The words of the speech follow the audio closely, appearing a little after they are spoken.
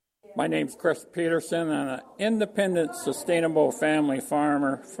My name's Chris Peterson. I'm an independent, sustainable family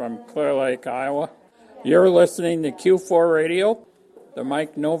farmer from Clear Lake, Iowa. You're listening to Q4 Radio. The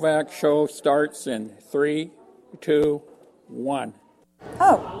Mike Novak Show starts in 3, 2, 1.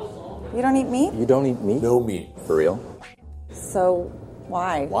 Oh, you don't eat meat? You don't eat meat? No meat. For real? So,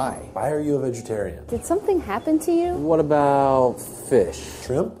 why? Why are you a vegetarian? Did something happen to you? What about fish?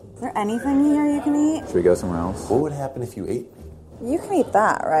 Shrimp? Is there anything here you can eat? Should we go somewhere else? What would happen if you ate meat? You can eat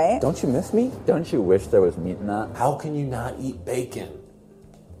that, right? Don't you miss meat? Don't you wish there was meat in that? How can you not eat bacon?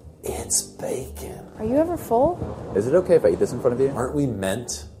 It's bacon. Are you ever full? Is it okay if I eat this in front of you? Aren't we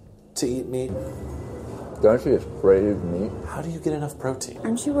meant to eat meat? Don't you just crave meat? How do you get enough protein?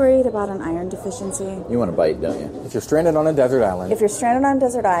 Aren't you worried about an iron deficiency? You want to bite, don't you? If you're stranded on a desert island. If you're stranded on a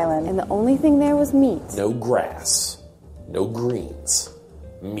desert island And the only thing there was meat. No grass. No greens.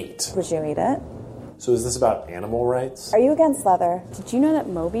 Meat. would you eat it? So is this about animal rights? Are you against leather? Did you know that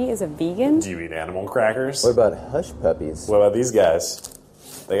Moby is a vegan? Do you eat animal crackers? What about hush puppies? What about these guys?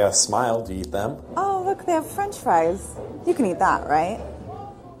 They got a smile. Do you eat them? Oh, look, they have french fries. You can eat that, right?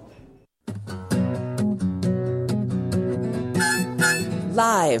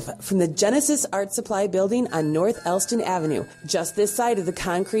 Live from the Genesis Art Supply building on North Elston Avenue, just this side of the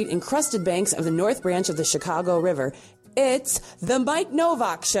concrete-encrusted banks of the North Branch of the Chicago River, it's The Mike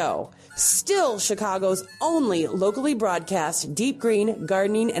Novak Show. Still Chicago's only locally broadcast deep green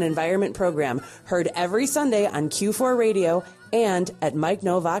gardening and environment program, heard every Sunday on Q4 Radio and at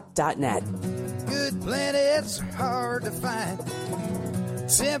MikeNovak.net. Good planets are hard to find.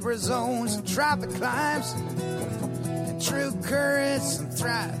 Temperate zones and tropic climes. And true currents and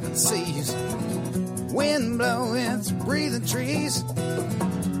thriving seas. Wind blowing through breathing trees.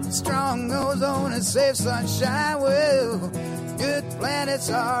 Strong ozone and safe sunshine. Well, good planets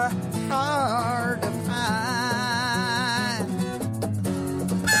are hard to find.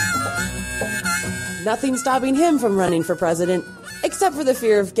 Nothing stopping him from running for president, except for the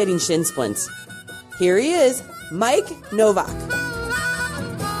fear of getting shin splints. Here he is, Mike Novak.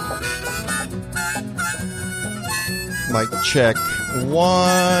 Mic check.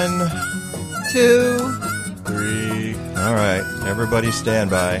 1, 2, 3. All right, everybody stand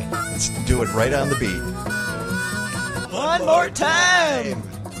by. Let's do it right on the beat. One more time.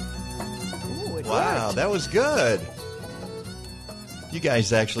 Wow, that was good. You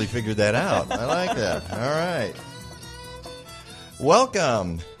guys actually figured that out. I like that. All right.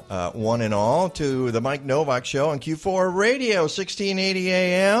 Welcome, one and all, to the Mike Novak Show on Q4 Radio, 1680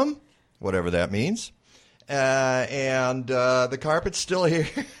 AM, whatever that means. And the carpet's still here.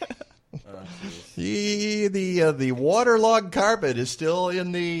 The waterlogged carpet is still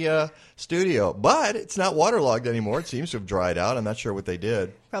in the studio, but it's not waterlogged anymore. It seems to have dried out. I'm not sure what they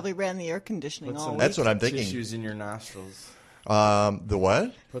did. Probably ran the air conditioning all week. That's what I'm thinking. Tissues in your nostrils. The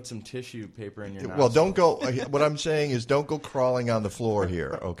what? Put some tissue paper in your nostrils. Well, don't go. What I'm saying is don't go crawling on the floor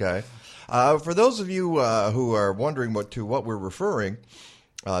here, okay? For those of you who are wondering what we're referring,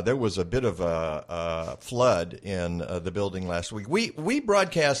 there was a bit of a flood in the building last week. We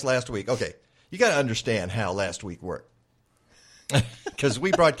broadcast last week. Okay, you got to understand how last week worked. Because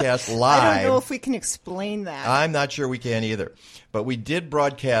we broadcast live. I don't know if we can explain that. I'm not sure we can either. But we did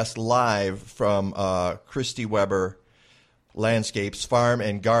broadcast live from Christy Weber Landscapes Farm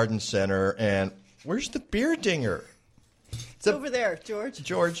and Garden Center. And where's the beer dinger? It's over there, George.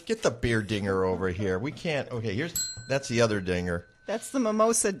 George, get the beer dinger over here. We can't. Okay, that's the other dinger. That's the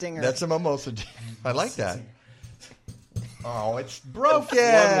mimosa dinger. That's a mimosa dinger. I like that. Oh, it's broken.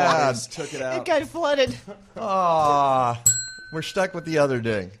 Took it out. It got flooded. Ah, we're stuck with the other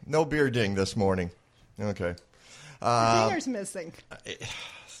ding. No beer ding this morning. Okay. The dinger's missing.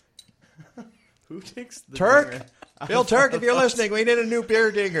 Who takes the Turk? dinger? Bill Turk, if you're listening, we need a new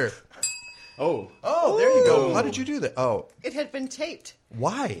beer dinger. Oh, there you go. How did you do that? Oh. It had been taped.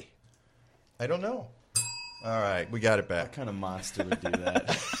 Why? I don't know. All right, we got it back. What kind of monster would do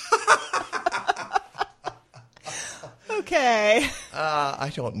that? Okay.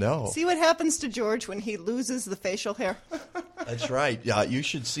 I don't know. See what happens to George when he loses the facial hair? That's right. Yeah, you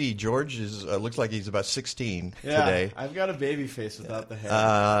should see. George looks like he's about 16 today. I've got a baby face without the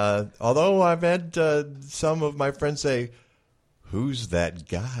hair. Although I've had some of my friends say, "Who's that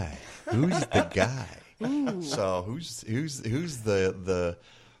guy? Who's the guy?" Ooh. So who's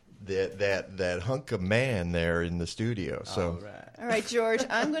that hunk of man there in the studio? So all right, George,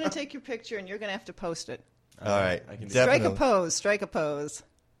 I'm going to take your picture, and you're going to have to post it. All right, I can strike a pose. Strike a pose.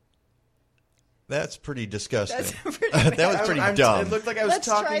 That's pretty disgusting. That was pretty dumb. It looked like I was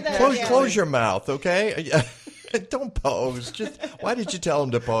talking. Close your mouth, okay? Don't pose. Why did you tell him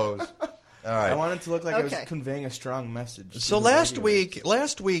to pose? All right. I wanted to look like I was conveying a strong message. So last week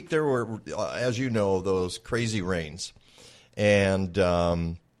there were, as you know, those crazy rains, and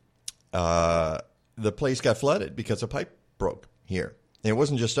the place got flooded because a pipe broke here. And it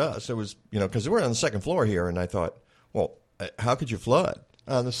wasn't just us. It was, because we're on the second floor here, and I thought, well, how could you flood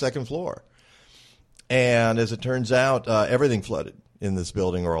on the second floor? And as it turns out, everything flooded in this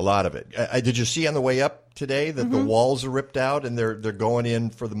building, or a lot of it. Did you see on the way up today that the walls are ripped out and they're going in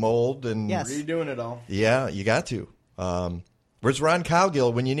for the mold? And redoing it all. Yeah, you got to. Where's Ron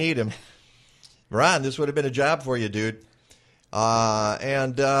Cowgill when you need him? Ron, this would have been a job for you, dude.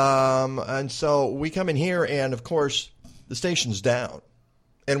 And so we come in here, and of course the station's down.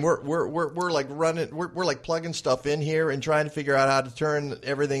 And we're like running, we're like plugging stuff in here and trying to figure out how to turn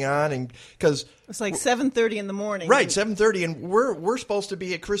everything on, and because it's like 7:30 in the morning, right? 7:30, and we're supposed to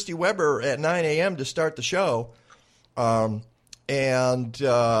be at Christy Weber at 9 a.m. to start the show, and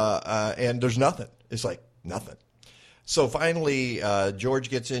there's nothing. It's like nothing. So finally, George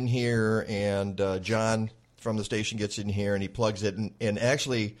gets in here, and John from the station gets in here, and he plugs it, and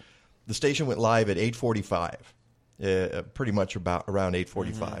actually, the station went live at 8:45. Pretty much around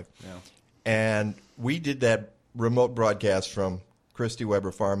 8:45. Yeah. And we did that remote broadcast from Christy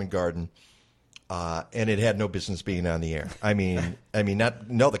Weber Farm and Garden, and it had no business being on the air. I mean,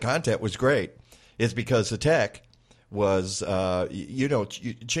 the content was great. It's because the tech was,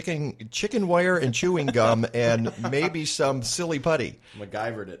 chicken wire and chewing gum and maybe some silly putty.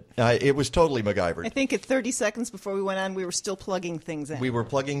 MacGyvered it. It was totally MacGyvered. I think at 30 seconds before we went on, we were still plugging things in. We were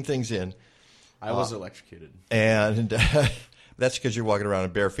plugging things in. I was electrocuted. And that's because you're walking around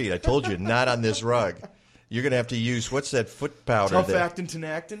in bare feet. I told you, not on this rug. You're going to have to use, what's that foot powder? Tough actin,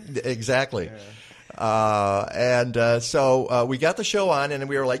 tenactin? Exactly. Yeah. So we got the show on, and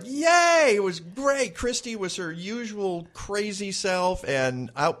we were like, yay! It was great. Christy was her usual crazy self and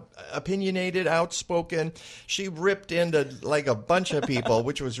opinionated, outspoken. She ripped into like a bunch of people,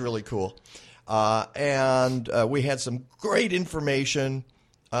 which was really cool. And we had some great information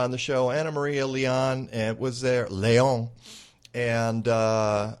on the show. Anna Maria Leon was there. Leon. And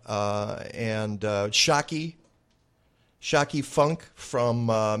Shockey Funk from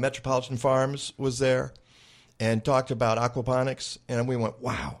Metropolitan Farms was there and talked about aquaponics. And we went,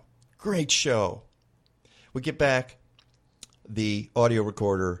 wow, great show. We get back. The audio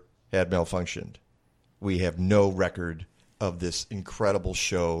recorder had malfunctioned. We have no record of this incredible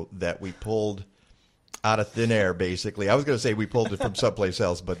show that we pulled out of thin air, basically. I was going to say we pulled it from someplace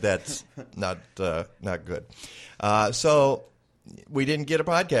else, but that's not good. So we didn't get a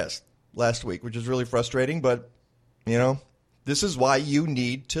podcast last week, which is really frustrating. But, this is why you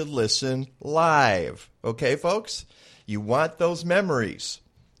need to listen live. Okay, folks? You want those memories.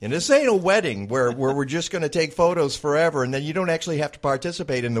 And this ain't a wedding where we're just going to take photos forever, and then you don't actually have to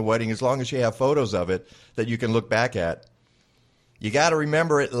participate in the wedding as long as you have photos of it that you can look back at. You got to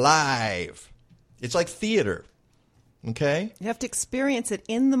remember it live. It's like theater, okay? You have to experience it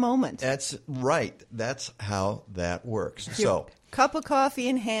in the moment. That's right. That's how that works. So, cup of coffee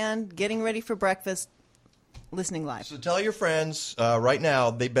in hand, getting ready for breakfast, listening live. So tell your friends right now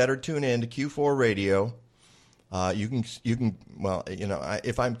they better tune in to Q4 Radio. You can. Well,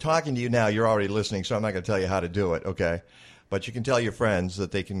 if I'm talking to you now, you're already listening, so I'm not going to tell you how to do it, okay? But you can tell your friends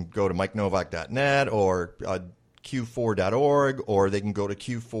that they can go to MikeNovak.net or Q4.org, or they can go to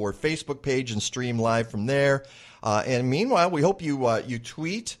Q4 Facebook page and stream live from there. And meanwhile, we hope you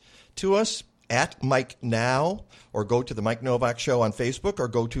tweet to us at Mike Now, or go to the Mike Novak Show on Facebook, or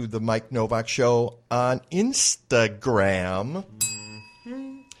go to the Mike Novak Show on Instagram.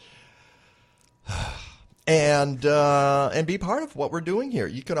 And be part of what we're doing here.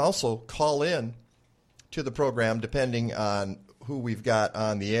 You can also call in to the program depending on who we've got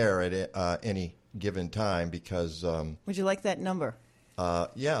on the air at any given time, because would you like that number?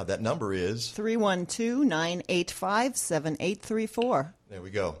 Yeah, that number is 312-985-7834. There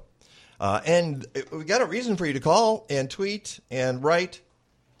we go. And we got a reason for you to call and tweet and write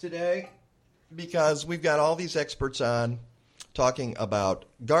today, because we've got all these experts on talking about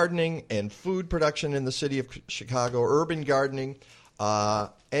gardening and food production in the city of Chicago, urban gardening, and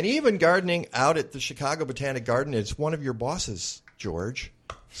even gardening out at the Chicago Botanic Garden. It's one of your bosses, George.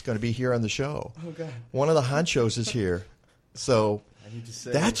 It's going to be here on the show. Oh, God. One of the honchos is here. So I need to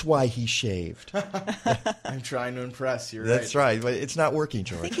say that's why he shaved. I'm trying to impress. You're That's right. But it's not working,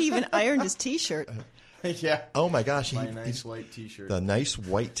 George. I think he even ironed his T-shirt. Yeah. Oh, my gosh. My nice white T-shirt. The nice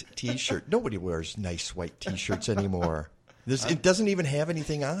white T-shirt. Nobody wears nice white T-shirts anymore. It doesn't even have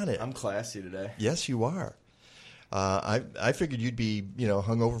anything on it. I'm classy today. Yes, you are. I figured you'd be,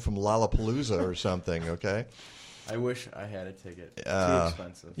 hungover from Lollapalooza or something, okay? I wish I had a ticket. Too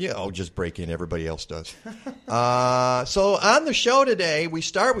expensive. Yeah, just break in. Everybody else does. So on the show today, we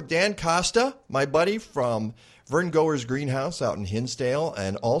start with Dan Kosta, my buddy from Vern Goer's Greenhouse out in Hinsdale,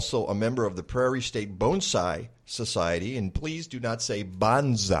 and also a member of the Prairie State Bonsai Society. And please do not say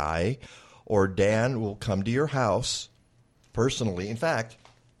bonsai, or Dan will come to your house personally. In fact,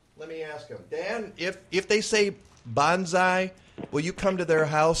 let me ask him, Dan, if they say bonsai, will you come to their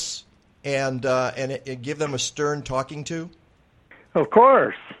house and give them a stern talking to? Of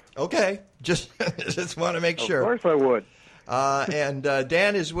course. Okay, just want to make sure. Of course I would. And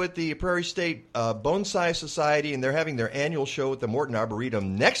Dan is with the Prairie State Bonsai Society, and they're having their annual show at the Morton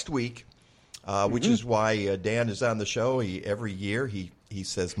Arboretum next week, which is why Dan is on the show. Every year he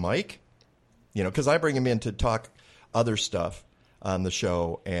says, Mike, because I bring him in to talk other stuff on the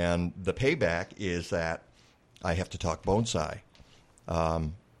show, and the payback is that I have to talk bonsai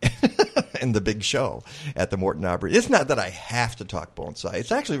in the big show at the Morton Arboretum. It's not that I have to talk bonsai.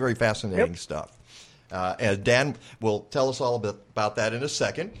 It's actually very fascinating stuff. And Dan will tell us all about that in a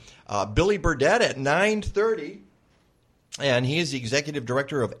second. Billy Burdett at 9:30, and he is the Executive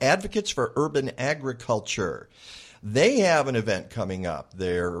Director of Advocates for Urban Agriculture. They have an event coming up.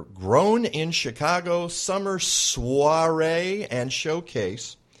 Their Grown in Chicago Summer Soiree and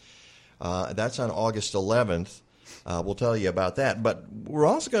Showcase. That's on August 11th. We'll tell you about that. But we're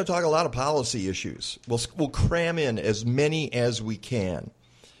also going to talk a lot of policy issues. We'll cram in as many as we can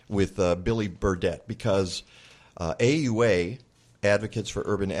with Billy Burdett, because AUA, Advocates for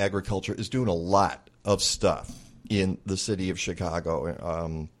Urban Agriculture, is doing a lot of stuff in the city of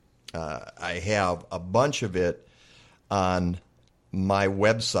Chicago. I have a bunch of it on my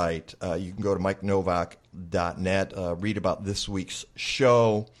website. You can go to mikenovak.net, read about this week's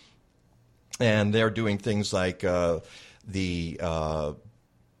show, and they're doing things like the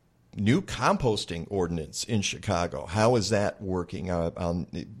new composting ordinance in Chicago. How is that working?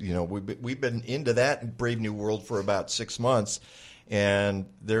 We've been into that Brave New World for about 6 months, and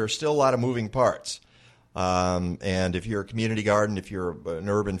there are still a lot of moving parts. And if you're a community garden, if you're an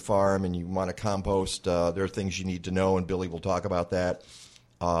urban farm and you want to compost, there are things you need to know, and Billy will talk about that.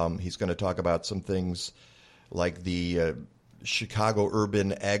 He's going to talk about some things like the Chicago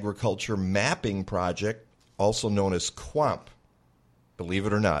Urban Agriculture Mapping Project, also known as QUAMP. Believe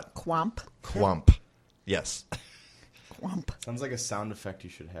it or not. QUAMP? QUAMP. Yes. QUAMP. Sounds like a sound effect you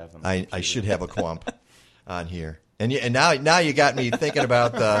should have. On I should have a QUAMP on here. And now you got me thinking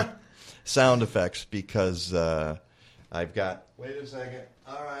about the sound effects, because I've got... Wait a second.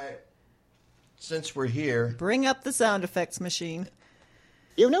 All right. Since we're here... Bring up the sound effects machine.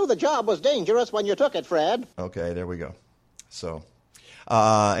 You knew the job was dangerous when you took it, Fred. Okay, there we go. So,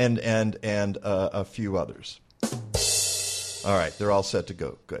 and a few others. All right, they're all set to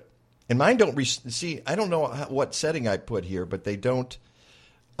go. Good. And mine don't see. I don't know what setting I put here, but they don't.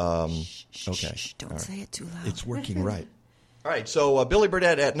 Okay. Don't say it too loud. It's working right. All right. So Billy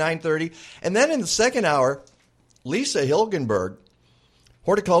Burdett at 9:30, and then in the second hour, Lisa Hilgenberg,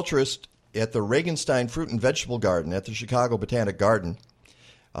 horticulturist at the Regenstein Fruit and Vegetable Garden at the Chicago Botanic Garden,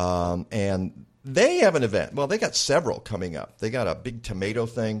 and they have an event. Well, they got several coming up. They got a big tomato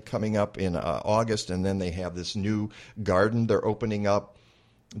thing coming up in August, and then they have this new garden they're opening up,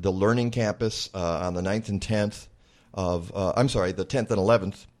 the Learning Campus, on the 9th and 10th of, the 10th and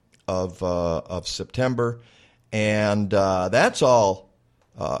 11th of September. And that's all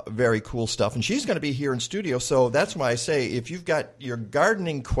very cool stuff. And she's going to be here in studio, so that's why I say if you've got your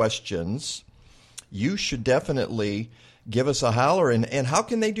gardening questions, you should definitely give us a holler. And how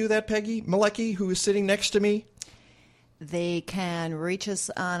can they do that, Peggy Malecki, who is sitting next to me? They can reach us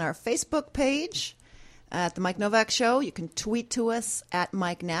on our Facebook page at The Mike Novak Show. You can tweet to us at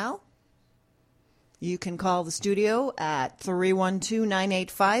Mike Now. You can call the studio at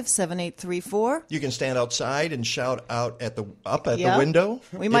 312-985-7834. You can stand outside and shout out at the window.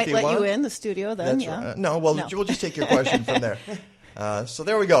 We might let you in the studio then. That's right. No, we'll just take your question from there. So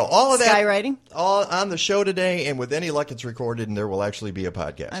there we go. All of that skywriting, all on the show today, and with any luck, it's recorded, and there will actually be a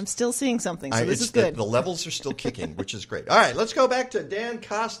podcast. I'm still seeing something, so this is good. The levels are still kicking, which is great. All right, let's go back to Dan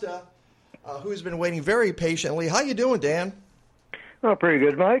Kosta, who's been waiting very patiently. How you doing, Dan? Oh, pretty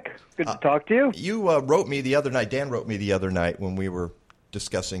good, Mike. Good to talk to you. You wrote me the other night. Dan wrote me the other night when we were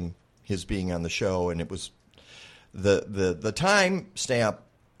discussing his being on the show, and it was the time stamp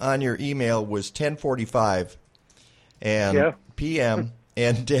on your email was 10:45 and p.m.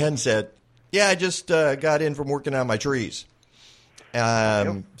 And Dan said, "Yeah, I just got in from working on my trees."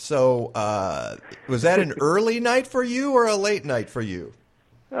 So was that an early night for you or a late night for you?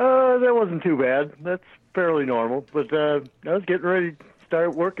 That wasn't too bad. That's fairly normal. But I was getting ready to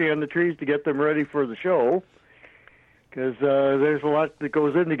start working on the trees to get them ready for the show. because there's a lot that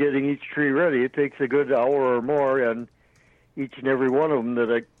goes into getting each tree ready. It takes a good hour or more on each and every one of them that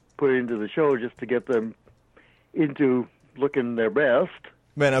I put into the show just to get them into looking their best.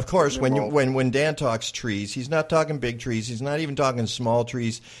 Man, of course, when Dan talks trees, he's not talking big trees. He's not even talking small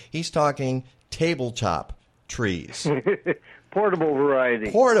trees. He's talking tabletop trees. Portable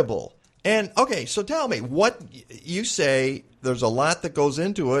variety. Portable. And, okay, so tell me, what you say, there's a lot that goes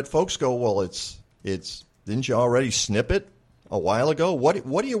into it. Folks go, well, it's didn't you already snip it a while ago? What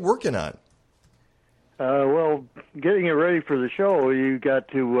are you working on? Well, getting it ready for the show, you got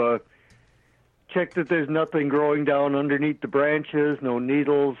to check that there's nothing growing down underneath the branches, no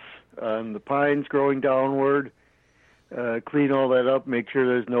needles, the pines growing downward. Clean all that up, make sure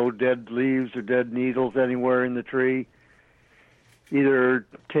there's no dead leaves or dead needles anywhere in the tree. Either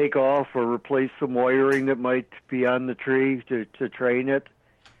take off or replace some wiring that might be on the tree to train it.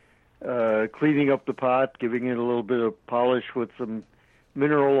 Cleaning up the pot, giving it a little bit of polish with some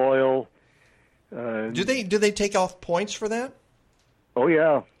mineral oil. Do they take off points for that? Oh,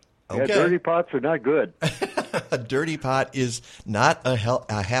 yeah. Okay. Yeah, dirty pots are not good. A dirty pot is not a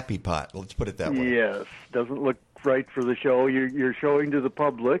happy pot. Let's put it that way. Yes. Doesn't look right for the show. You're showing to the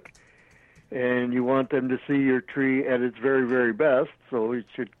public, and you want them to see your tree at its very, very best, so it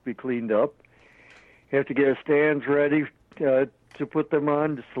should be cleaned up. You have to get stands ready to put them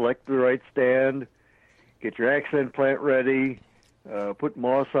on, to select the right stand, get your accent plant ready, put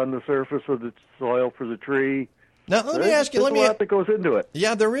moss on the surface of the soil for the tree. Now, let me ask you. There's a lot that goes into it.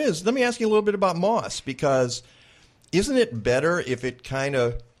 Yeah, there is. Let me ask you a little bit about moss, because isn't it better if it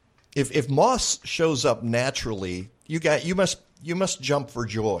if moss shows up naturally? You must jump for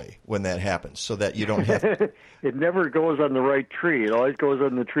joy when that happens, so that you don't have. It never goes on the right tree. It always goes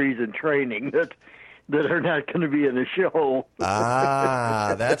on the trees in training that are not going to be in the show.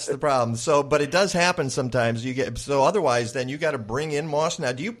 That's the problem. So, but it does happen sometimes. Otherwise, then you got to bring in moss.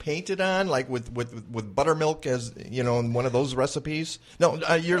 Now, do you paint it on like with buttermilk, as you know, in one of those recipes? No,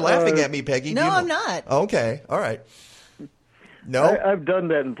 you're laughing at me, Peggy. No, I'm not. Okay, all right. No, I've done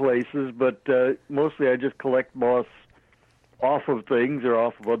that in places, but mostly I just collect moss off of things or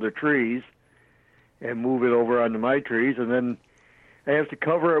off of other trees and move it over onto my trees, and then I have to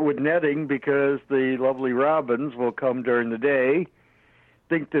cover it with netting because the lovely robins will come during the day,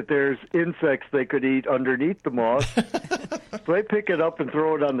 think that there's insects they could eat underneath the moss, so I pick it up and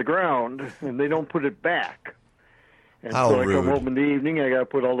throw it on the ground, and they don't put it back. And How so I rude. come home in the evening, I got to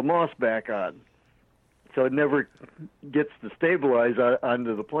put all the moss back on. So it never gets to stabilize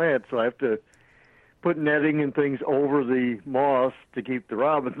onto the plant, so I have to put netting and things over the moss to keep the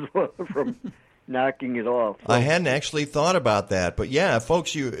robins from knocking it off. So. I hadn't actually thought about that, but yeah,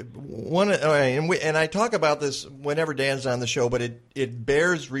 folks, and I talk about this whenever Dan's on the show, but it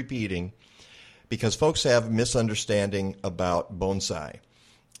bears repeating because folks have misunderstanding about bonsai.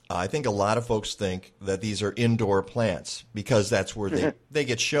 I think a lot of folks think that these are indoor plants because that's where they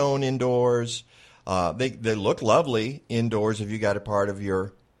get shown indoors. They look lovely indoors if you got a part of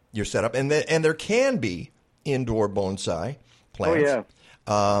your setup, and there can be indoor bonsai plants. Oh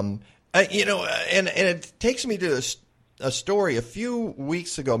yeah. And it takes me to a story a few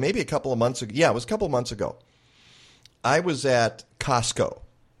weeks ago, maybe a couple of months ago. Yeah, it was a couple of months ago. I was at Costco,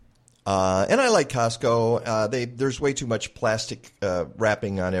 and I like Costco. There's way too much plastic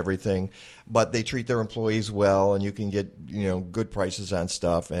wrapping on everything, but they treat their employees well, and you can get good prices on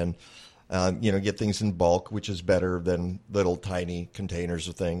stuff, and get things in bulk, which is better than little tiny containers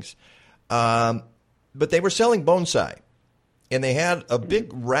of things. But they were selling bonsai. And they had a big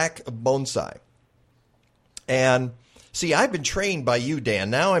rack of bonsai. And, see, I've been trained by you, Dan.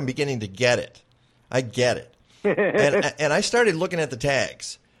 Now I'm beginning to get it. I get it. and I started looking at the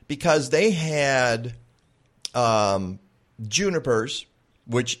tags because they had junipers,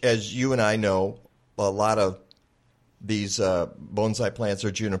 which, as you and I know, a lot of these bonsai plants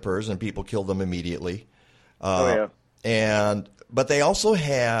are junipers, and people kill them immediately. Oh, yeah. But they also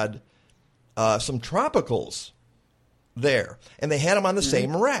had some tropicals there, and they had them on the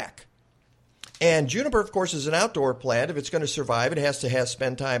same rack. And juniper, of course, is an outdoor plant. If it's going to survive, it has to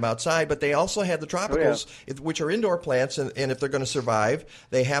spend time outside. But they also had the tropicals, which are indoor plants, and if they're going to survive,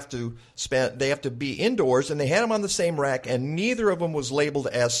 they have to be indoors. And they had them on the same rack, and neither of them was labeled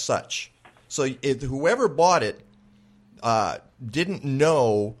as such. So whoever bought it didn't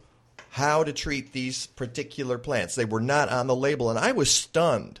know how to treat these particular plants. They were not on the label, and I was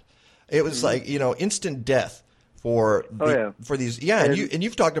stunned. It was like instant death. For these, and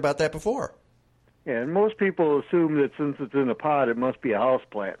you've talked about that before. Yeah, and most people assume that since it's in a pot, it must be a house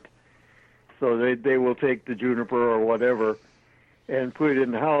plant. So they will take the juniper or whatever and put it in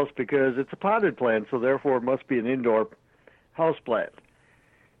the house because it's a potted plant, so therefore it must be an indoor houseplant.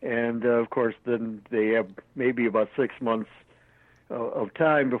 And, of course, then they have maybe about 6 months of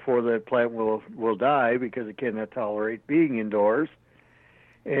time before that plant will die because it cannot tolerate being indoors.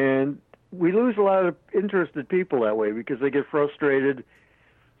 And we lose a lot of interested people that way because they get frustrated.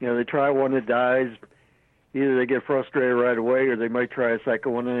 You know, they try one that dies. Either they get frustrated right away or they might try a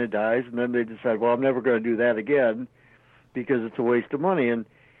second one and it dies, and then they decide, well, I'm never going to do that again because it's a waste of money. And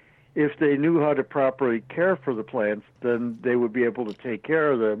if they knew how to properly care for the plants, then they would be able to take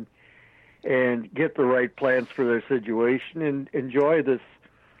care of them and get the right plants for their situation and enjoy this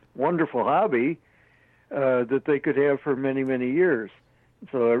wonderful hobby that they could have for many, many years.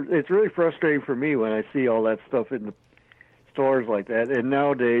 So it's really frustrating for me when I see all that stuff in the stores like that. And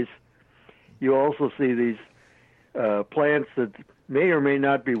nowadays, you also see these plants that may or may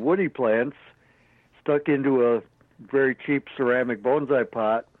not be woody plants stuck into a very cheap ceramic bonsai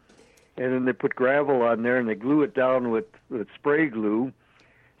pot, and then they put gravel on there and they glue it down with spray glue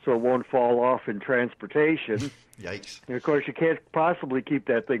so it won't fall off in transportation. Yikes. And, of course, you can't possibly keep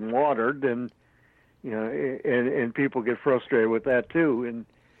that thing watered, and and people get frustrated with that too. And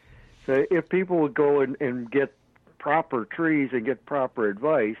so if people would go and get proper trees and get proper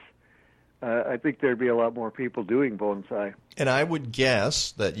advice, I think there'd be a lot more people doing bonsai. And I would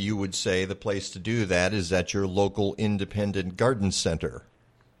guess that you would say the place to do that is at your local independent garden center.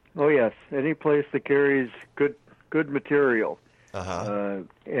 Oh, yes. Any place that carries good material and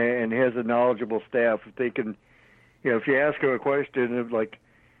has a knowledgeable staff. If they can, if you ask them a question of like,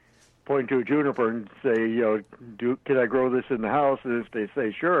 point to a juniper and say, can I grow this in the house? And if they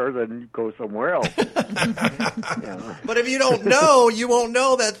say sure, then you go somewhere else. But if you don't know, you won't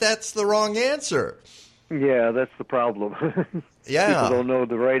know that that's the wrong answer. Yeah, that's the problem. Yeah. People don't know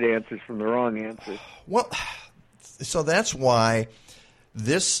the right answers from the wrong answers. Well, so that's why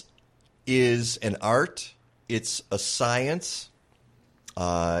this is an art. It's a science.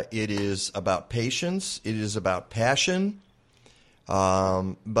 It is about patience. It is about passion.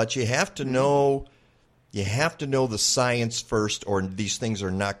 But you have to know the science first, or these things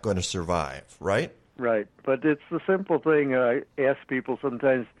are not going to survive, right? Right. But it's the simple thing. I ask people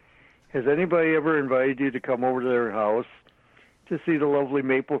sometimes, has anybody ever invited you to come over to their house to see the lovely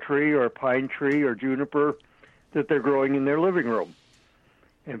maple tree or pine tree or juniper that they're growing in their living room?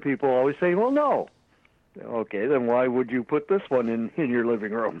 And people always say, well, no. Okay, then why would you put this one in your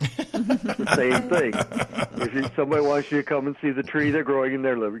living room? The same thing. If somebody wants you to come and see the tree they're growing in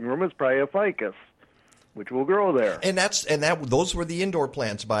their living room, it's probably a ficus, which will grow there. And those were the indoor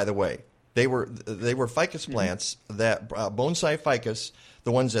plants, by the way. They were ficus plants, that bonsai ficus,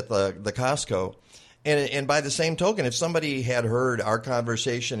 the ones at the Costco. And by the same token, if somebody had heard our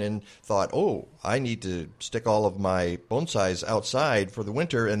conversation and thought, oh, I need to stick all of my bonsais outside for the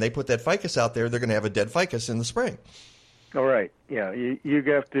winter, and they put that ficus out there, they're going to have a dead ficus in the spring. All right. Yeah, you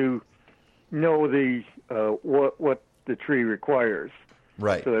have to know the what the tree requires.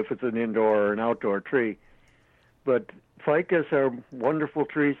 Right. So if it's an indoor or an outdoor tree. But ficus are wonderful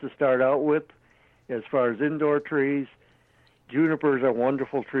trees to start out with as far as indoor trees. Junipers are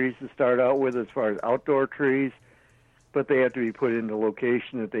wonderful trees to start out with as far as outdoor trees, but they have to be put in the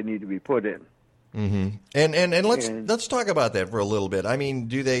location that they need to be put in. Mm-hmm. And let's talk about that for a little bit. I mean,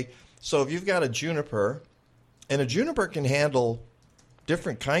 so if you've got a juniper, and a juniper can handle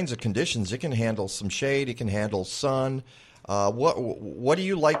different kinds of conditions. It can handle some shade. It can handle sun. What do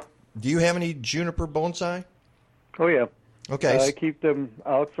you like? Do you have any juniper bonsai? Oh, yeah. Okay. I keep them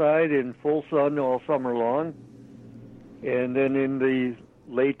outside in full sun all summer long. And then in the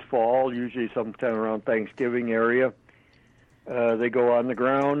late fall, usually sometime around Thanksgiving area, they go on the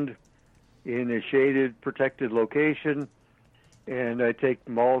ground in a shaded, protected location, and I take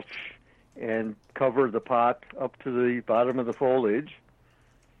mulch and cover the pot up to the bottom of the foliage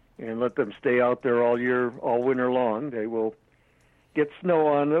and let them stay out there all winter long. They will get snow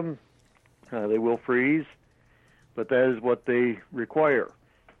on them. They will freeze, but that is what they require.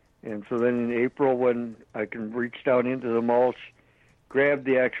 And so then in April, when I can reach down into the mulch, grab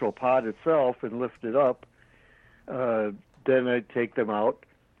the actual pot itself and lift it up, then I take them out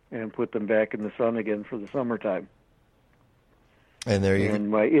and put them back in the sun again for the summertime. And there you go. And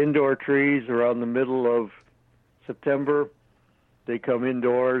my indoor trees around the middle of September, they come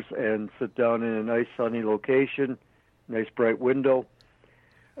indoors and sit down in a nice sunny location, nice bright window.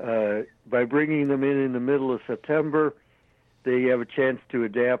 By bringing them in the middle of September, they have a chance to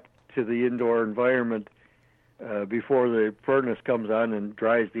adapt to the indoor environment before the furnace comes on and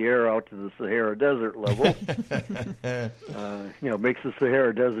dries the air out to the Sahara Desert level. Makes the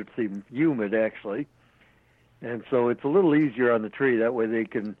Sahara Desert seem humid, actually. And so it's a little easier on the tree. That way they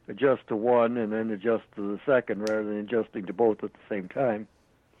can adjust to one and then adjust to the second rather than adjusting to both at the same time.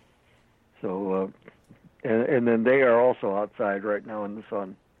 So, and then they are also outside right now in the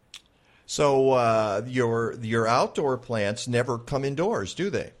sun. So your outdoor plants never come indoors, do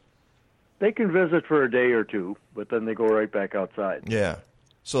they? They can visit for a day or two, but then they go right back outside. Yeah.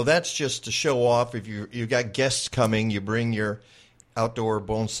 So that's just to show off. If you got guests coming, you bring your outdoor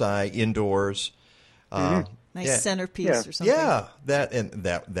bonsai indoors. Nice centerpiece or something. Yeah,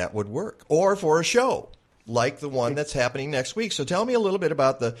 that would work. Or for a show like the one that's happening next week. So tell me a little bit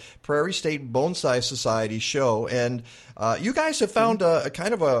about the Prairie State Bonsai Society show. And you guys have found a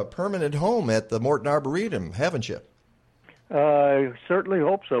kind of a permanent home at the Morton Arboretum, haven't you? I certainly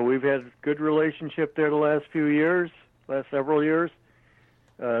hope so. We've had a good relationship there the last several years.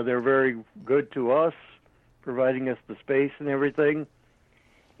 They're very good to us, providing us the space and everything.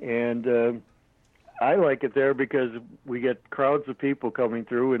 And I like it there because we get crowds of people coming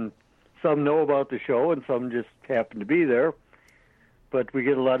through, and some know about the show and some just happen to be there. But we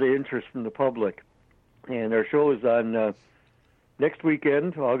get a lot of interest from the public. And our show is on next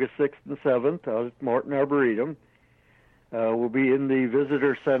weekend, August 6th and 7th, out at Morton Arboretum. We'll be in the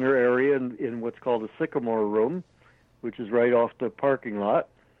visitor center area in what's called a Sycamore Room, which is right off the parking lot.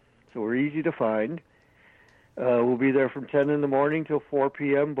 So we're easy to find. We'll be there from 10 in the morning till 4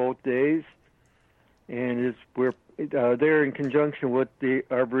 p.m. both days. And we're there in conjunction with the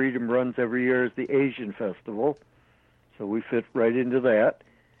Arboretum runs every year is the Asian Festival. So we fit right into that.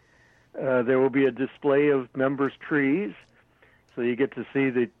 There will be a display of members' trees. So you get to see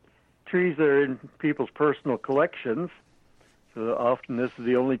the trees that are in people's personal collections. So often this is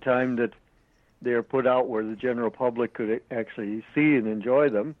the only time that they're put out where the general public could actually see and enjoy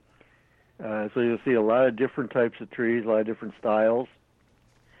them. So you'll see a lot of different types of trees, a lot of different styles.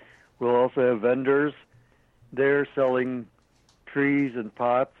 We'll also have vendors there selling trees and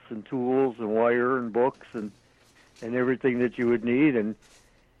pots and tools and wire and books and everything that you would need, and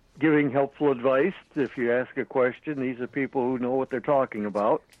giving helpful advice if you ask a question. These are people who know what they're talking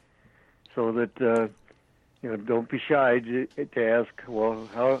about, so that don't be shy to ask, well,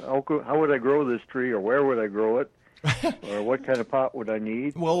 how would I grow this tree, or where would I grow it, or what kind of pot would I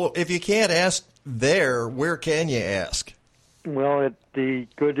need? Well, if you can't ask there, where can you ask? Well, at the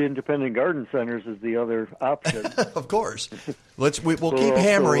good independent garden centers is the other option. Of course. We'll keep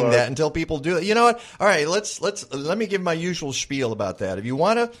hammering that until people do it. You know what? All right, let me give my usual spiel about that. If you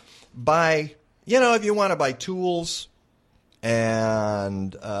want to buy, tools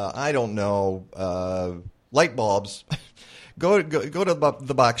and I don't know, light bulbs, go to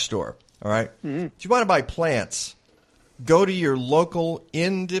the box store. All right. Mm-hmm. If you want to buy plants, go to your local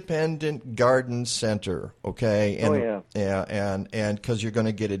independent garden center, okay? And, and because you're going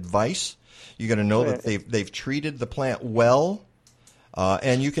to get advice, you're going to know that they've treated the plant well,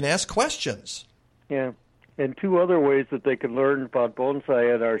 and you can ask questions. Yeah, and two other ways that they can learn about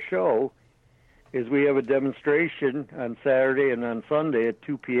bonsai at our show is we have a demonstration on Saturday and on Sunday at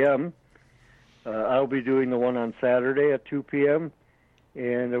 2 p.m. I'll be doing the one on Saturday at 2 p.m.,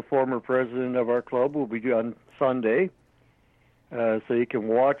 and the former president of our club will be doing on Sunday. So you can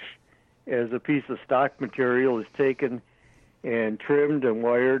watch as a piece of stock material is taken and trimmed and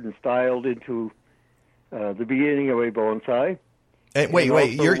wired and styled into the beginning of a bonsai. And wait!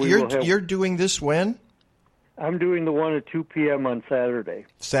 You're doing this when? I'm doing the one at 2 p.m. on Saturday.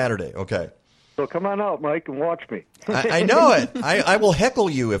 Saturday, okay. So come on out, Mike, and watch me. I know it. I will heckle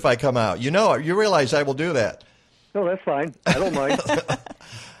you if I come out. You realize I will do that. No, that's fine. I don't mind.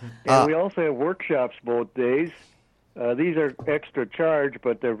 And we also have workshops both days. These are extra charge,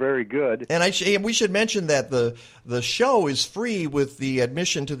 but they're very good. And we should mention that the show is free with the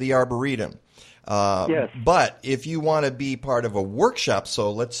admission to the Arboretum. Yes. But if you want to be part of a workshop,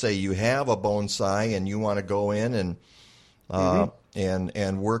 so let's say you have a bonsai and you want to go in and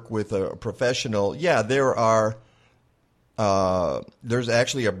and work with a professional, there's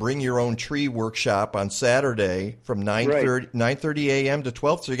actually a bring your own tree workshop on Saturday from 9:30 a.m. to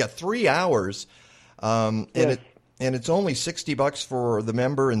 12. So you got 3 hours, and it's only $60 for the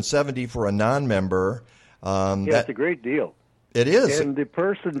member and $70 for a non-member. It's a great deal. It is. And the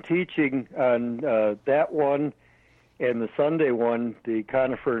person teaching on that one and the Sunday one, the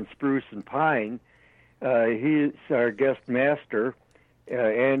conifer and spruce and pine, he's our guest master,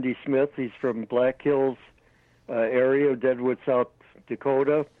 Andy Smith. He's from Black Hills area, Deadwood, South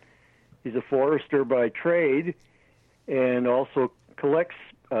Dakota. He's a forester by trade and also collects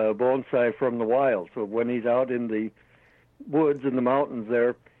bonsai from the wild. So when he's out in the woods and the mountains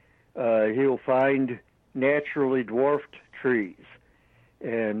there, he'll find naturally dwarfed trees,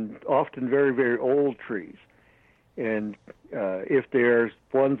 and often very, very old trees. And if there's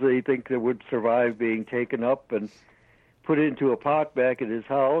ones that he thinks that would survive being taken up and put into a pot back at his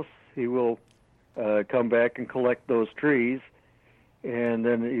house, he will come back and collect those trees and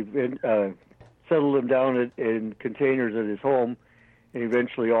then settle them down in containers at his home and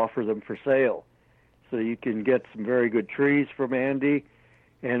eventually offer them for sale. So you can get some very good trees from Andy.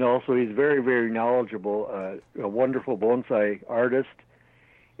 And also he's very, very knowledgeable, a wonderful bonsai artist,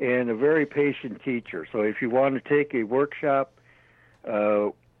 and a very patient teacher. So if you want to take a workshop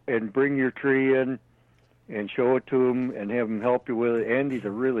and bring your tree in and show it to him and have him help you with it, Andy's a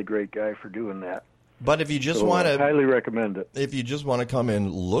really great guy for doing that. But if you just want to... highly recommend it. If you just want to come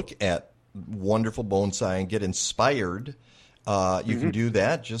and look at wonderful bonsai and get inspired, you can do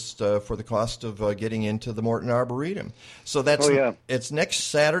that just for the cost of getting into the Morton Arboretum. So that's it's next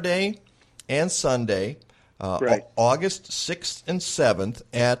Saturday and Sunday, right. August 6th and 7th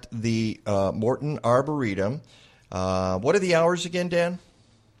at the Morton Arboretum. What are the hours again, Dan?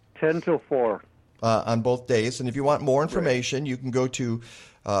 10 till 4. On both days. And if you want more information, you can go to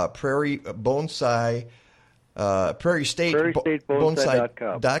Prairie Bonsai,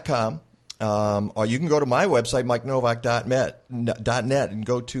 PrairieStateBonsai.com. Or you can go to my website, MikeNovak.net, and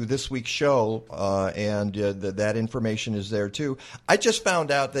go to this week's show, and that information is there too. I just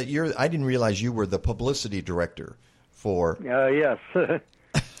found out that I didn't realize you were the publicity director for. Yes.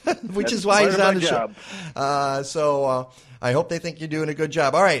 Which is why he's on the show. So I hope they think you're doing a good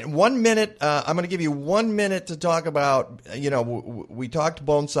job. All right, 1 minute. I'm going to give you 1 minute to talk about. We talked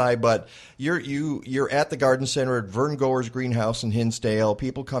bonsai, but you're at the garden center at Vern Goer's greenhouse in Hinsdale.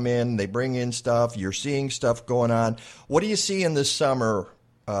 People come in, they bring in stuff. You're seeing stuff going on. What do you see in this summer?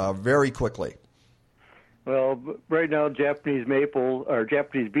 Very quickly. Well, right now, Japanese maple or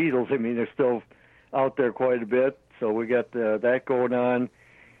Japanese beetles. I mean, they're still out there quite a bit. So we got that going on.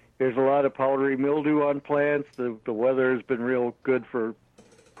 There's a lot of powdery mildew on plants. The weather has been real good for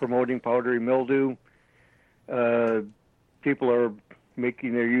promoting powdery mildew. People are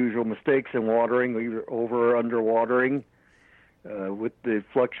making their usual mistakes in watering, either over or under watering, with the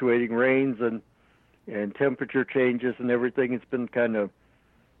fluctuating rains and temperature changes and everything. It's been kind of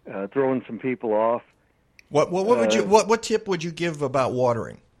throwing some people off. What tip would you give about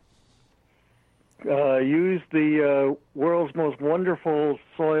watering? Use the world's most wonderful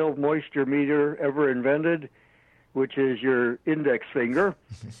soil moisture meter ever invented, which is your index finger,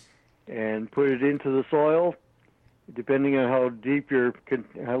 and put it into the soil. Depending on how deep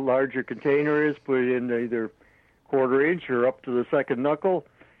how large your container is, put it in either 1/4 inch or up to the second knuckle.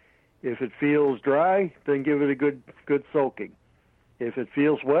 If it feels dry, then give it a good soaking. If it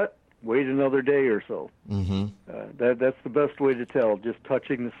feels wet, wait another day or so. Mm-hmm. That's the best way to tell, just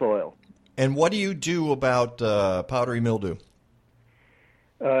touching the soil. And what do you do about powdery mildew?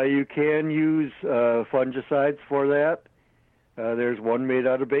 You can use fungicides for that. There's one made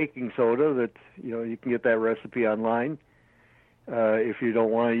out of baking soda that you can get that recipe online. If you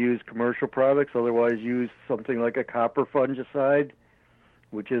don't want to use commercial products, otherwise use something like a copper fungicide,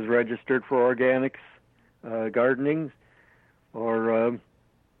 which is registered for organics gardening, or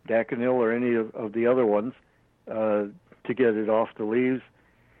Daconil or any of the other ones to get it off the leaves.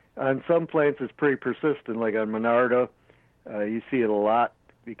 On some plants, it's pretty persistent, like on Monarda. You see it a lot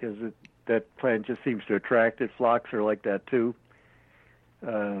because that plant just seems to attract it. Phlox are like that, too.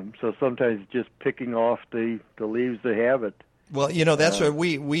 So sometimes just picking off the leaves that have it. Well, that's what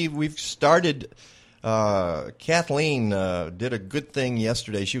we've started. Kathleen did a good thing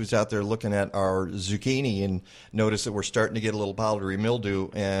yesterday. She was out there looking at our zucchini and noticed that we're starting to get a little powdery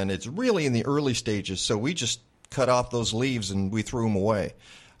mildew, and it's really in the early stages. So we just cut off those leaves and we threw them away.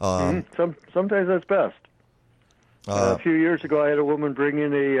 Sometimes that's best. A few years ago, I had a woman bring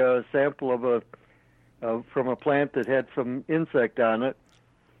in a sample from a plant that had some insect on it,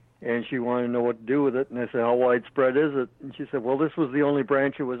 and she wanted to know what to do with it. And I said, "How widespread is it?" And she said, "Well, this was the only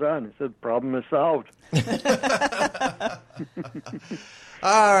branch it was on." I said, "Problem is solved."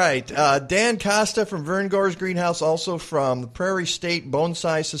 All right. Dan Kosta from Vern Goer's Greenhouse, also from the Prairie State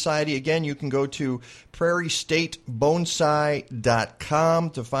Bonsai Society. Again, you can go to PrairieStateBonsai.com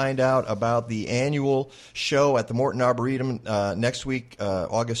to find out about the annual show at the Morton Arboretum next week,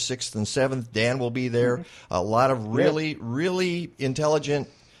 August 6th and 7th. Dan will be there. Mm-hmm. A lot of really, really intelligent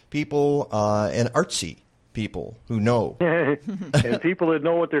people and artsy people who know. And people that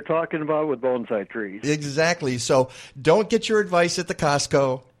know what they're talking about with bonsai trees. Exactly. So don't get your advice at the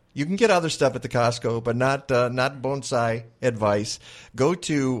Costco. You can get other stuff at the Costco, but not bonsai advice. Go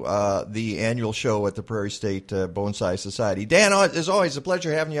to the annual show at the Prairie State Bonsai Society. Dan, as always, a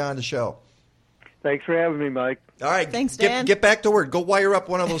pleasure having you on the show. Thanks for having me, Mike. All right. Thanks, Dan. Get back to work. Go wire up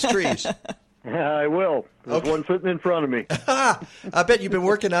one of those trees. I will. There's one sitting in front of me. I bet you've been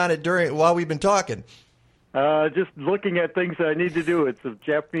working on it while we've been talking. Just looking at things that I need to do. It's a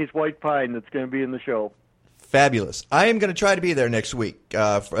Japanese white pine that's going to be in the show. Fabulous. I am going to try to be there next week.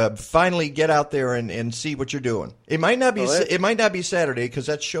 Finally get out there and see what you're doing. It might not be Saturday because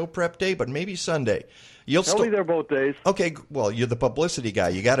that's show prep day, but maybe Sunday. I'll be there both days. Okay, well, you're the publicity guy.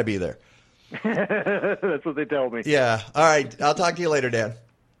 You got to be there. That's what they tell me. Yeah. All right. I'll talk to you later, Dan.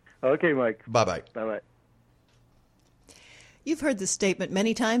 Okay, Mike. Bye-bye. Bye-bye. You've heard this statement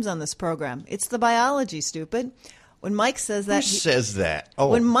many times on this program. It's the biology, stupid. When Mike says that... Who says that? Oh,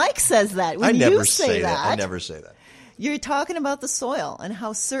 when Mike says that, when I never you say that... I never say that. You're talking about the soil and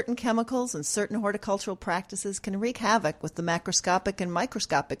how certain chemicals and certain horticultural practices can wreak havoc with the macroscopic and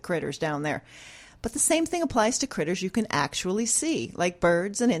microscopic critters down there. But the same thing applies to critters you can actually see, like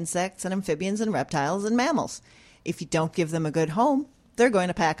birds and insects and amphibians and reptiles and mammals. If you don't give them a good home, they're going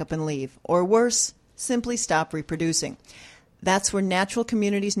to pack up and leave. Or worse, simply stop reproducing. That's where Natural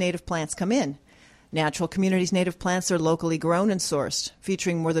Communities native plants come in. Natural Communities native plants are locally grown and sourced,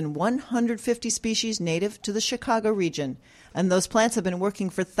 featuring more than 150 species native to the Chicago region. And those plants have been working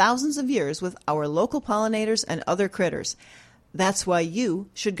for thousands of years with our local pollinators and other critters. That's why you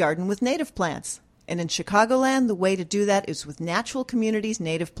should garden with native plants. And in Chicagoland, the way to do that is with Natural Communities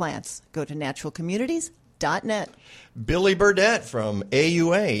native plants. Go to naturalcommunities.net. Billy Burdett from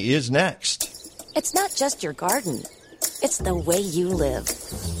AUA is next. It's not just your garden. It's the way you live.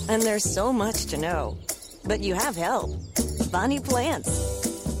 And there's so much to know. But you have help. Bonnie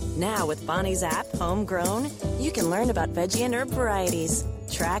Plants. Now with Bonnie's app, Homegrown, you can learn about veggie and herb varieties,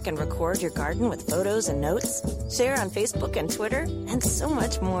 track and record your garden with photos and notes, share on Facebook and Twitter, and so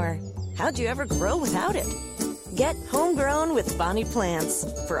much more. How'd you ever grow without it? Get Homegrown with Bonnie Plants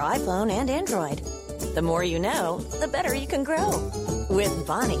for iPhone and Android. The more you know, the better you can grow. With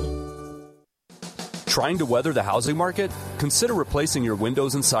Bonnie. Trying to weather the housing market? Consider replacing your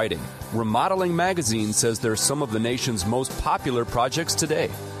windows and siding. Remodeling Magazine says they're some of the nation's most popular projects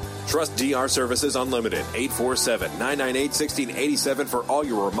today. Trust DR Services Unlimited, 847-998-1687 for all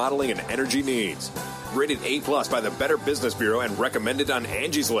your remodeling and energy needs. Rated A+ by the Better Business Bureau and recommended on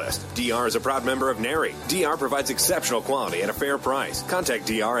Angie's List. DR is a proud member of NARI. DR provides exceptional quality at a fair price. Contact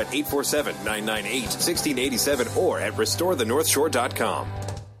DR at 847-998-1687 or at restorethenorthshore.com.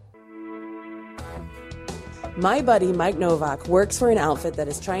 My buddy Mike Novak works for an outfit that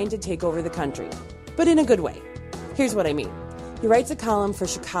is trying to take over the country, but in a good way. Here's what I mean. He writes a column for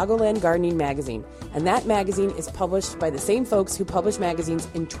Chicagoland Gardening magazine, and that magazine is published by the same folks who publish magazines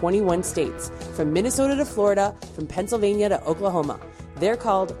in 21 states, from Minnesota to Florida, from Pennsylvania to Oklahoma. They're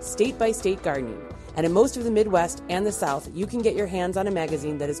called State by State Gardening, and in most of the Midwest and the South, you can get your hands on a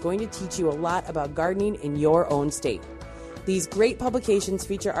magazine that is going to teach you a lot about gardening in your own state. These great publications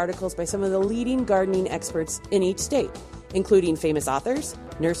feature articles by some of the leading gardening experts in each state, including famous authors,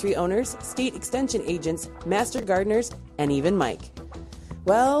 nursery owners, state extension agents, master gardeners, and even Mike.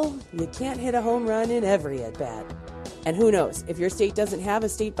 Well, you can't hit a home run in every at-bat. And who knows, if your state doesn't have a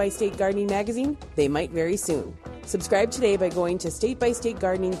state-by-state gardening magazine, they might very soon. Subscribe today by going to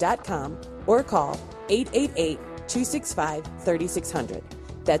statebystategardening.com or call 888-265-3600.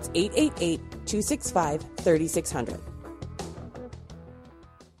 That's 888-265-3600.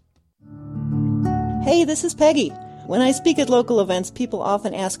 Hey, this is Peggy. When I speak at local events, people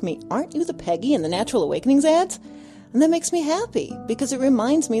often ask me, aren't you the Peggy in the Natural Awakenings ads? And that makes me happy, because it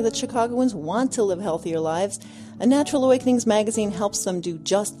reminds me that Chicagoans want to live healthier lives, and Natural Awakenings magazine helps them do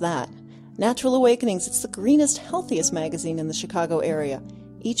just that. Natural Awakenings, it's the greenest, healthiest magazine in the Chicago area.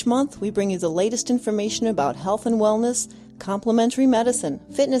 Each month, we bring you the latest information about health and wellness, complementary medicine,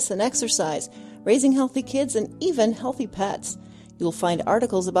 fitness and exercise, raising healthy kids, and even healthy pets. You'll find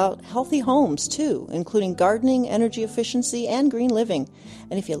articles about healthy homes, too, including gardening, energy efficiency, and green living.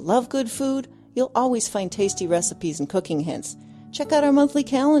 And if you love good food, you'll always find tasty recipes and cooking hints. Check out our monthly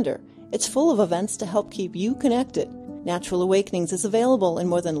calendar. It's full of events to help keep you connected. Natural Awakenings is available in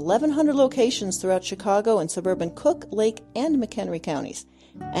more than 1,100 locations throughout Chicago and suburban Cook, Lake, and McHenry counties.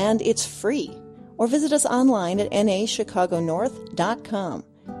 And it's free. Or visit us online at nachicagonorth.com.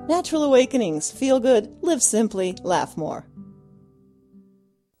 Natural Awakenings. Feel good, live simply, laugh more.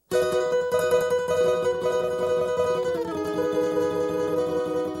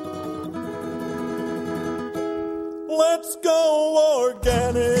 Let's go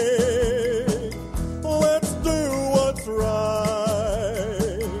organic. Let's do what's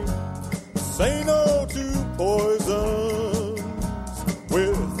right. Say no to poisons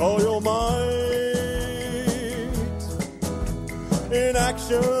with all your might. In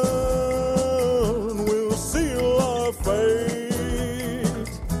action, we'll seal our fate.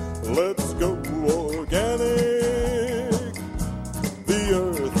 Let's go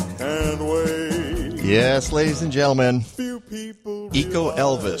Yes, ladies and gentlemen, Eco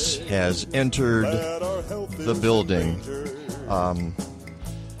Elvis has entered the building.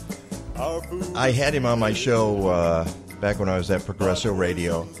 I had him on my show back when I was at Progresso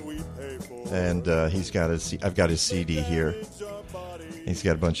Radio, and I've got his CD here. He's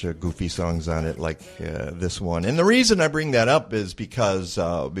got a bunch of goofy songs on it, like this one. And the reason I bring that up is because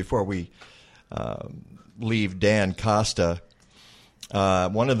before we leave Dan Kosta,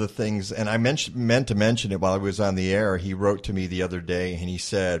 one of the things, and I meant to mention it while I was on the air, he wrote to me the other day, and he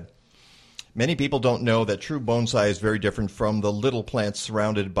said, many people don't know that true bonsai is very different from the little plants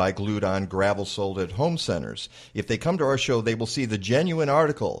surrounded by glued-on gravel sold at home centers. If they come to our show, they will see the genuine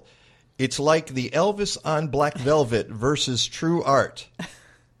article. It's like the Elvis on black velvet versus true art.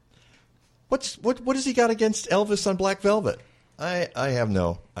 What has he got against Elvis on black velvet? I have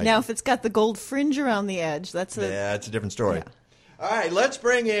no idea. Now, if it's got the gold fringe around the edge, it's a different story. Yeah. All right, let's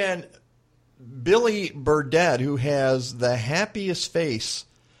bring in Billy Burdett, who has the happiest face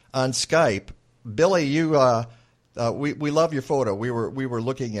on Skype. Billy, you, we love your photo. We were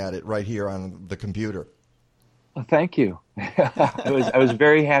looking at it right here on the computer. Well, thank you. I was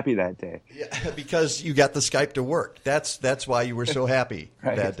very happy that day. Yeah, because you got the Skype to work. That's why you were so happy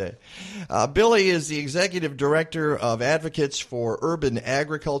Right. that day. Billy is the executive director of Advocates for Urban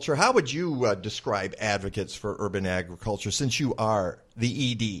Agriculture. How would you describe Advocates for Urban Agriculture, since you are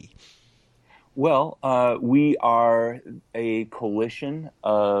the ED? Well, we are a coalition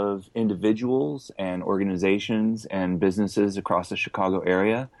of individuals and organizations and businesses across the Chicago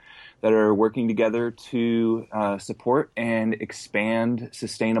area that are working together to support and expand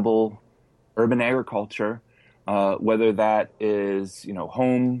sustainable urban agriculture, whether that is,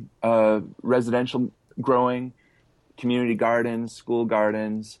 home residential growing, community gardens, school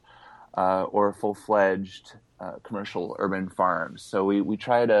gardens, or full-fledged commercial urban farms. So we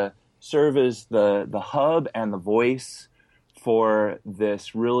try to serve as the hub and the voice for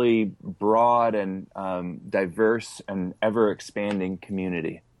this really broad and diverse and ever-expanding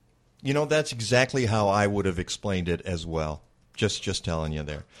community. That's exactly how I would have explained it as well. Just telling you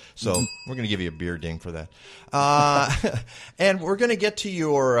there. So we're going to give you a beer ding for that. And we're going to get to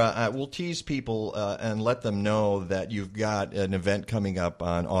your, we'll tease people and let them know that you've got an event coming up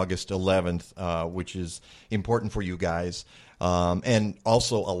on August 11th, which is important for you guys, and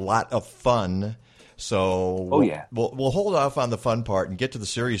also a lot of fun. So we'll hold off on the fun part and get to the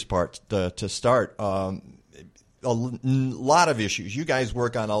serious part to start. A lot of issues. You guys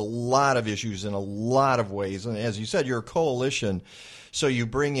work on a lot of issues in a lot of ways. And as you said, you're a coalition, so you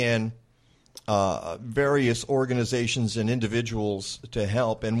bring in various organizations and individuals to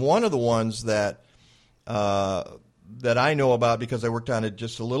help. And one of the ones that I know about, because I worked on it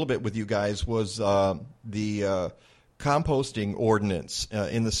just a little bit with you guys, was the composting ordinance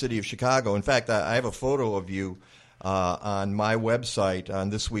in the city of Chicago. In fact, I have a photo of you on my website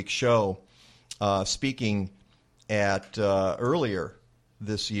on this week's show speaking at earlier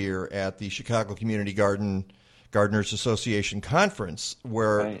this year at the Chicago Community Gardeners Association conference,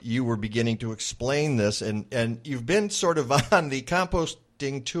 where you were beginning to explain this, and you've been sort of on the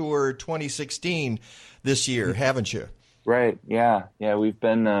composting tour 2016 this year, haven't you? Right. Yeah. We've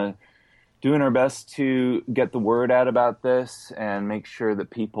been doing our best to get the word out about this and make sure that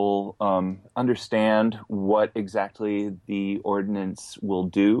people understand what exactly the ordinance will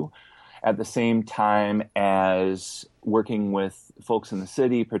do, at the same time as working with folks in the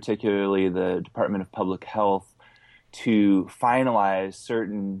city, particularly the Department of Public Health, to finalize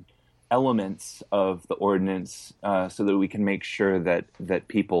certain elements of the ordinance so that we can make sure that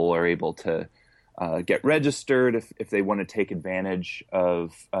people are able to get registered if they want to take advantage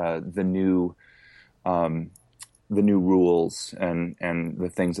of the new rules and the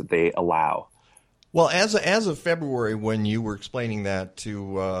things that they allow. Well, as of February, when you were explaining that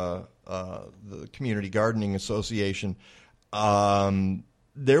to the Community Gardening Association,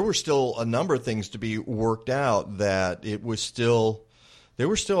 there were still a number of things to be worked out. That there were still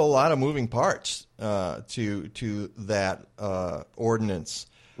a lot of moving parts to that ordinance.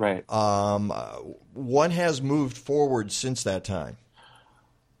 Right. What has moved forward since that time?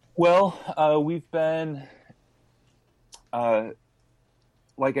 Well, we've been, like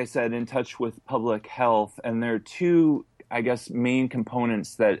I said, in touch with public health, and there are two, I guess, main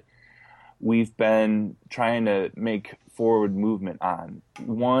components that we've been trying to make forward movement on.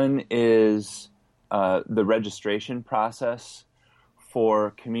 One is the registration process for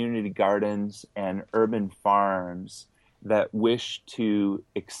community gardens and urban farms that wish to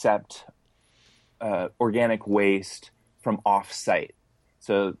accept organic waste from off-site.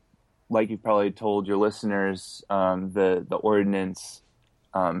 So, like you've probably told your listeners, the ordinance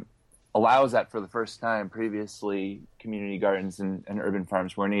allows that for the first time. Previously, community gardens and urban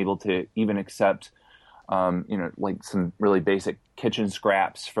farms weren't able to even accept, like some really basic kitchen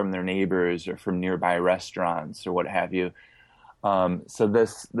scraps from their neighbors or from nearby restaurants or what have you. So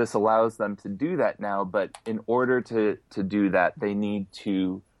this allows them to do that now, but in order to do that, they need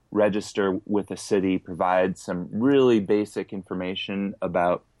to register with the city, provide some really basic information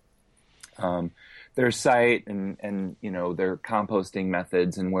about their site and their composting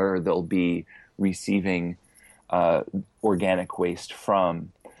methods and where they'll be receiving organic waste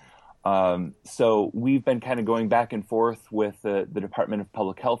from. So we've been kind of going back and forth with the Department of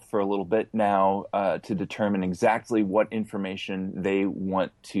Public Health for a little bit now to determine exactly what information they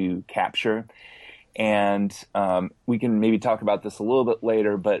want to capture. And we can maybe talk about this a little bit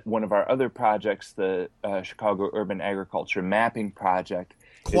later, but one of our other projects, the Chicago Urban Agriculture Mapping Project,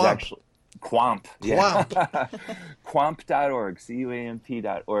 is actually QUAMP. Yeah. QUAMP.org,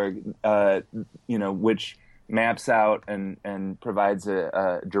 CUAMP.org, which maps out and provides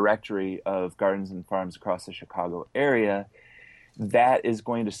a directory of gardens and farms across the Chicago area. That is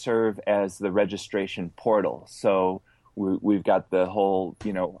going to serve as the registration portal. So we've got the whole,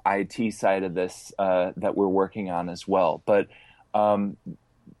 IT side of this that we're working on as well. But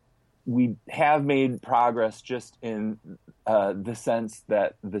we have made progress just in the sense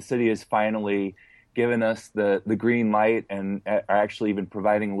that the city has finally given us the green light and are actually even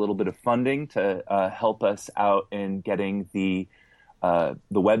providing a little bit of funding to help us out in getting the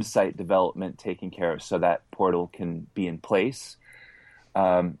website development taken care of so that portal can be in place.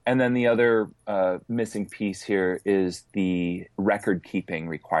 And then the other missing piece here is the record keeping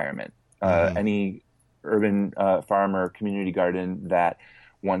requirement. Any urban farm or community garden that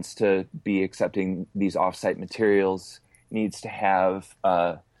wants to be accepting these offsite materials needs to have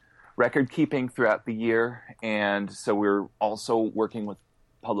record keeping throughout the year. And so we're also working with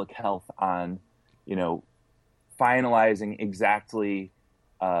public health on, finalizing exactly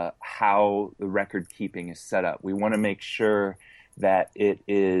how the record keeping is set up. We want to make sure that it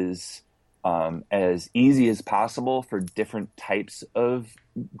is as easy as possible for different types of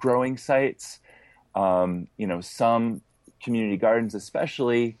growing sites. Some community gardens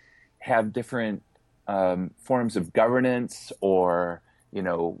especially have different forms of governance, or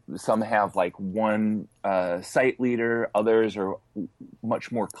some have like one site leader, others are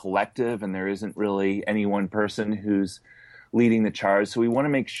much more collective, and there isn't really any one person who's leading the charge. So we want to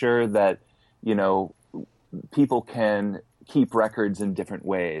make sure that people can keep records in different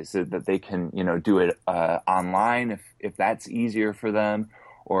ways, that they can do it online if that's easier for them,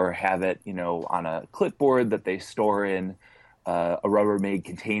 or have it on a clipboard that they store in a Rubbermaid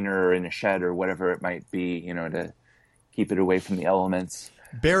container or in a shed or whatever it might be, to keep it away from the elements.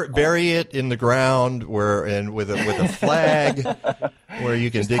 Bury it in the ground with a flag where you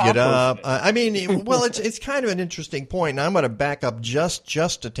can dig it up. It's kind of an interesting point, and I'm going to back up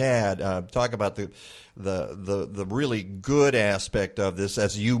just a tad. Talk about the really good aspect of this,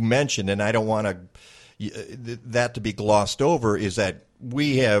 as you mentioned, and I don't want that to be glossed over. Is that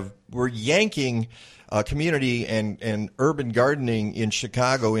we're yanking community and urban gardening in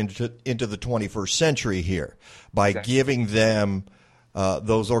Chicago into the 21st century here by giving them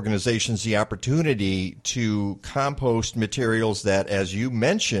those organizations the opportunity to compost materials that, as you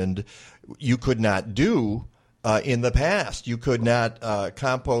mentioned, you could not do in the past. You could not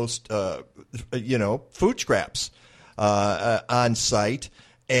compost, food scraps on site.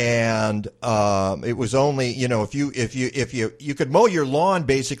 And it was only, if you could mow your lawn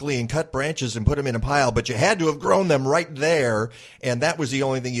basically and cut branches and put them in a pile, but you had to have grown them right there, and that was the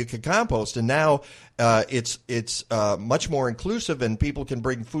only thing you could compost. And now it's much more inclusive, and people can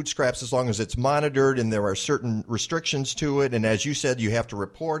bring food scraps as long as it's monitored, and there are certain restrictions to it. And as you said, you have to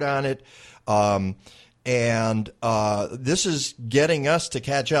report on it. And this is getting us to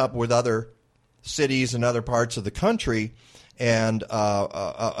catch up with other cities and other parts of the country and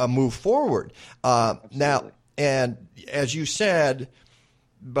move forward. Now, and as you said,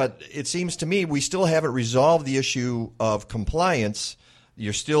 but it seems to me we still haven't resolved the issue of compliance.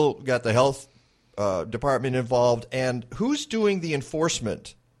 You've still got the health department involved. And who's doing the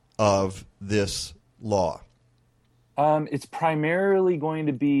enforcement of this law? It's primarily going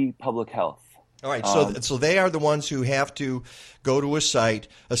to be public health. All right, so they are the ones who have to go to a site,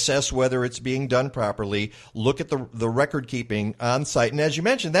 assess whether it's being done properly, look at the record keeping on site. And as you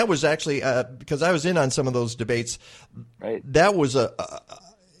mentioned, that was actually because I was in on some of those debates. Right. That was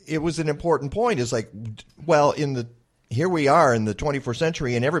it was an important point. It's like, well, here we are in the 21st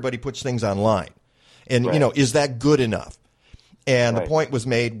century, and everybody puts things online, and is that good enough? And the point was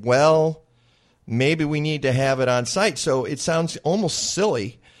made. Well, maybe we need to have it on site. So it sounds almost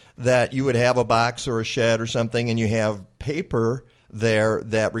silly. that you would have a box or a shed or something, and you have paper there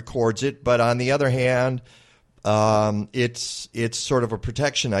that records it. But on the other hand, it's sort of a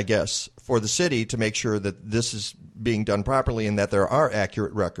protection, I guess, for the city to make sure that this is being done properly and that there are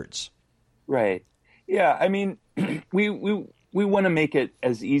accurate records. Right. Yeah. I mean, we want to make it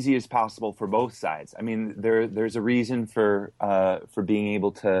as easy as possible for both sides. I mean, there's a reason for being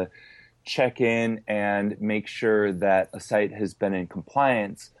able to check in and make sure that a site has been in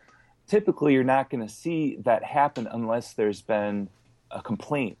compliance. Typically, you're not going to see that happen unless there's been a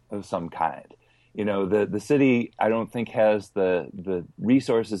complaint of some kind. You know, the city, I don't think, has the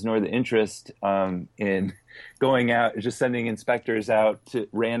resources nor the interest in going out, just sending inspectors out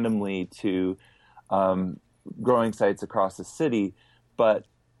randomly to growing sites across the city. But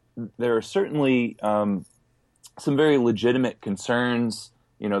there are certainly some very legitimate concerns,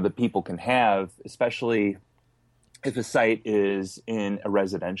 you know, that people can have, especially if a site is in a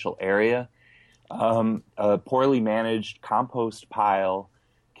residential area. A poorly managed compost pile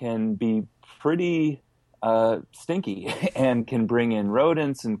can be pretty stinky and can bring in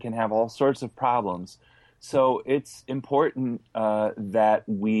rodents and can have all sorts of problems. So it's important that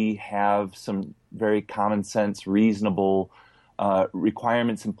we have some very common sense, reasonable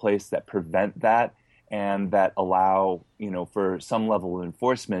requirements in place that prevent that and that allow, you know, for some level of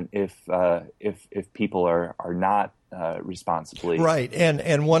enforcement if people are not responsibly. Right,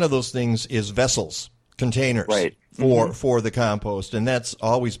 and one of those things is vessels, containers. Right. For the compost, and that's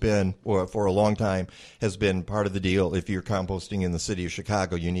always been, or for a long time, has been part of the deal. If you're composting in the city of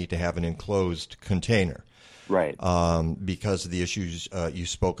Chicago, you need to have an enclosed container. Right. Because of the issues you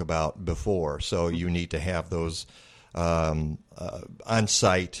spoke about before. So you need to have those on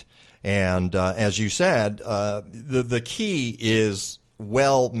site. And as you said, the key is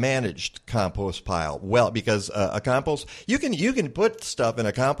well-managed compost pile. Well, because a compost, you can put stuff in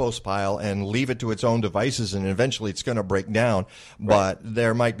a compost pile and leave it to its own devices, and eventually it's going to break down. But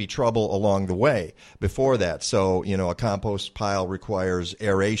there might be trouble along the way before that. So, you know, a compost pile requires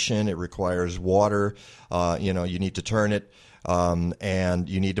aeration. It requires water. You know, you need to turn it, and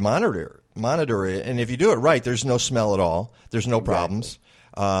you need to monitor it. And if you do it right, there's no smell at all. There's no problems.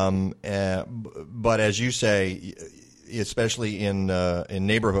 But as you say, especially in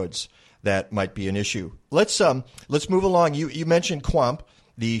neighborhoods, that might be an issue. Let's move along. You mentioned QUAMP,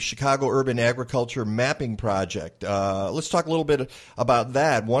 the Chicago Urban Agriculture Mapping Project. Let's talk a little bit about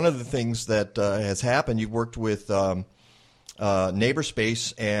that. One of the things that has happened, you've worked with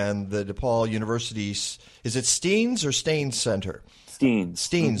NeighborSpace and the DePaul University's, is it Steens or Stain Center? Steens.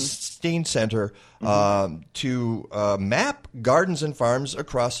 Steen Center to map gardens and farms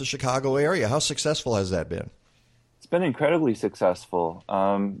across the Chicago area. How successful has that been? It's been incredibly successful.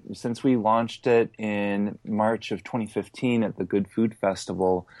 Since we launched it in March of 2015 at the Good Food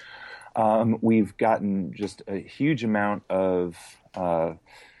Festival, we've gotten just a huge amount of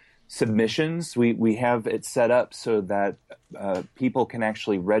submissions. We have it set up so that people can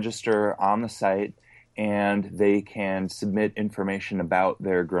actually register on the site and they can submit information about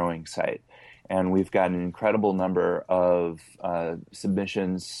their growing site. And we've got an incredible number of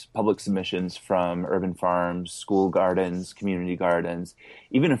submissions, public submissions from urban farms, school gardens, community gardens,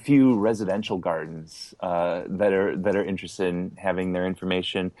 even a few residential gardens that are interested in having their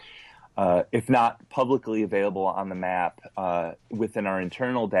information, if not publicly available on the map, within our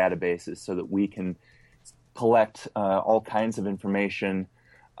internal databases, so that we can collect all kinds of information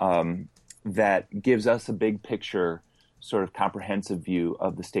that gives us a big picture, sort of comprehensive view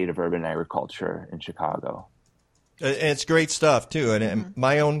of the state of urban agriculture in Chicago. It's great stuff, too. And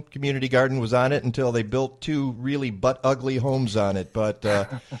my own community garden was on it until they built two really butt-ugly homes on it. But,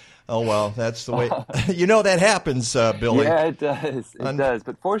 oh, well, that's the way. You know that happens, Billy. Yeah, it does. It does.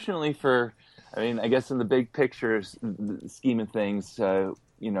 But fortunately I guess in the big picture scheme of things,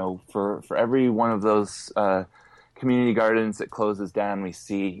 you know, for every one of those community gardens that closes down, we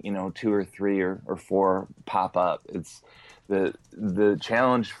see, you know, 2 or 3 or 4 pop up. It's the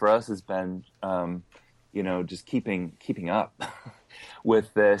challenge for us has been, you know, just keeping up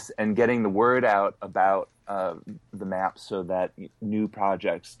with this and getting the word out about the map so that new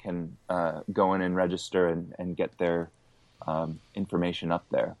projects can go in and register and get their information up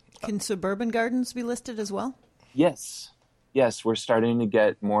there. Can suburban gardens be listed as well? Yes, we're starting to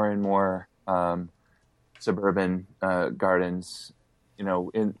get more and more suburban gardens. You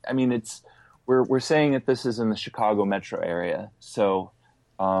know, we're saying that this is in the Chicago metro area, so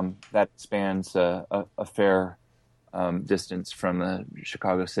that spans a fair distance from the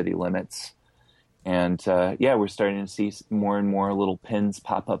Chicago city limits. And we're starting to see more and more little pins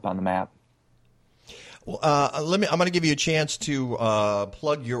pop up on the map. I'm going to give you a chance to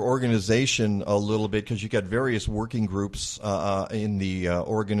plug your organization a little bit because you've got various working groups in the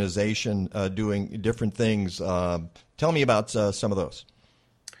organization doing different things. Tell me about some of those.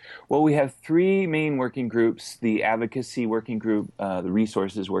 Well, we have three main working groups: the advocacy working group, the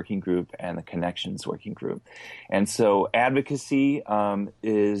resources working group, and the connections working group. And so advocacy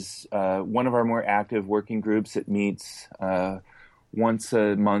is one of our more active working groups. It meets once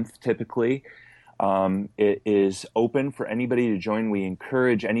a month typically. It is open for anybody to join. We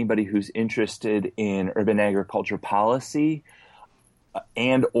encourage anybody who's interested in urban agriculture policy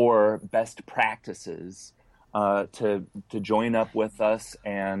and or best practices to join up with us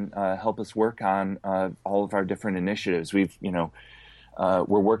and help us work on all of our different initiatives. We're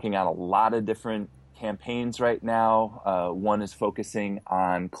working on a lot of different campaigns right now. One is focusing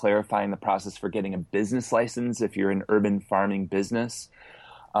on clarifying the process for getting a business license if you're an urban farming business.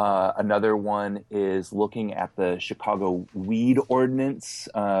 Another one is looking at the Chicago weed ordinance,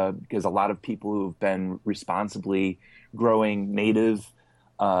 because a lot of people who have been responsibly growing native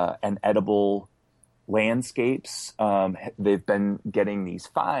and edible landscapes, they've been getting these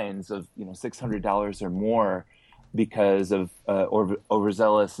fines of $600 or more because of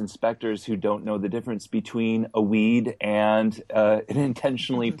overzealous inspectors who don't know the difference between a weed and an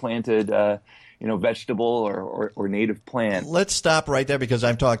intentionally planted vegetable or native plant. Let's stop right there because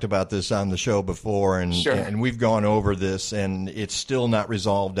I've talked about this on the show before, and Sure. and we've gone over this, and it's still not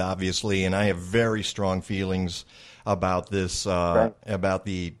resolved, obviously. And I have very strong feelings about this, Right. about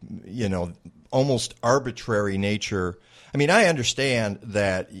the almost arbitrary nature. I mean, I understand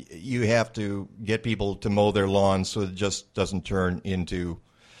that you have to get people to mow their lawns so it just doesn't turn into,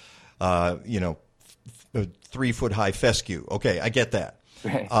 3-foot high fescue. Okay, I get that.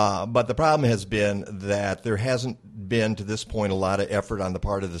 Right. But the problem has been that there hasn't been to this point a lot of effort on the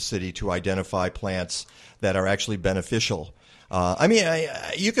part of the city to identify plants that are actually beneficial.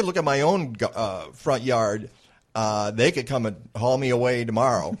 You could look at my own front yard. They could come and haul me away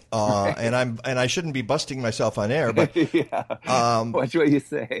tomorrow, and I shouldn't be busting myself on air. But watch what you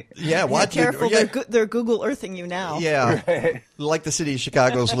say. Yeah, watch. Yeah, careful, they're Google Earthing you now. Yeah, right. Like the city of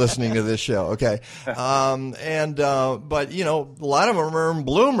Chicago's listening to this show. Okay, but a lot of them are in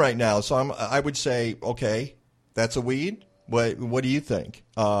bloom right now. So I would say, okay, that's a weed. What do you think?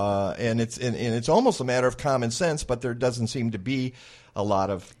 And it's almost a matter of common sense, but there doesn't seem to be a lot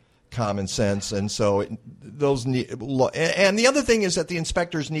of common sense, and so and the other thing is that the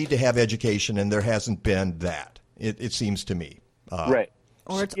inspectors need to have education, and there hasn't been that. It seems to me, right?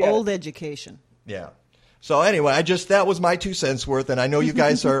 Or it's old education. Yeah. So anyway, that was my 2 cents worth, and I know you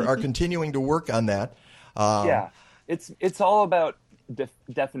guys are continuing to work on that. It's all about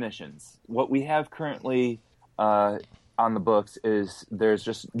definitions. What we have currently on the books is there's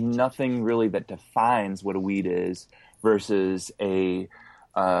just nothing really that defines what a weed is versus a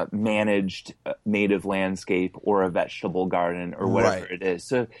managed native landscape or a vegetable garden or whatever it is.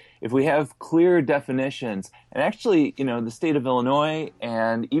 So if we have clear definitions, and actually, the state of Illinois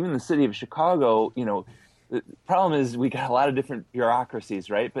and even the city of Chicago, the problem is we got a lot of different bureaucracies,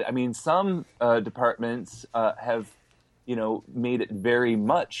 right? But I mean, some departments have, made it very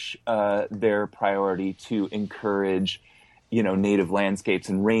much their priority to encourage native landscapes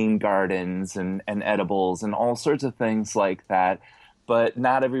and rain gardens and edibles and all sorts of things like that. But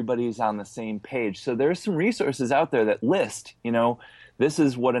not everybody's on the same page. So there's some resources out there that list, this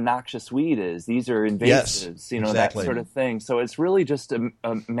is what a noxious weed is. These are invasives, yes, exactly. That sort of thing. So it's really just a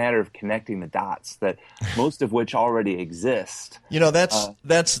matter of connecting the dots that most of which already exist.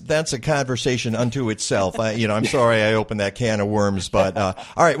 That's a conversation unto itself. I'm sorry I opened that can of worms, but all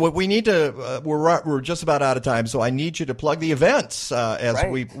right. What we need to we're just about out of time, so I need you to plug the events as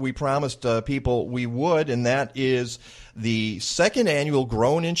right. we promised people we would, and that is the second annual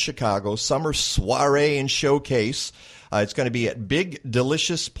Grown in Chicago Summer Soiree and Showcase. It's going to be at Big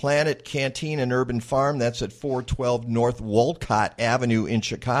Delicious Planet Canteen and Urban Farm. That's at 412 North Wolcott Avenue in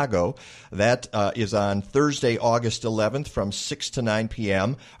Chicago. That is on Thursday, August 11th from 6 to 9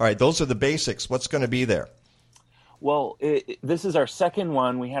 p.m. All right, those are the basics. What's going to be there? Well, this is our second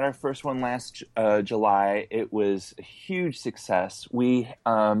one. We had our first one last July. It was a huge success. We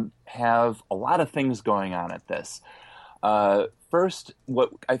have a lot of things going on at this. First,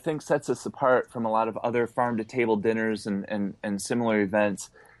 what I think sets us apart from a lot of other farm-to-table dinners and similar events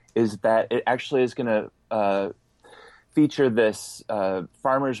is that it actually is going to feature this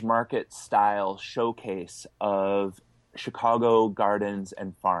farmers market-style showcase of Chicago gardens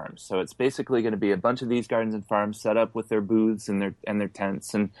and farms. So it's basically going to be a bunch of these gardens and farms set up with their booths and their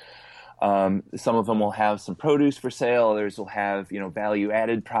tents. And Some of them will have some produce for sale. Others will have,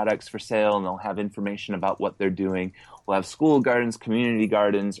 value-added products for sale, and they'll have information about what they're doing. We'll have school gardens, community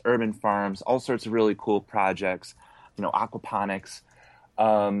gardens, urban farms, all sorts of really cool projects, aquaponics.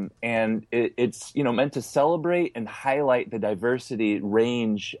 And it's meant to celebrate and highlight the diversity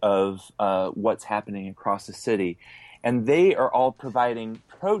range of what's happening across the city. And they are all providing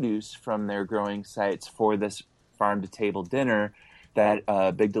produce from their growing sites for this farm-to-table dinner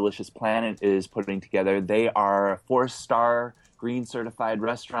that Big Delicious Planet is putting together. They are a 4-star green certified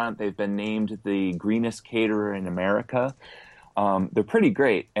restaurant. They've been named the greenest caterer in America. They're pretty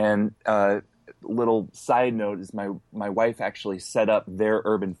great. And little side note is my wife actually set up their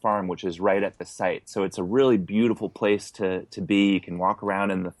urban farm, which is right at the site. So it's a really beautiful place to be. You can walk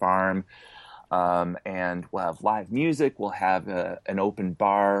around in the farm, and we'll have live music. We'll have an open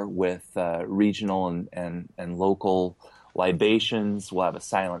bar with regional and local libations. We'll have a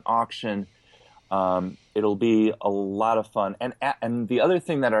silent auction. It'll be a lot of fun. And the other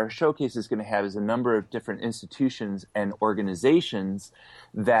thing that our showcase is going to have is a number of different institutions and organizations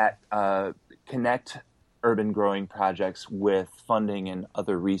that connect urban growing projects with funding and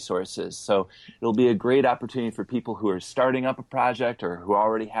other resources. So it'll be a great opportunity for people who are starting up a project or who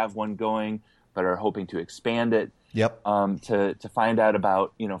already have one going but are hoping to expand it. Yep. To find out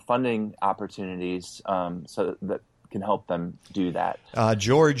about funding opportunities so that can help them do that.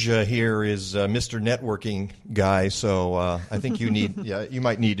 George here is Mr. Networking guy, so I think you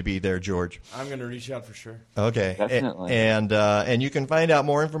might need to be there, George. I'm going to reach out for sure. Okay, definitely. And you can find out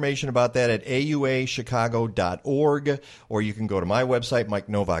more information about that at auachicago.org, or you can go to my website,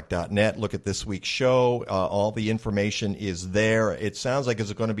 mikenovak.net. Look at this week's show. All the information is there. It sounds like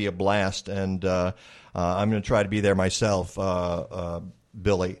it's going to be a blast, and I'm going to try to be there myself.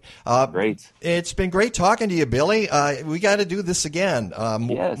 Billy. Great. It's been great talking to you, Billy. We got to do this again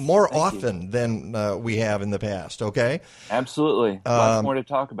more often than we have in the past, okay? Absolutely. Lots more to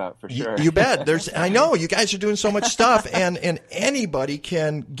talk about, for sure. You bet. I know. You guys are doing so much stuff, and anybody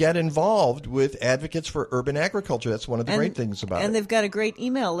can get involved with Advocates for Urban Agriculture. That's one of the great things about it. And they've got a great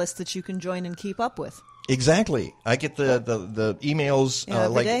email list that you can join and keep up with. Exactly. I get the emails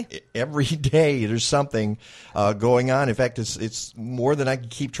every day. There's something going on. In fact, it's more than I can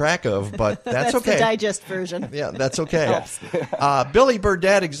keep track of, but that's okay. The digest version. Yeah, that's okay. Billy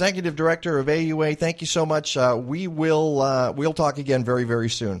Burdett, Executive Director of AUA, thank you so much. We'll talk again very, very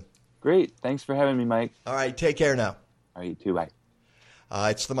soon. Great. Thanks for having me, Mike. All right. Take care now. All right, you too. Bye.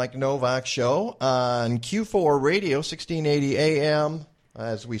 It's the Mike Novak Show on Q4 Radio, 1680 AM.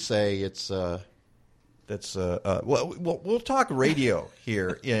 As we say, we'll talk radio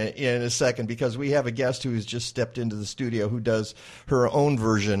here in a second, because we have a guest who has just stepped into the studio who does her own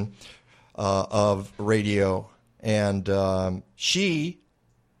version of radio. And she,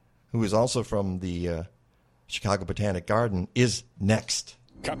 who is also from the Chicago Botanic Garden, is next.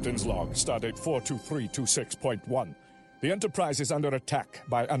 Captain's log, stardate 42326.1. The Enterprise is under attack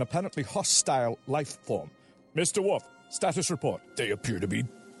by an apparently hostile life form. Mr. Wolf, status report. They appear to be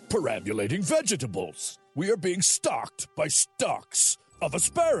perambulating vegetables. We are being stalked by stalks of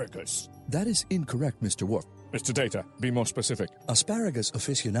asparagus. That is incorrect, Mr. Wolf. Mr. Data, be more specific. Asparagus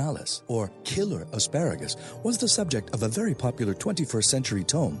officinalis, or killer asparagus, was the subject of a very popular 21st century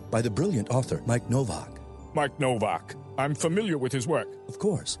tome by the brilliant author Mike Novak. Mike Novak. I'm familiar with his work. Of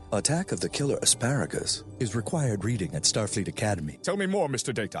course. Attack of the Killer Asparagus is required reading at Starfleet Academy. Tell me more,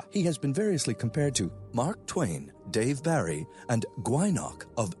 Mr. Data. He has been variously compared to Mark Twain, Dave Barry, and Gwynok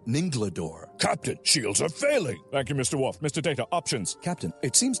of Ninglador. Captain, shields are failing. Thank you, Mr. Wolf. Mr. Data, options. Captain,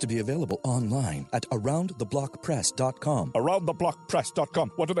 it seems to be available online at AroundTheBlockPress.com.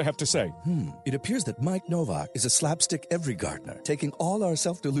 AroundTheBlockPress.com. What do they have to say? It appears that Mike Novak is a slapstick every gardener, taking all our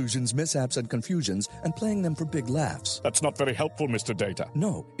self-delusions, mishaps, and confusions and playing them for big laughs. That's not very helpful, Mr. Data.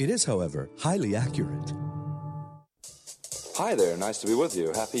 No, it is, however, highly accurate. Hi there, nice to be with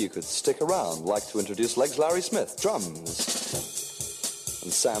you. Happy you could stick around. Like to introduce Legs Larry Smith, drums.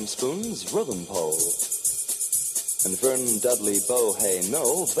 And Sam Spoon's rhythm pole. And Vern Dudley Bohay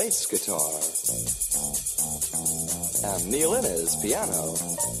Noel, bass guitar. And Neil Innes, piano.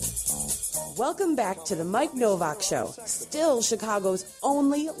 Welcome back to the Mike Novak Show, still Chicago's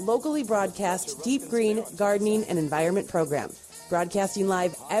only locally broadcast deep green gardening and environment program. Broadcasting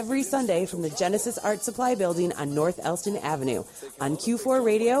live every Sunday from the Genesis Art Supply Building on North Elston Avenue, on Q4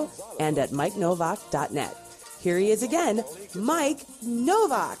 Radio, and at MikeNovak.net. Here he is again, Mike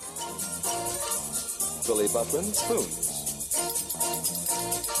Novak. Billy Butlin, spoons.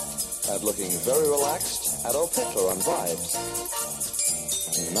 And looking very relaxed, Adolf Hitler on vibes.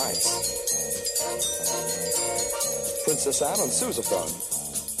 Nice. Princess Anne on sousaphone.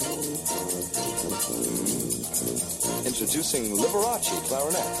 Introducing Liberace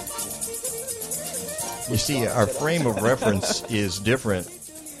clarinet. You see, our frame of reference is different.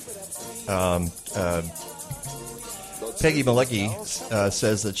 Peggy Malecki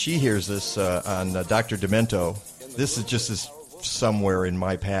says that she hears this on Dr. Demento. This is just somewhere in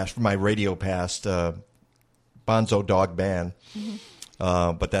my radio past, Bonzo Dog Band.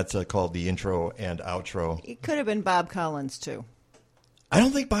 Mm-hmm. But that's called the intro and outro. It could have been Bob Collins, too. I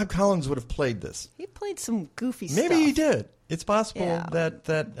don't think Bob Collins would have played this. He played some goofy stuff. Maybe he did. It's possible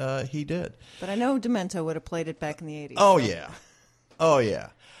that he did. But I know Demento would have played it back in the 80s. Oh, yeah. Oh, yeah.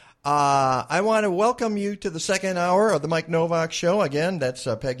 I want to welcome you to the second hour of the Mike Novak Show. Again, that's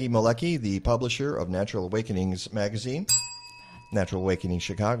Peggy Malecki, the publisher of Natural Awakenings magazine. Natural Awakening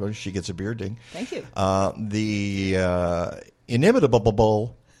Chicago. She gets a beer ding. Thank you. The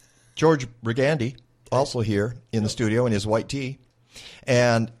inimitable George Brigandi, also here in the studio in his white tee.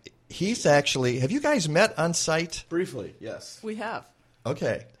 And he's actually, have you guys met on site? Briefly, yes. We have.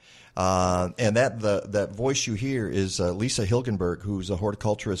 Okay. And that voice you hear is Lisa Hilgenberg, who's a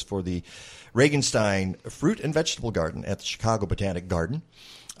horticulturist for the Regenstein Fruit and Vegetable Garden at the Chicago Botanic Garden.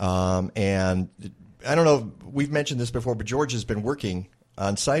 And I don't know if we've mentioned this before, but George has been working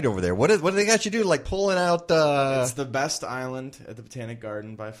on site over there. What do they got you do? Like pulling out... It's the best island at the Botanic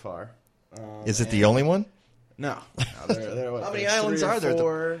Garden by far. Is it the only one? No. They're How many islands are there?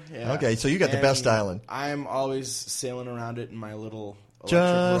 Four, yeah. Okay, so you got the best island. I'm always sailing around it in my little just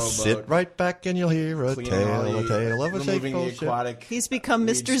rowboat, sit right back and you'll hear a tale of a safe ship. He's become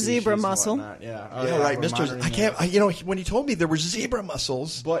Mr. Zebra Mussel. Yeah, right, Mr. I can't. When he told me there were zebra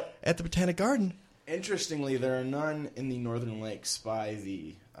mussels at the Botanic Garden. Interestingly, there are none in the northern lakes by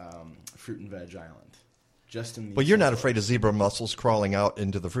the fruit and veg island. Just in the Well, you're not afraid of zebra mussels crawling out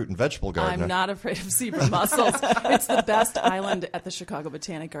into the fruit and vegetable garden. I'm not afraid of zebra mussels. It's the best island at the Chicago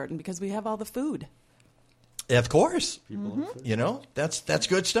Botanic Garden because we have all the food. Of course. You know, that's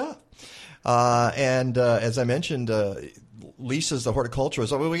good stuff. And as I mentioned, Lisa's the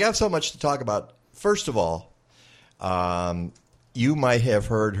horticulturist. We got so much to talk about. First of all, you might have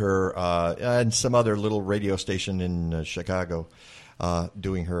heard her on some other little radio station in Chicago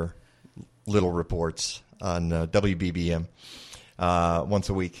doing her little reports on WBBM once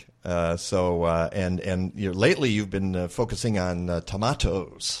a week. And lately you've been focusing on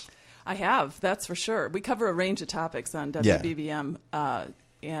tomatoes. I have, that's for sure. We cover a range of topics on WBBM,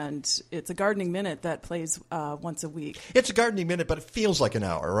 and it's a gardening minute that plays once a week. It's a gardening minute, but it feels like an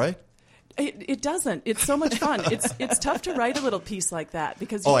hour, right? It doesn't. It's so much fun. It's tough to write a little piece like that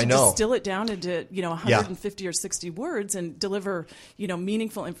because you have to distill it down into 150 or 60 words and deliver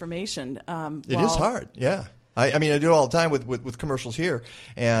meaningful information. It is hard, yeah. I mean, I do it all the time with commercials here,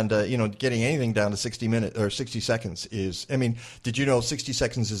 and getting anything down to 60 minutes or 60 seconds is. I mean, did you know 60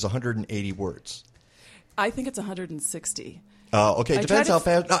 seconds is 180 words? I think it's 160. Okay, it depends how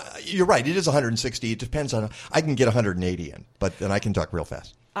fast. You're right. It is 160. It depends on. I can get 180 in, but then I can talk real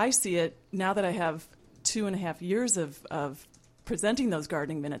fast. I see it now that I have 2.5 years of presenting those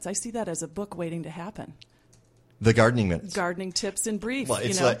gardening minutes. I see that as a book waiting to happen. The gardening minutes. Gardening tips in brief. Well,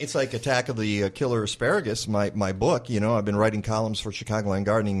 it's like Attack of the Killer Asparagus, my book. I've been writing columns for Chicago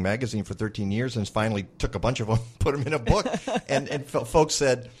Gardening magazine for 13 years and finally took a bunch of them, put them in a book. and folks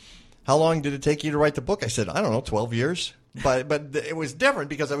said, how long did it take you to write the book? I said, I don't know, 12 years. But it was different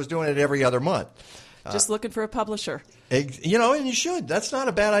because I was doing it every other month. Just looking for a publisher. And you should. That's not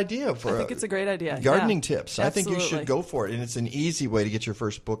a bad idea. I think it's a great idea. Gardening tips. Absolutely. I think you should go for it, and it's an easy way to get your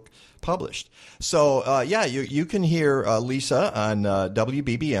first book published. So, you can hear Lisa on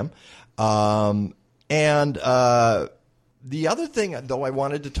WBBM. And the other thing, though, I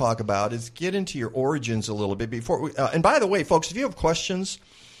wanted to talk about is get into your origins a little bit before. And by the way, folks, if you have questions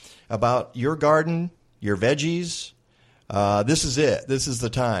about your garden, your veggies, this is it. This is the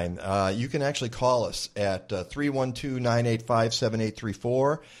time. You can actually call us at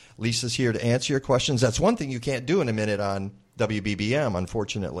 312-985-7834. Lisa's here to answer your questions. That's one thing you can't do in a minute on WBBM,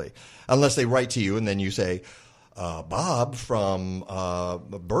 unfortunately, unless they write to you and then you say, Bob from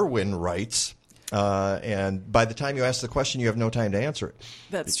Berwyn writes, and by the time you ask the question, you have no time to answer it.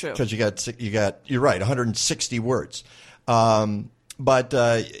 That's true. Because you're right, 160 words. But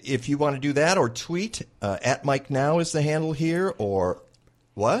if you want to do that or tweet, at Mike Now is the handle here, or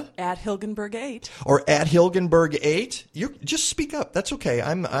what? At Hilgenberg8. Or at Hilgenberg8. You just speak up. That's okay.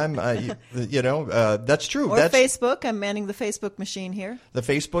 That's true. Or that's, Facebook. I'm manning the Facebook machine here. The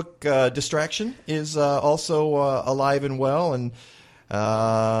Facebook distraction is also alive and well. And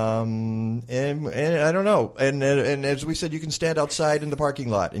And I don't know. And as we said, you can stand outside in the parking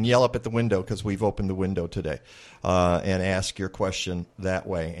lot and yell up at the window because we've opened the window today, and ask your question that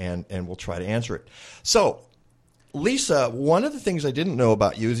way, and we'll try to answer it. So, Lisa, one of the things I didn't know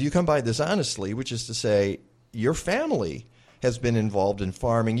about you is you come by this honestly, which is to say your family has been involved in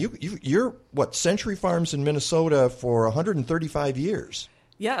farming. You're Century Farms in Minnesota for 135 years.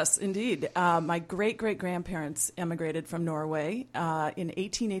 Yes, indeed. My great-great-grandparents emigrated from Norway in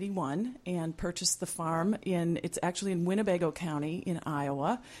 1881 and purchased the farm it's actually in Winnebago County in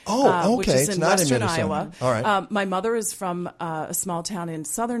Iowa. Oh, okay. Which is it's in not western in Minnesota. Iowa. All right. My mother is from a small town in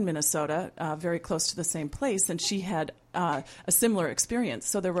southern Minnesota, very close to the same place, and she had a similar experience.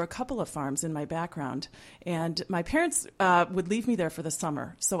 So there were a couple of farms in my background, and my parents would leave me there for the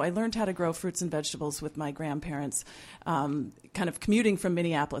summer. So I learned how to grow fruits and vegetables with my grandparents, kind of commuting from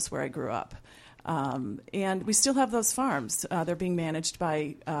Minneapolis, where I grew up. And we still have those farms. They're being managed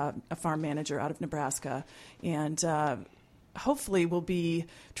by a farm manager out of Nebraska, and hopefully will be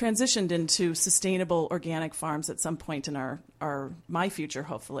transitioned into sustainable organic farms at some point in my future,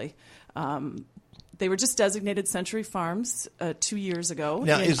 hopefully. They were just designated Century Farms 2 years ago.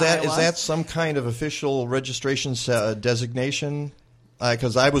 Now, in is that some kind of official registration designation?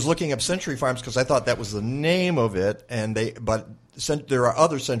 Because I was looking up Century Farms because I thought that was the name of it, but there are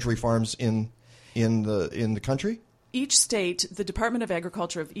other Century Farms in the country. Each state, the Department of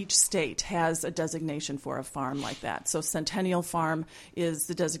Agriculture of each state has a designation for a farm like that. So Centennial Farm is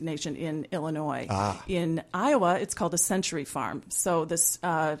the designation in Illinois. In Iowa, it's called a Century Farm. So this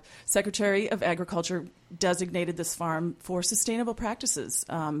Secretary of Agriculture designated this farm for sustainable practices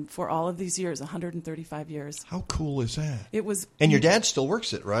for all of these years, 135 years. How cool is that? It was. And your dad still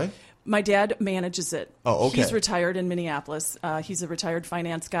works it, right? My dad manages it. Oh, okay. He's retired in Minneapolis. He's a retired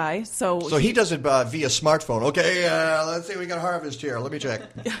finance guy. So he does it via smartphone. Okay, let's see, we got harvest here. Let me check.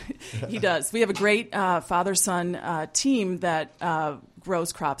 He does. We have a great father-son team that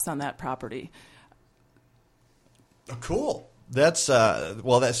grows crops on that property. Oh, cool. That's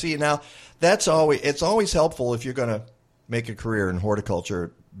it's always helpful if you're going to make a career in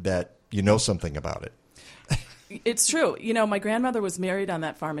horticulture that you know something about it. It's true. You know, my grandmother was married on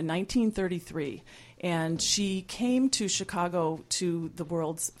that farm in 1933, and she came to Chicago to the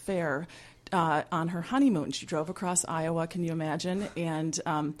World's Fair on her honeymoon. She drove across Iowa, can you imagine? And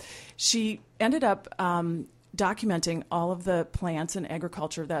she ended up documenting all of the plants and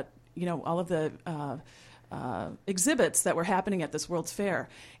agriculture that, all of the exhibits that were happening at this World's Fair.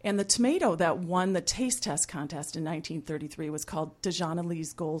 And the tomato that won the taste test contest in 1933 was called Dejana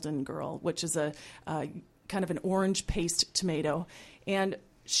Lee's Golden Girl, which is a kind of an orange paste tomato. And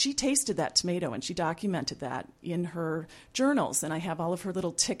she tasted that tomato and she documented that in her journals. And I have all of her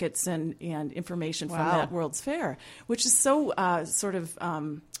little tickets and information from that World's Fair, which is so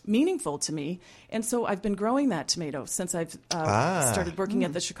meaningful to me. And so I've been growing that tomato since I've started working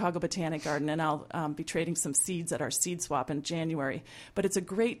at the Chicago Botanic Garden, and I'll be trading some seeds at our seed swap in January. But it's a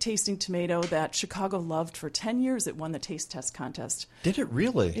great tasting tomato that Chicago loved for 10 years. It won the taste test contest. Did it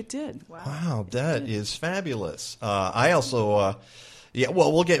really? It did. Wow, that is fabulous. I also...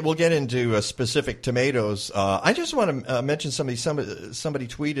 we'll get into specific tomatoes. I just want to mention somebody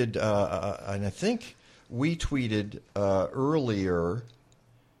tweeted, and I think we tweeted earlier,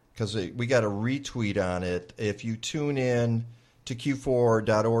 because we got a retweet on it. If you tune in to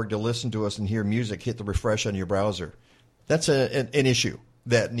q4.org to listen to us and hear music, hit the refresh on your browser. That's an issue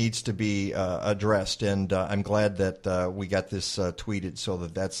that needs to be addressed, and I'm glad that we got this tweeted, so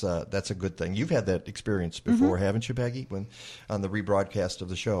that's a good thing. You've had that experience before, haven't you, Peggy, when on the rebroadcast of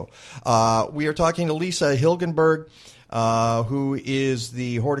the show? We are talking to Lisa Hilgenberg, who is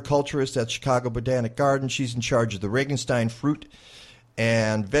the horticulturist at Chicago Botanic Garden. She's in charge of the Regenstein Fruit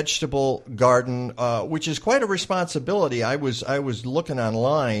and Vegetable Garden, which is quite a responsibility. I was looking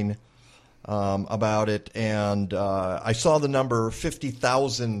online about it, and I saw the number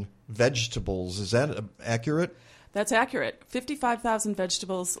 50,000 vegetables. Is that accurate? That's accurate. 55,000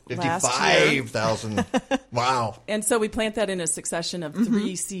 vegetables last year. 55,000. Wow. And so we plant that in a succession of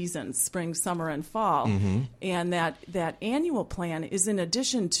 3 seasons, spring, summer, and fall. And that annual plan is in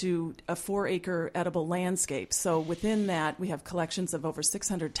addition to a 4-acre edible landscape. So within that, we have collections of over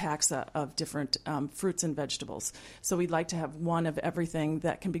 600 taxa of different fruits and vegetables. So we'd like to have one of everything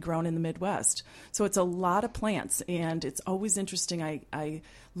that can be grown in the Midwest. So it's a lot of plants, and it's always interesting. I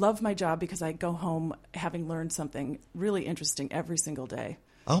love my job because I go home having learned something really interesting every single day.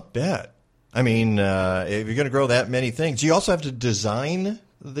 I'll bet. I mean, if you're going to grow that many things, you also have to design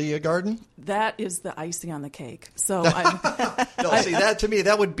the garden? That is the icing on the cake. So see, that to me,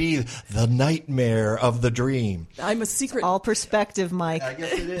 that would be the nightmare of the dream. I'm a secret. All perspective, Mike. I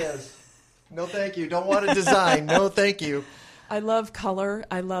guess it is. No, thank you. Don't want to design. No, thank you. I love color.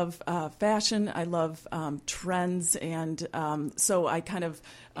 I love fashion. I love trends. And so I kind of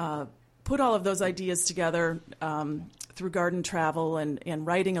put all of those ideas together through garden travel and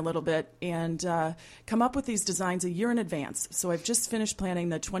writing a little bit and come up with these designs a year in advance. So I've just finished planning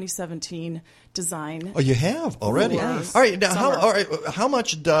the 2017 design. Oh, you have already? Yes. All right. Now, how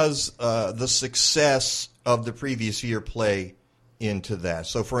much does the success of the previous year play into that?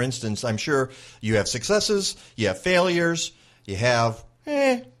 So, for instance, I'm sure you have successes, you have failures, you have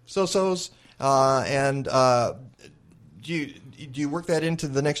so-sos, and do you work that into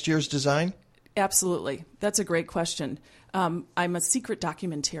the next year's design? Absolutely. That's a great question. I'm a secret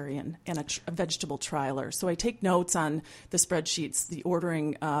documentarian and a vegetable trialer. So I take notes on the spreadsheets, the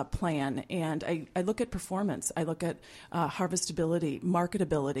ordering plan, and I look at performance. I look at harvestability,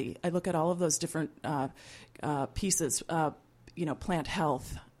 marketability. I look at all of those different pieces, plant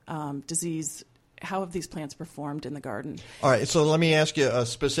health, disease. How have these plants performed in the garden? All right, so let me ask you a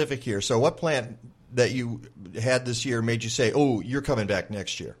specific here. So what plant that you had this year made you say, oh, you're coming back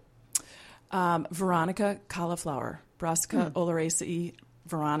next year? Veronica cauliflower, Brassica oleracea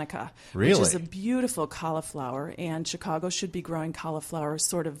veronica, really? Which is a beautiful cauliflower, and Chicago should be growing cauliflower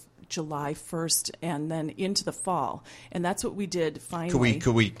sort of July 1st and then into the fall. And that's what we did finally.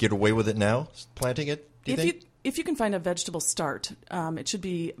 Could we get away with it now, planting it, do you think? If you can find a vegetable start, it should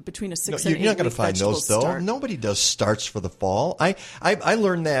be between a 6 and 8 week You're not going to find those, though. Start. Nobody does starts for the fall. I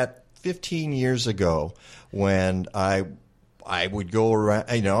learned that 15 years ago when I would go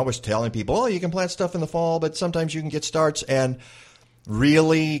around, I was telling people, oh, you can plant stuff in the fall, but sometimes you can get starts. And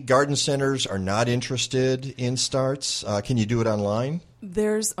really, garden centers are not interested in starts. Can you do it online?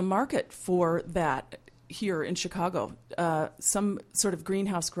 There's a market for that here in Chicago. Some sort of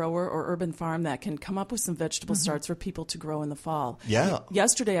greenhouse grower or urban farm that can come up with some vegetable starts for people to grow in the fall. Yeah.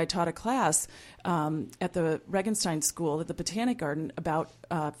 Yesterday I taught a class at the Regenstein School at the Botanic Garden about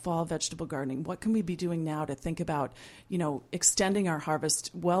fall vegetable gardening. What can we be doing now to think about, extending our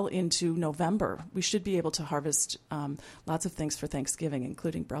harvest well into November? We should be able to harvest lots of things for Thanksgiving,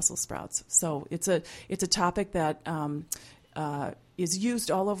 including Brussels sprouts. So it's a topic that is used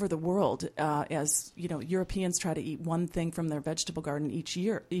all over the world as Europeans try to eat one thing from their vegetable garden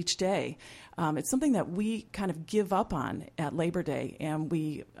each day. It's something that we kind of give up on at Labor Day, and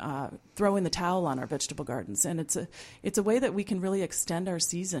we throw in the towel on our vegetable gardens. And it's a way that we can really extend our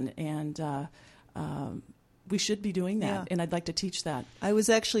season, and we should be doing that. Yeah. And I'd like to teach that. I was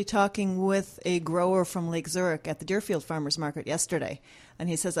actually talking with a grower from Lake Zurich at the Deerfield Farmers Market yesterday, and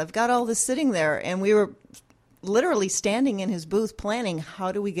he says, I've got all this sitting there, and we were literally standing in his booth planning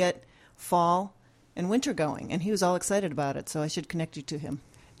how do we get fall and winter going, and he was all excited about it, so I should connect you to him.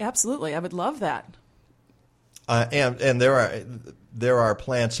 Absolutely. I would love that. And there are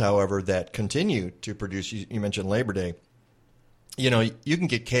plants, however, that continue to produce. You mentioned Labor Day. You can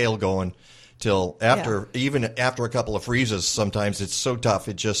get kale going till even after a couple of freezes. Sometimes it's so tough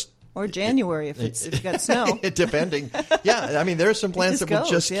it just. Or January if you've got snow. Depending. Yeah, I mean, there are some plants that will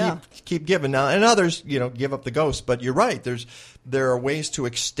just keep giving now, and others, give up the ghost. But you're right. There are ways to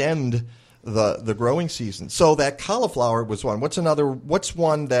extend the growing season. So that cauliflower was one. What's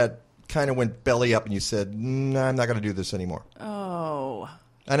one that kind of went belly up and you said, nah, I'm not going to do this anymore? Oh.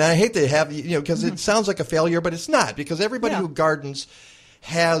 And I hate to have, because it sounds like a failure, but it's not, because everybody who gardens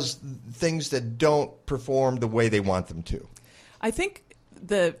has things that don't perform the way they want them to. I think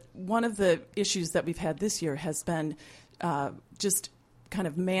one of the issues that we've had this year has been just kind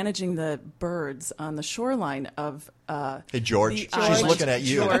of managing the birds on the shoreline of Hey, George. She's looking at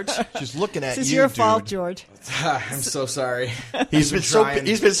you. George. She's looking at you, This is your dude. fault, George. I'm so sorry. He's been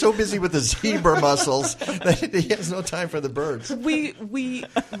so busy with the zebra mussels that he has no time for the birds. We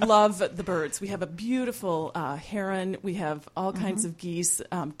love the birds. We have a beautiful heron. We have all kinds of geese,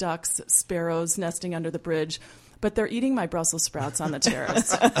 ducks, sparrows nesting under the bridge. But they're eating my Brussels sprouts on the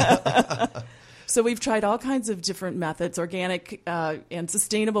terrace. So we've tried all kinds of different methods, organic and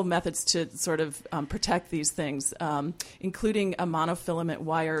sustainable methods to sort of protect these things, including a monofilament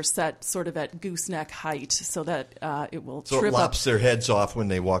wire set sort of at gooseneck height so that it will trip up. So it lops their heads off when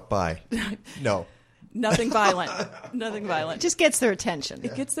they walk by. No. Nothing violent. Nothing violent. It just gets their attention.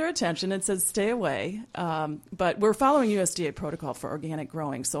 It gets their attention and says, stay away. But we're following USDA protocol for organic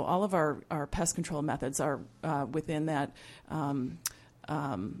growing. So all of our pest control methods are within that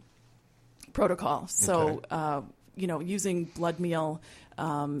protocol. So using blood meal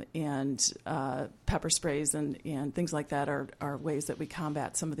and pepper sprays and things like that are ways that we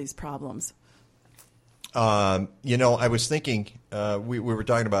combat some of these problems. I was thinking, we were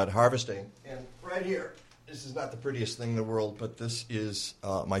talking about harvesting, and right here, this is not the prettiest thing in the world, but this is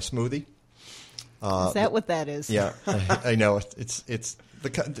my smoothie. Is that what that is? Yeah, I know. It's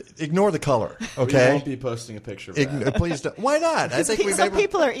ignore the color, okay? We won't be posting a picture of that. Please don't. Why not? I think some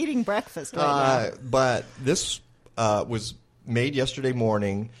people are eating breakfast right now. But this was made yesterday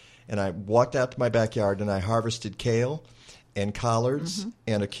morning, and I walked out to my backyard, and I harvested kale and collards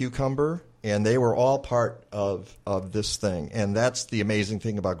and a cucumber, and they were all part of this thing. And that's the amazing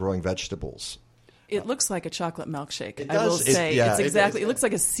thing about growing vegetables. It looks like a chocolate milkshake. It I will does. say it's exactly. It looks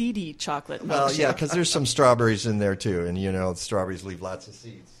like a seedy chocolate milkshake. Well, yeah, because there's some strawberries in there too, and strawberries leave lots of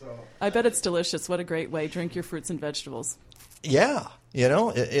seeds. So I bet it's delicious. What a great way! Drink your fruits and vegetables. Yeah,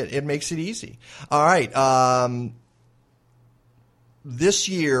 it makes it easy. All right. This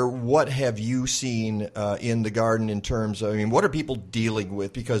year, what have you seen in the garden in terms of? What are people dealing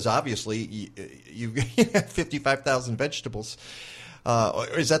with? Because obviously, you have 55,000 vegetables.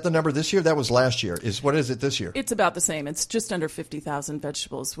 Is that the number this year? That was last year. What is it this year? It's about the same. It's just under 50,000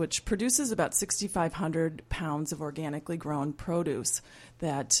 vegetables, which produces about 6,500 pounds of organically grown produce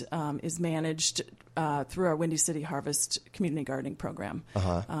that is managed through our Windy City Harvest community gardening program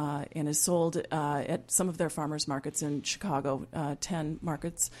and is sold at some of their farmers markets in Chicago, 10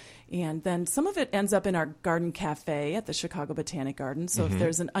 markets. And then some of it ends up in our garden cafe at the Chicago Botanic Garden. So if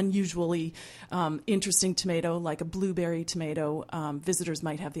there's an unusually interesting tomato, like a blueberry tomato, visitors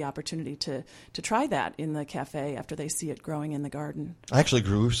might have the opportunity to try that in the cafe after they see it growing in the garden. I actually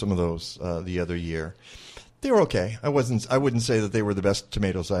grew some of those the other year. They were okay. I wouldn't say that they were the best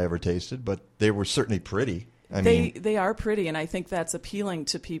tomatoes I ever tasted, but they were certainly pretty. They are pretty, and I think that's appealing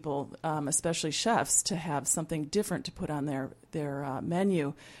to people, especially chefs, to have something different to put on their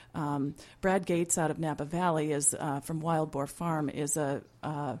menu. Brad Gates out of Napa Valley is from Wild Boar Farm is a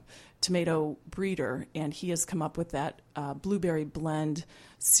tomato breeder, and he has come up with that blueberry blend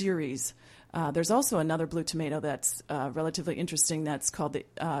series. There's also another blue tomato that's relatively interesting. That's called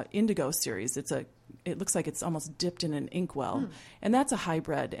the Indigo series. It looks like it's almost dipped in an inkwell, and that's a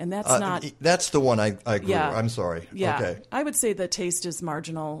hybrid. And that's not. That's the one I grew. Yeah, I'm sorry. Yeah, okay. I would say the taste is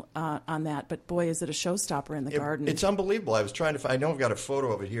marginal on that, but boy, is it a showstopper in the garden. It's unbelievable. I was trying to. I know I've got a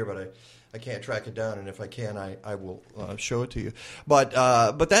photo of it here, but I can't track it down, and if I can, I will show it to you. But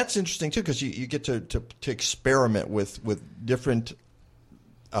that's interesting too, because you get to experiment with different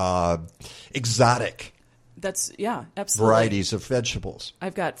exotic. Absolutely. Varieties of vegetables.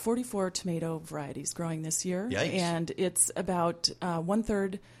 I've got 44 tomato varieties growing this year. Yikes. And it's about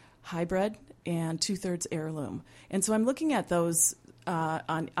 1/3 hybrid and 2/3 heirloom. And so I'm looking at those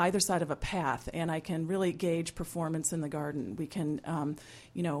on either side of a path, and I can really gauge performance in the garden. We can,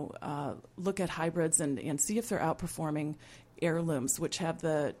 look at hybrids and see if they're outperforming heirlooms, which have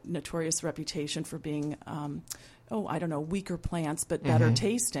the notorious reputation for being, weaker plants but better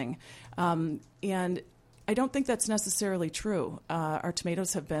tasting. And I don't think that's necessarily true. Our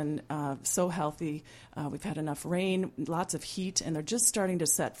tomatoes have been so healthy. We've had enough rain, lots of heat, and they're just starting to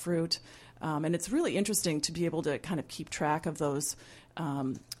set fruit. And it's really interesting to be able to kind of keep track of those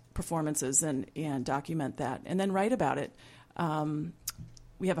performances and document that and then write about it.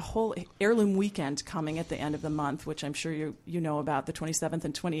 We have a whole heirloom weekend coming at the end of the month, which I'm sure you know about, the 27th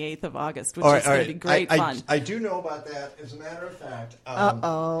and 28th of August, which is going to be great fun. I do know about that. As a matter of fact,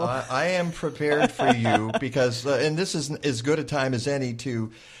 I am prepared for you because, and this is as good a time as any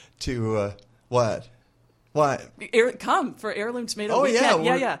to what? Come for heirloom tomato weekend.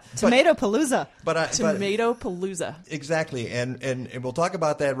 Yeah. Tomato Palooza. Tomato Palooza. Exactly. And we'll talk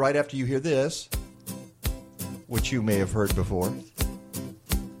about that right after you hear this, which you may have heard before.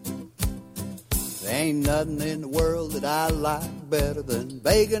 There ain't nothing in the world that I like better than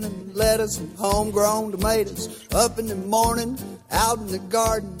bacon and lettuce and homegrown tomatoes. Up in the morning, out in the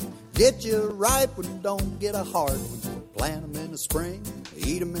garden, get you ripe and don't get a hard one. Plant them in the spring,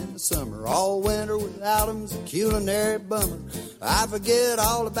 eat them in the summer. All winter without them's a culinary bummer. I forget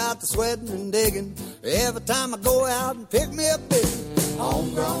all about the sweating and digging every time I go out and pick me a big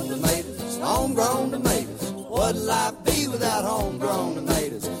homegrown tomatoes, homegrown tomatoes. What'd life be without homegrown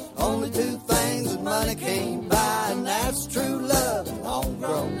tomatoes? Only two things that money can't buy, and that's true love and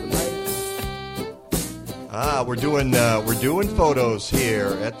homegrown tomatoes. We're doing photos here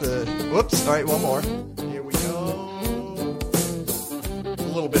at the. Whoops! All right, one more. Here we go.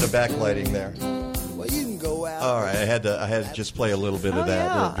 A little bit of backlighting there. Well, you can go out. All right, I had to just play a little bit of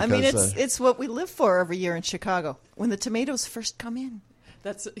that. Yeah. Because, it's what we live for every year in Chicago when the tomatoes first come in.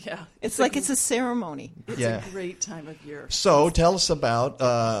 It's like it's a ceremony. It's a great time of year. So tell us about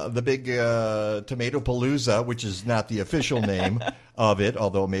the big Tomato Palooza, which is not the official name of it,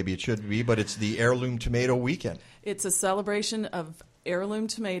 although maybe it should be, but it's the Heirloom Tomato Weekend. It's a celebration of heirloom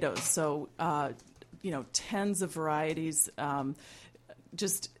tomatoes. So, tens of varieties,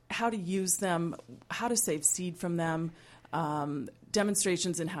 just how to use them, how to save seed from them,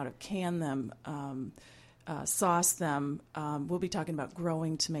 demonstrations in how to can them, sauce them. We'll be talking about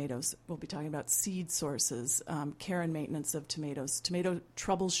growing tomatoes. We'll be talking about seed sources, care and maintenance of tomatoes, tomato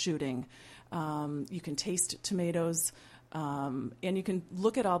troubleshooting. You can taste tomatoes, and you can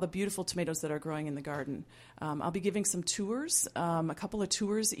look at all the beautiful tomatoes that are growing in the garden. I'll be giving some tours, a couple of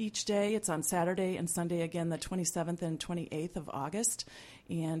tours each day. It's on Saturday and Sunday again, the 27th and 28th of August.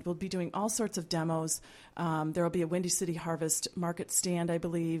 And we'll be doing all sorts of demos. There will be a Windy City Harvest market stand, I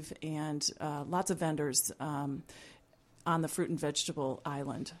believe, and lots of vendors on the fruit and vegetable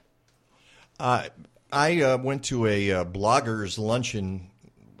island. I went to a bloggers luncheon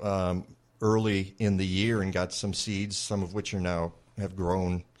early in the year and got some seeds, some of which are now have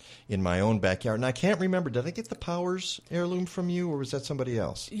grown in my own backyard. And I can't remember, did I get the Powers heirloom from you, or was that somebody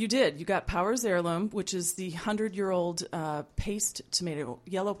else? You did. You got Powers heirloom, which is the 100-year-old paste tomato,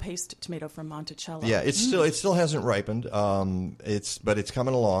 yellow paste tomato from Monticello. Yeah, it still hasn't ripened. But it's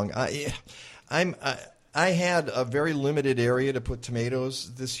coming along. I had a very limited area to put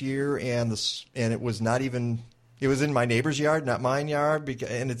tomatoes this year, and it was not even. It was in my neighbor's yard, not mine yard,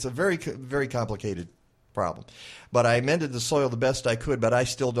 and it's a very, very complicated problem. But I amended the soil the best I could, but I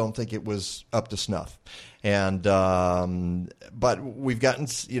still don't think it was up to snuff. And but we've gotten,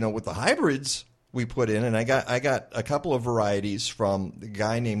 with the hybrids we put in, and I got a couple of varieties from the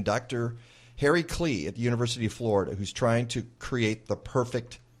guy named Dr. Harry Klee at the University of Florida, who's trying to create the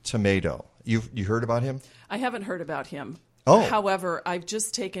perfect tomato. You heard about him? I haven't heard about him. Oh. However, I've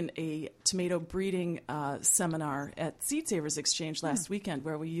just taken a tomato breeding seminar at Seed Savers Exchange last weekend,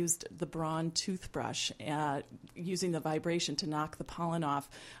 where we used the Braun toothbrush, using the vibration to knock the pollen off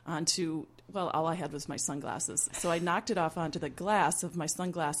onto, all I had was my sunglasses. So I knocked it off onto the glass of my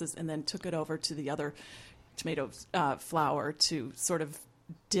sunglasses and then took it over to the other tomato flower to sort of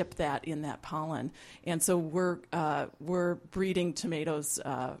dip that in that pollen. And so we're breeding tomatoes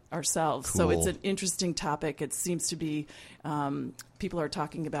ourselves. Cool. So it's an interesting topic. It seems to be people are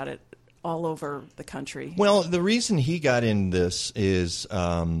talking about it all over the country. Well, the reason he got in this is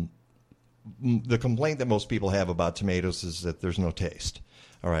the complaint that most people have about tomatoes is that there's no taste.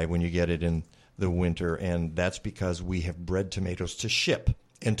 All right, when you get it in the winter, and that's because we have bred tomatoes to ship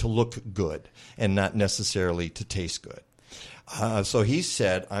and to look good and not necessarily to taste good. So he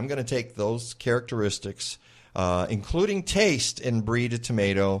said, I'm going to take those characteristics, including taste, and breed a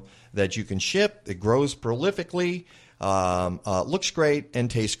tomato that you can ship, it grows prolifically, looks great, and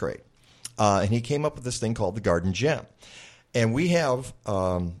tastes great. And he came up with this thing called the Garden Gem. And we have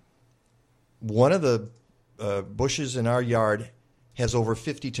one of the bushes in our yard has over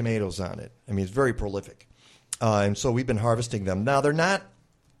 50 tomatoes on it. I mean, it's very prolific. And so we've been harvesting them. Now, they're not.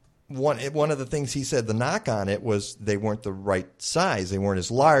 One of the things he said, the knock on it was they weren't the right size. They weren't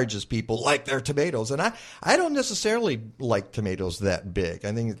as large as people like their tomatoes. And I don't necessarily like tomatoes that big.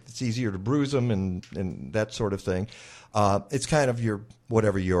 I think it's easier to bruise them and that sort of thing. It's kind of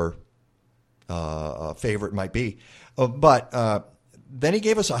whatever your favorite might be. But then he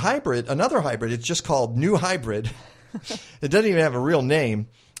gave us another hybrid. It's just called New Hybrid. It doesn't even have a real name.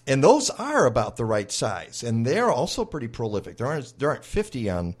 And those are about the right size. And they're also pretty prolific. There aren't 50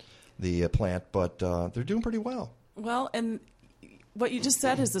 on the plant, but they're doing pretty well. Well, and what you just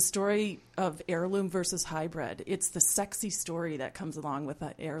said is the story of heirloom versus hybrid. It's the sexy story that comes along with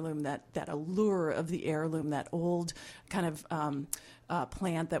that heirloom, that allure of the heirloom, that old kind of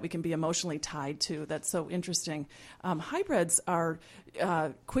plant that we can be emotionally tied to. That's so interesting. Hybrids are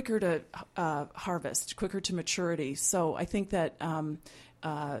quicker to harvest, quicker to maturity. So I think that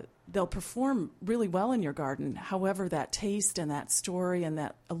they'll perform really well in your garden. However, that taste and that story and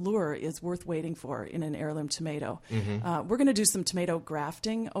that allure is worth waiting for in an heirloom tomato. Mm-hmm. We're going to do some tomato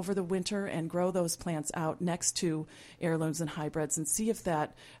grafting over the winter and grow those plants out next to heirlooms and hybrids and see if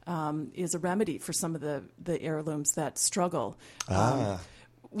that is a remedy for some of the heirlooms that struggle.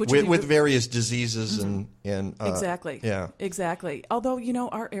 With various diseases and exactly. Yeah. Exactly. Although,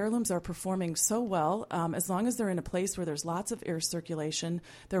 our heirlooms are performing so well, as long as they're in a place where there's lots of air circulation,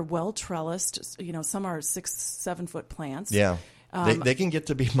 they're well trellised. Some are 6-7 foot plants. Yeah. They can get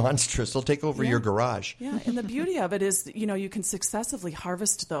to be monstrous. They'll take over your garage. Yeah, and the beauty of it is, you can successively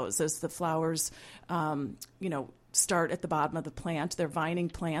harvest those as the flowers, start at the bottom of the plant. They're vining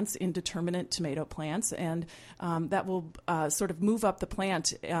plants, indeterminate tomato plants, and that will sort of move up the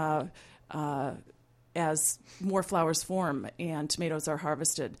plant as more flowers form and tomatoes are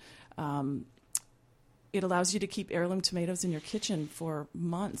harvested. It allows you to keep heirloom tomatoes in your kitchen for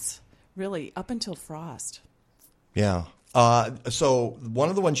months, really, up until frost. Yeah. So one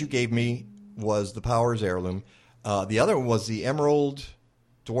of the ones you gave me was the Powers heirloom. The other one was the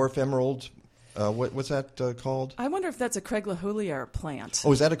dwarf emerald. What's that called? I wonder if that's a Craig LaHoulier plant.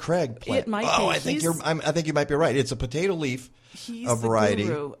 Oh, is that a Craig plant? It might be. I think you might be right. It's a potato leaf variety. He's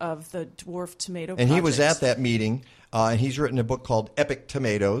the guru of the dwarf tomato And project. he was at that meeting, and he's written a book called Epic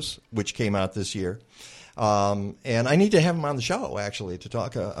Tomatoes, which came out this year. And I need to have him on the show, actually, to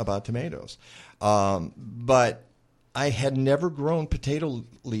talk about tomatoes. But I had never grown potato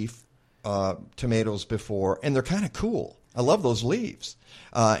leaf tomatoes before, and they're kind of cool. I love those leaves.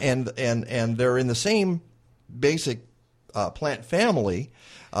 And they're in the same basic plant family,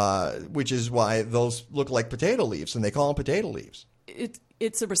 which is why those look like potato leaves, and they call them potato leaves.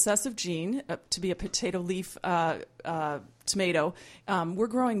 It's a recessive gene to be a potato leaf tomato. We're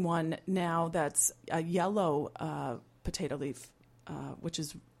growing one now that's a yellow potato leaf, which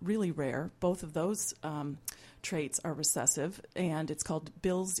is really rare. Both of those traits are recessive, and it's called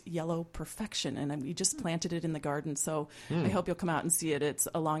Bill's Yellow Perfection, and we just planted it in the garden, so I hope you'll come out and see it. It's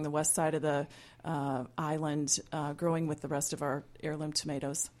along the west side of the island, growing with the rest of our heirloom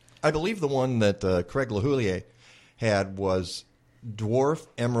tomatoes. I believe the one that Craig LaHoulier had was Dwarf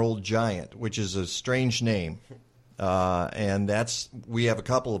Emerald Giant, which is a strange name, and we have a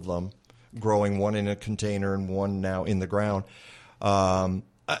couple of them growing, one in a container and one now in the ground.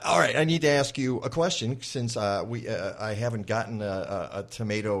 All right, I need to ask you a question since I haven't gotten a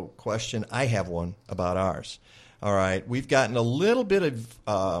tomato question. I have one about ours. All right, we've gotten a little bit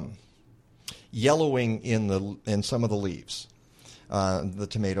of yellowing in some of the leaves, the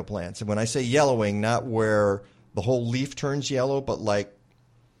tomato plants. And when I say yellowing, not where the whole leaf turns yellow, but like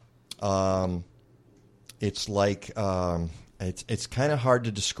it's it's kind of hard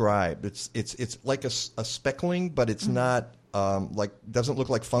to describe. It's like a speckling, but it's not. Doesn't look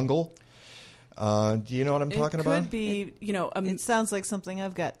like fungal. Do you know what I'm talking about? It could be, it sounds like something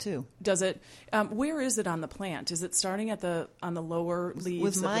I've got too. Does it? Where is it on the plant? Is it starting on the lower leaves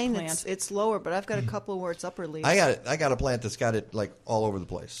With mine, of the plant? it's lower, but I've got a couple where it's upper leaves. I got a plant that's got it like all over the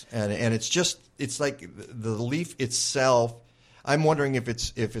place, and it's like the leaf itself. I'm wondering if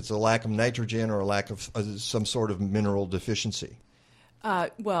it's a lack of nitrogen or a lack of some sort of mineral deficiency.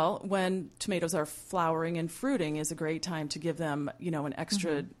 Well, when tomatoes are flowering and fruiting is a great time to give them, an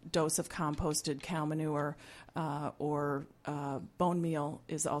extra dose of composted cow manure or bone meal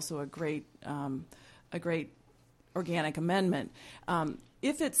is also a great organic amendment.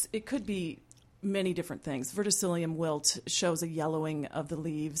 It could be many different things. Verticillium wilt shows a yellowing of the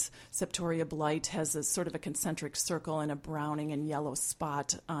leaves. Septoria blight has a sort of a concentric circle and a browning and yellow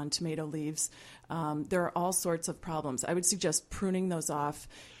spot on tomato leaves. There are all sorts of problems. I would suggest pruning those off,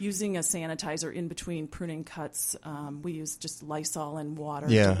 using a sanitizer in between pruning cuts. We use just Lysol and water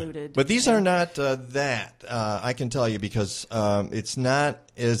diluted. But these are not that. I can tell you because it's not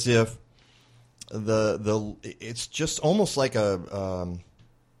as if it's just almost like a.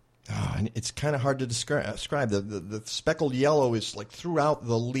 It's kind of hard to describe. The speckled yellow is like throughout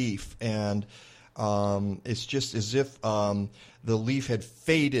the leaf, and it's just as if the leaf had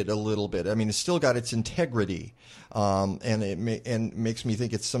faded a little bit. I mean, it's still got its integrity, and it makes me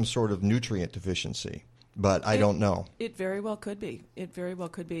think it's some sort of nutrient deficiency. But I don't know. It very well could be. It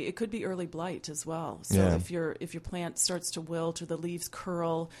could be early blight as well. So if your plant starts to wilt or the leaves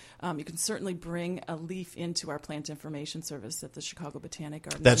curl, you can certainly bring a leaf into our plant information service at the Chicago Botanic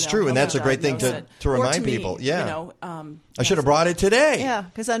Garden. That's true, and that's a great thing to remind people. Yeah, I should have brought it today. Yeah,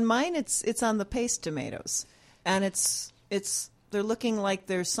 because on mine it's on the paste tomatoes, and they're looking like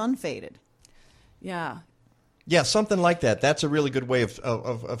they're sun faded. Yeah. Yeah, something like that. That's a really good way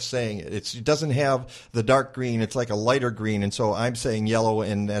of saying it. It doesn't have the dark green. It's like a lighter green, and so I'm saying yellow,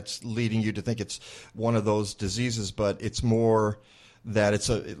 and that's leading you to think it's one of those diseases, but it's more that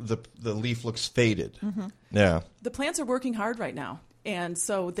the leaf looks faded. Mm-hmm. Yeah. The plants are working hard right now, and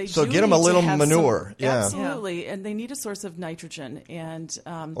so they get them a little manure. Absolutely, and they need a source of nitrogen and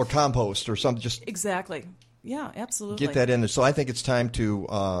or compost or something. Just exactly. Yeah, absolutely. Get that in there. So I think it's time to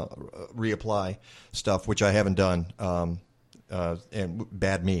reapply stuff, which I haven't done. And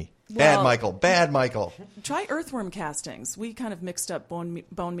bad Michael. Try earthworm castings. We kind of mixed up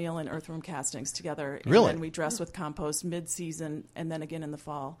bone meal and earthworm castings together. And really? then we dress with compost mid-season and then again in the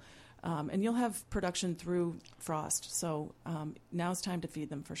fall. And you'll have production through frost. So now it's time to feed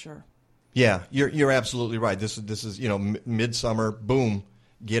them for sure. Yeah, you're absolutely right. This is midsummer, boom,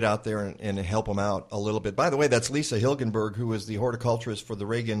 get out there and help them out a little bit. By the way, that's Lisa Hilgenberg, who is the horticulturist for the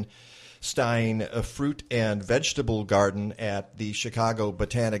Regenstein Fruit and Vegetable Garden at the Chicago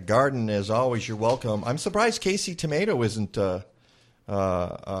Botanic Garden. As always, you're welcome. I'm surprised Casey Tomato isn't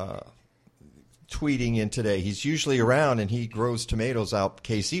tweeting in today. He's usually around, and he grows tomatoes out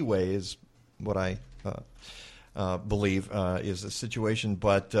KC way, is what I believe is the situation.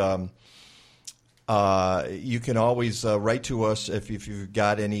 But you can always write to us if you've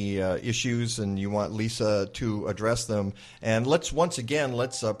got any issues and you want Lisa to address them. And let's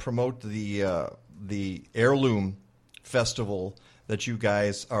promote the Heirloom Festival that you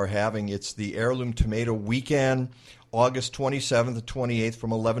guys are having. It's the Heirloom Tomato Weekend, August 27th to 28th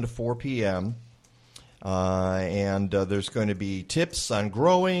from 11 to 4 p.m. And there's going to be tips on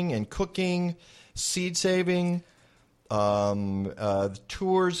growing and cooking, seed saving,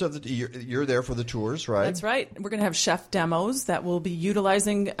 tours of the. You're there for the tours, right? That's right. We're going to have chef demos that will be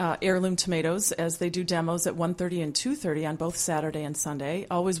utilizing heirloom tomatoes as they do demos at 1:30 and 2:30 on both Saturday and Sunday.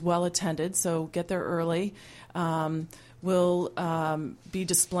 Always well attended, so get there early. We'll be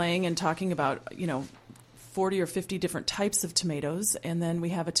displaying and talking about 40 or 50 different types of tomatoes, and then we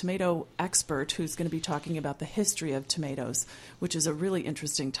have a tomato expert who's going to be talking about the history of tomatoes, which is a really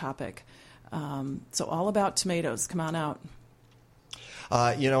interesting topic. So all about tomatoes. Come on out.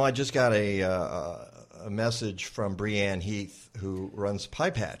 I just got a message from Breanne Heath, who runs Pie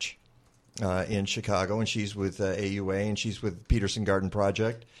Patch in Chicago, and she's with AUA, and she's with Peterson Garden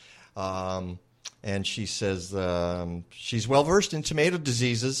Project. And she says she's well-versed in tomato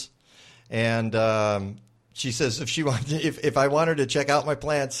diseases, and she says if I want her to check out my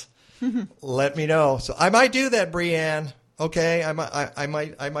plants, let me know. So I might do that, Breanne. Okay, I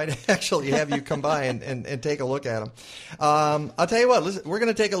might actually have you come by and take a look at them. I'll tell you what, listen, we're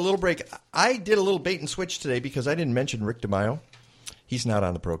going to take a little break. I did a little bait and switch today because I didn't mention Rick DeMaio. He's not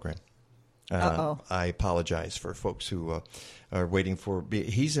on the program. I apologize for folks who are waiting for.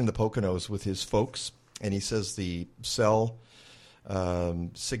 He's in the Poconos with his folks, and he says the cell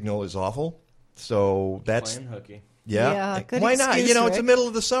signal is awful. So that's playing hooky. Yeah, good why not? excuse, It's the Rick. middle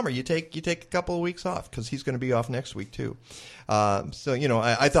of the summer. You take a couple of weeks off because he's going to be off next week too. I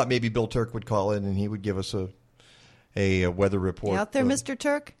thought maybe Bill Turk would call in and he would give us a weather report. You out there, Mr.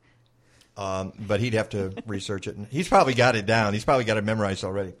 Turk? But he'd have to research it. He's probably got it down. He's probably got it memorized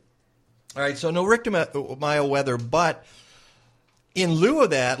already. All right, so no Rick DeMaio weather, but in lieu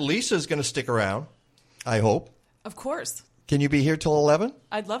of that, Lisa's going to stick around, I hope. Of course. Can you be here till 11?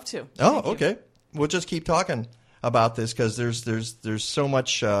 I'd love to. Oh, Thank you. okay. We'll just keep talking about this because there's so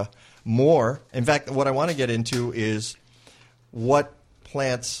much more. In fact, what I want to get into is what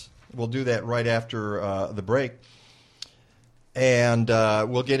plants. We'll do that right after the break, and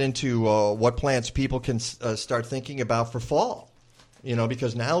we'll get into what plants people can start thinking about for fall.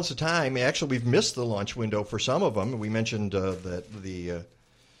 Because now's the time. Actually, we've missed the launch window for some of them. We mentioned that the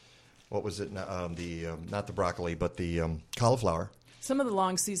what was it? Not the broccoli, but the cauliflower. Some of the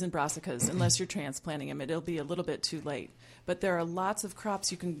long season brassicas, unless you're transplanting them, it'll be a little bit too late. But there are lots of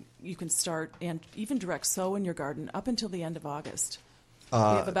crops you can start and even direct sow in your garden up until the end of August. We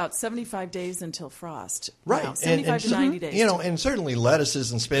have about 75 days until frost. Right. Now, 75 to 90 days. And certainly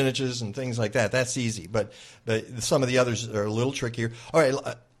lettuces and spinaches and things like that. That's easy. But some of the others are a little trickier. All right.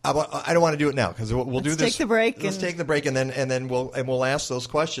 I don't want to do it now because we'll do this. Let's take the break. Let's take the break and then we'll ask those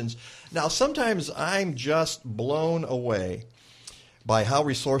questions. Now, sometimes I'm just blown away by how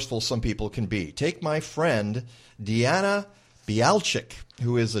resourceful some people can be. Take my friend Deanna Bialchik,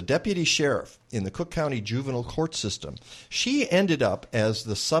 who is a deputy sheriff in the Cook County Juvenile Court System. She ended up as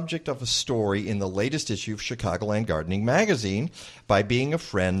the subject of a story in the latest issue of Chicagoland Gardening magazine by being a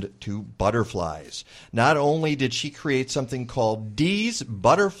friend to butterflies. Not only did she create something called Dee's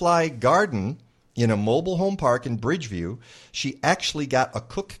Butterfly Garden in a mobile home park in Bridgeview, she actually got a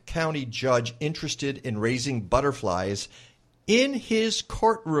Cook County judge interested in raising butterflies in his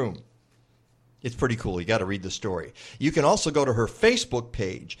courtroom. It's pretty cool. You got to read the story. You can also go to her Facebook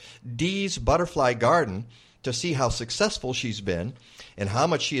page, Dee's Butterfly Garden, to see how successful she's been and how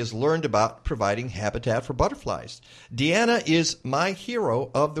much she has learned about providing habitat for butterflies. Deanna is my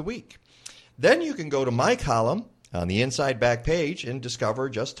hero of the week. Then you can go to my column on the inside back page and discover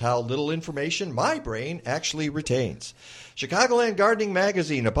just how little information my brain actually retains. Chicagoland Gardening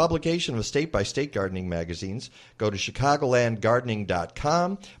Magazine, a publication of state-by-state gardening magazines. Go to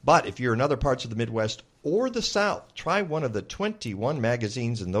chicagolandgardening.com. But if you're in other parts of the Midwest or the South, try one of the 21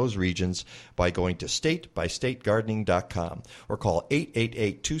 magazines in those regions by going to statebystategardening.com or call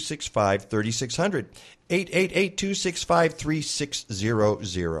 888-265-3600,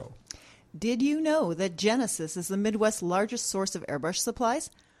 888-265-3600. Did you know that Genesis is the Midwest's largest source of airbrush supplies?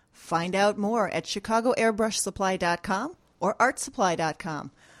 Find out more at chicagoairbrushsupply.com or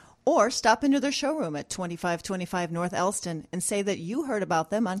artsupply.com. Or stop into their showroom at 2525 North Elston and say that you heard about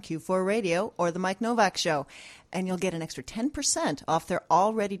them on Q4 Radio or The Mike Novak Show, and you'll get an extra 10% off their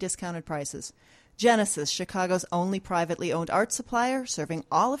already discounted prices. Genesis, Chicago's only privately owned art supplier, serving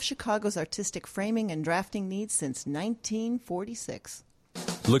all of Chicago's artistic framing and drafting needs since 1946.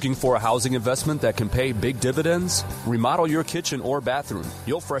 Looking for a housing investment that can pay big dividends? Remodel your kitchen or bathroom.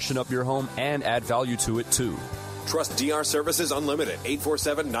 You'll freshen up your home and add value to it, too. Trust DR Services Unlimited,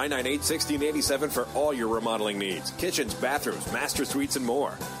 847-998-1687 for all your remodeling needs. Kitchens, bathrooms, master suites, and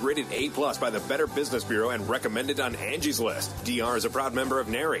more. Rated A+ by the Better Business Bureau and recommended on Angie's List. DR is a proud member of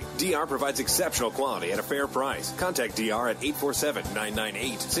NARI. DR provides exceptional quality at a fair price. Contact DR at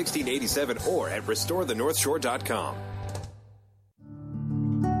 847-998-1687 or at restorethenorthshore.com.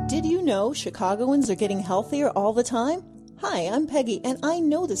 Did you know Chicagoans are getting healthier all the time? Hi, I'm Peggy, and I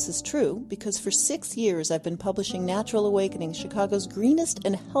know this is true because for 6 years I've been publishing Natural Awakening, Chicago's greenest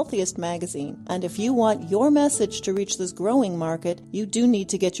and healthiest magazine. And if you want your message to reach this growing market, you do need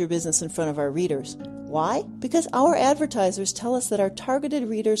to get your business in front of our readers. Why? Because our advertisers tell us that our targeted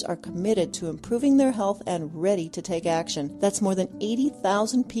readers are committed to improving their health and ready to take action. That's more than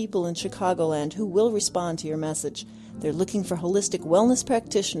 80,000 people in Chicagoland who will respond to your message. They're looking for holistic wellness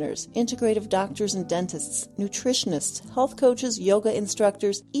practitioners, integrative doctors and dentists, nutritionists, health coaches, yoga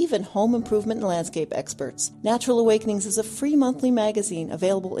instructors, even home improvement and landscape experts. Natural Awakenings is a free monthly magazine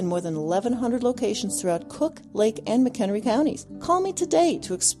available in more than 1,100 locations throughout Cook, Lake, and McHenry counties. Call me today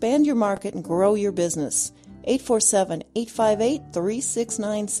to expand your market and grow your business.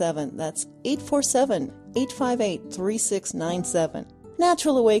 847-858-3697. That's 847-858-3697.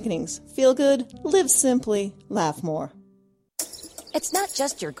 Natural Awakenings. Feel good, live simply, laugh more. It's not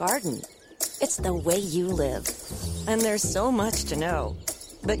just your garden. It's the way you live. And there's so much to know.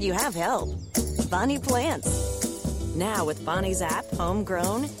 But you have help. Bonnie Plants. Now with Bonnie's app,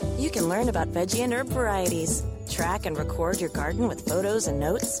 Homegrown, you can learn about veggie and herb varieties, track and record your garden with photos and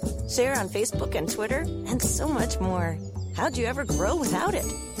notes, share on Facebook and Twitter, and so much more. How'd you ever grow without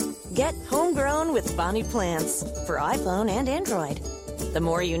it? Get Homegrown with Bonnie Plants for iPhone and Android. The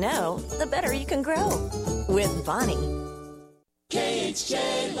more you know, the better you can grow. With Bonnie.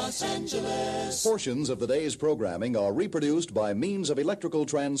 KHJ Los Angeles. Portions of the day's programming are reproduced by means of electrical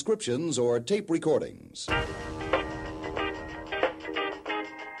transcriptions or tape recordings.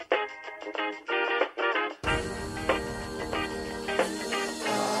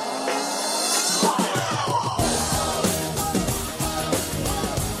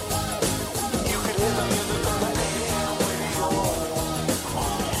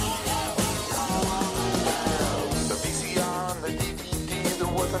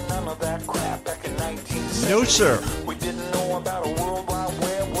 No, sir. We didn't know about a world wide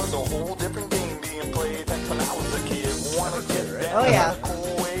web was a whole different game being played back when I was a kid. Wanna get that Oh, yeah.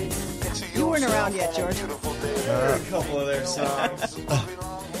 cool way. You weren't around yet, George. A couple of their songs.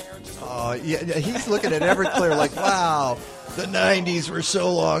 Yeah, he's looking at Everclear like, wow, the 90s were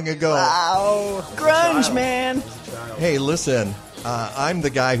so long ago. Wow. Grunge, man. Hey, listen, I'm the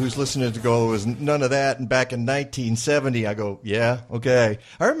guy who's listening to go, it was none of that. And back in 1970, I go, yeah, okay.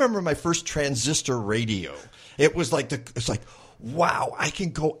 I remember my first transistor radio. It was like, wow, I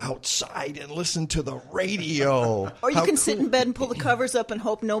can go outside and listen to the radio. Or you can sit in bed and pull the covers up and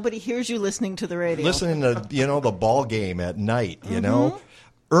hope nobody hears you listening to the radio. Listening to, the ball game at night, you know.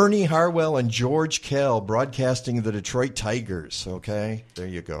 Ernie Harwell and George Kell broadcasting the Detroit Tigers. Okay, there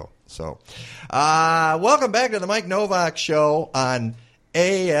you go. So, welcome back to the Mike Novak Show on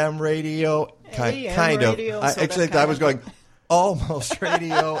AM radio. Kind of. I was going almost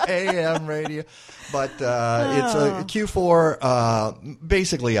radio, AM radio. But it's a Q4,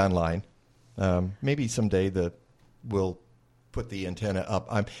 basically online. Maybe someday we'll put the antenna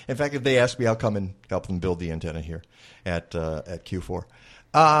up. In fact, if they ask me, I'll come and help them build the antenna here at Q4.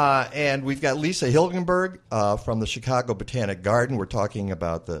 And we've got Lisa Hilgenberg from the Chicago Botanic Garden. We're talking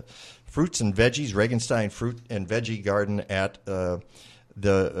about the fruits and veggies, Regenstein Fruit and Veggie Garden at the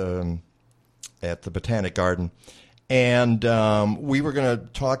Botanic Garden. And we were going to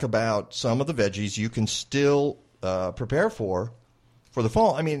talk about some of the veggies you can still prepare for the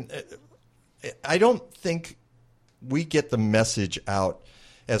fall. I mean, I don't think we get the message out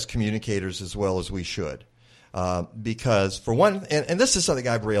as communicators as well as we should. Because for one, and this is something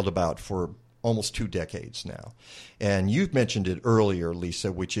I've railed about for almost 2 decades now, and you've mentioned it earlier, Lisa,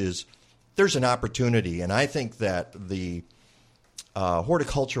 which is there's an opportunity, and I think that the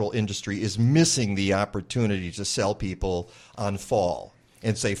horticultural industry is missing the opportunity to sell people on fall.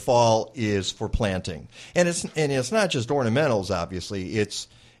 and say fall is for planting. And it's not just ornamentals, obviously. It's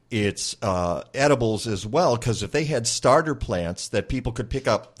edibles as well, because if they had starter plants that people could pick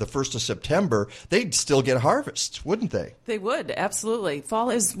up the 1st of September, they'd still get harvests, wouldn't they? They would, absolutely. Fall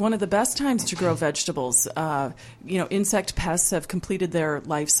is one of the best times to grow vegetables. Insect pests have completed their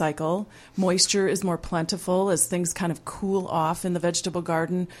life cycle. Moisture is more plentiful as things kind of cool off in the vegetable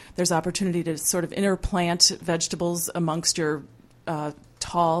garden. There's opportunity to sort of interplant vegetables amongst your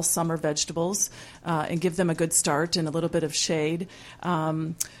tall summer vegetables and give them a good start and a little bit of shade.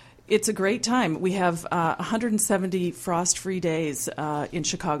 It's a great time. We have 170 frost-free days in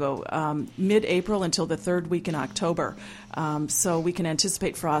Chicago, mid-April until the third week in October. So we can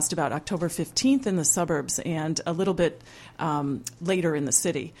anticipate frost about October 15th in the suburbs and a little bit later in the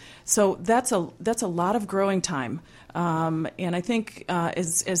city. So that's a lot of growing time. And I think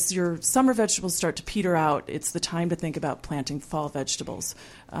as your summer vegetables start to peter out, it's the time to think about planting fall vegetables.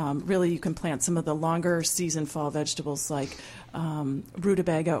 Really, you can plant some of the longer season fall vegetables like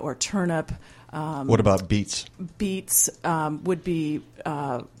rutabaga or turnip. What about beets? Beets would be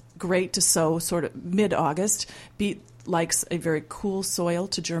great to sow sort of mid-August. Beet likes a very cool soil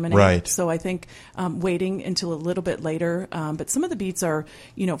to germinate. Right. So I think waiting until a little bit later. But some of the beets are,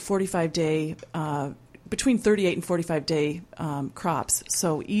 45-day between 38 and 45-day crops,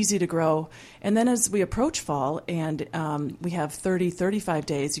 so easy to grow. And then as we approach fall and we have 30, 35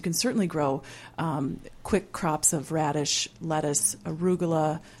 days, you can certainly grow quick crops of radish, lettuce,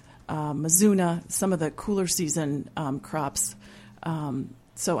 arugula, mizuna, some of the cooler season crops.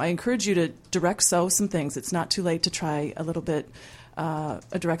 So I encourage you to direct sow some things. It's not too late to try a little bit. A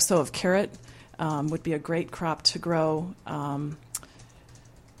direct sow of carrot would be a great crop to grow.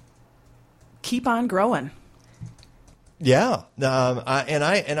 Keep on growing. Yeah,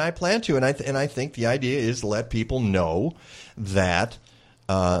 I plan to, and I think the idea is to let people know that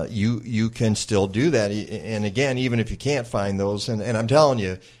you can still do that. And again, even if you can't find those, and I'm telling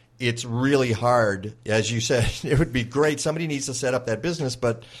you, it's really hard. As you said, it would be great. Somebody needs to set up that business,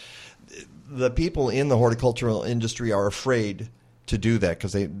 but the people in the horticultural industry are afraid to do that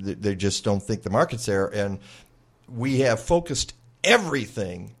because they just don't think the market's there. And we have focused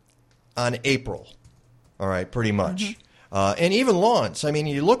everything on April, all right, pretty much. Mm-hmm. And even lawns. I mean,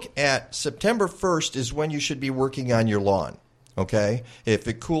 you look at September 1st is when you should be working on your lawn, okay? If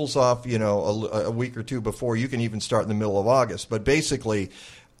it cools off, a week or two before, you can even start in the middle of August. But basically,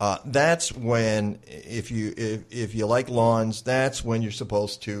 that's when, if you like lawns, that's when you're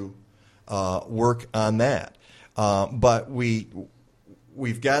supposed to work on that. But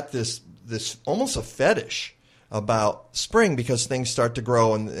we've got this almost a fetish about spring because things start to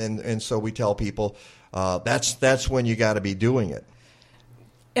grow, and so we tell people that's when you got to be doing it.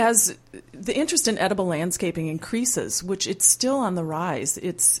 As the interest in edible landscaping increases, which it's still on the rise,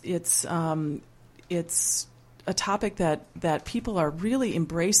 it's a topic that people are really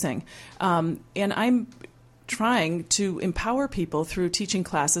embracing, and I'm trying to empower people through teaching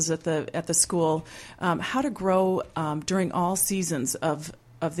classes at the school how to grow during all seasons of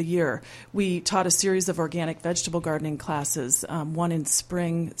the year. We taught a series of organic vegetable gardening classes, one in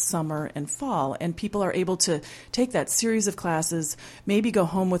spring, summer, and fall, and people are able to take that series of classes, maybe go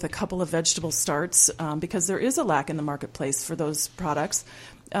home with a couple of vegetable starts because there is a lack in the marketplace for those products,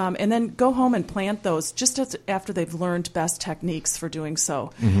 and then go home and plant those just after they've learned best techniques for doing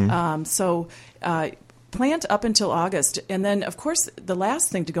so. Mm-hmm. Plant up until August, and then, of course, the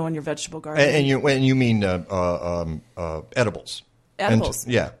last thing to go in your vegetable garden. And you mean edibles? Edibles.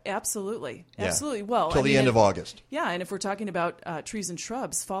 Yeah. Absolutely. Yeah. Absolutely. Well, till the end of August. Yeah, and if we're talking about trees and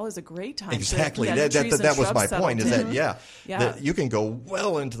shrubs, fall is a great time. Exactly. To get That was my point. Is that that you can go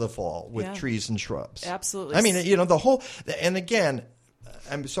well into the fall with trees and shrubs. Absolutely. I mean, the whole. And again,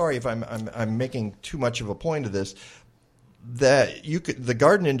 I'm sorry if I'm making too much of a point of this. That the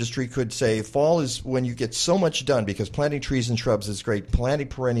garden industry could say fall is when you get so much done because planting trees and shrubs is great. Planting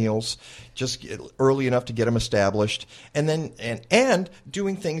perennials just early enough to get them established, and then and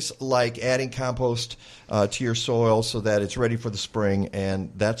doing things like adding compost to your soil so that it's ready for the spring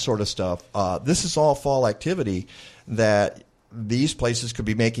and that sort of stuff. This is all fall activity that these places could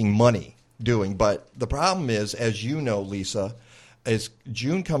be making money doing. But the problem is, as you know, Lisa, as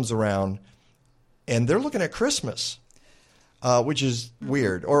June comes around, and they're looking at Christmas. Which is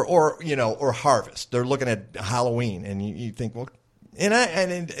weird, or harvest. They're looking at Halloween, and you think, well,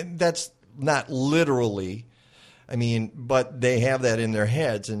 and that's not literally. I mean, but they have that in their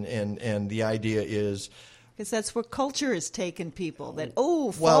heads, and the idea is because that's where culture has taken people. That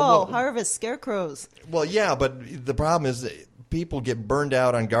fall, harvest, scarecrows. Well, yeah, but the problem is that people get burned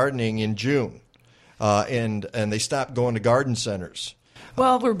out on gardening in June, and they stop going to garden centers.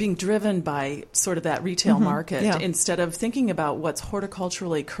 Well, we're being driven by sort of that retail market Yeah. instead of thinking about what's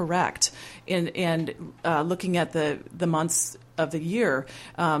horticulturally correct and looking at the months of the year.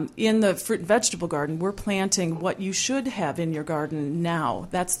 In the fruit and vegetable garden, we're planting what you should have in your garden now.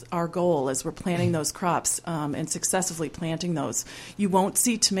 That's our goal as we're planting those crops and successively planting those. You won't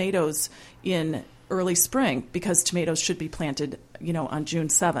see tomatoes in early spring because tomatoes should be planted, on June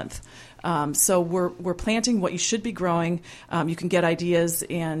 7th. So we're planting what you should be growing. You can get ideas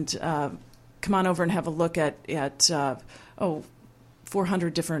and come on over and have a look at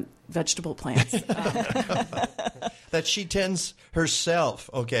 400 different vegetable plants. That she tends herself,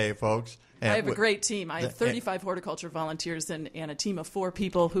 okay, folks. I have a great team. I have 35 horticulture volunteers and a team of 4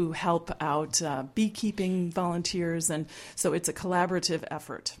 people who help out beekeeping volunteers, and so it's a collaborative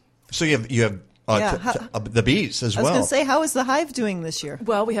effort. So you have the bees as well. I was going to say, how is the hive doing this year?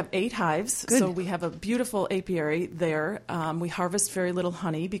 Well, we have 8 hives, Good. so we have a beautiful apiary there. We harvest very little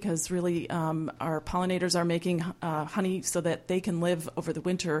honey because really our pollinators are making honey so that they can live over the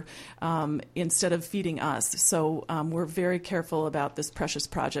winter instead of feeding us. So we're very careful about this precious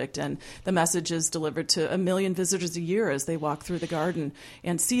project, and the message is delivered to 1 million visitors a year as they walk through the garden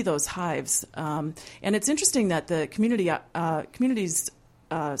and see those hives. And it's interesting that the communities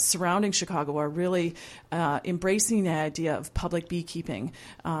surrounding Chicago are really embracing the idea of public beekeeping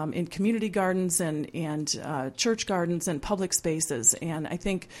in community gardens and church gardens and public spaces. And I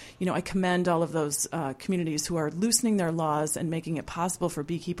think, I commend all of those communities who are loosening their laws and making it possible for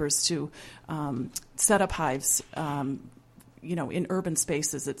beekeepers to set up hives in urban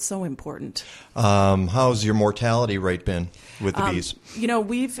spaces. It's so important. How's your mortality rate been with the bees?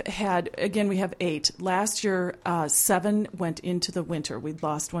 We have 8. Last year, 7 went into the winter. We'd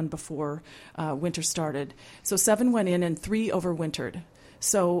lost one before winter started. So 7 went in and 3 overwintered.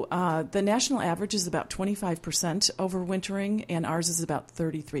 So the national average is about 25% overwintering, and ours is about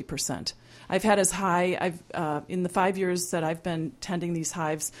 33%. I've had as high. In the 5 years that I've been tending these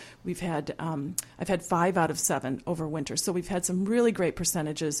hives, I've had 5 out of 7 overwinter. So we've had some really great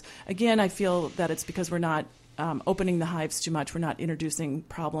percentages. Again, I feel that it's because we're not opening the hives too much. We're not introducing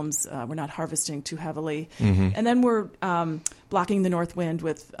problems. We're not harvesting too heavily. Mm-hmm. And then we're blocking the north wind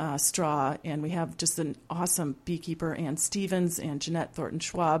with straw. And we have just an awesome beekeeper, Ann Stevens and Jeanette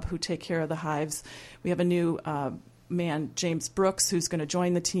Thornton-Schwab, who take care of the hives. We have a new man, James Brooks, who's going to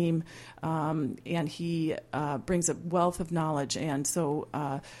join the team, and he brings a wealth of knowledge. And so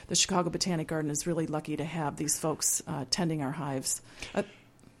the Chicago Botanic Garden is really lucky to have these folks tending our hives.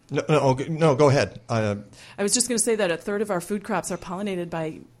 No, go ahead. I was just going to say that 1/3 of our food crops are pollinated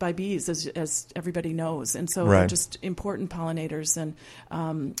by bees, as everybody knows, and so they're just important pollinators. And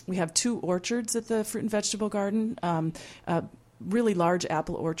we have 2 orchards at the fruit and vegetable garden. Really large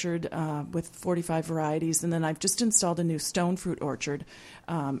apple orchard with 45 varieties, and then I've just installed a new stone fruit orchard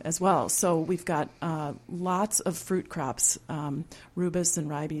as well. So we've got lots of fruit crops, rubus and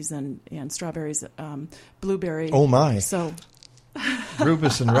ribes and strawberries, blueberry. Oh my! So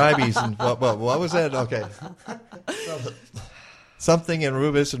rubus and ribes and what was that? Okay, something in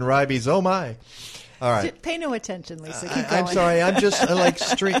rubus and ribes. Oh my! All right. Pay no attention, Lisa. Keep going. I'm sorry. I'm just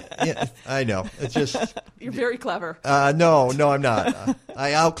Yeah, I know. It's just. You're very clever. No, I'm not.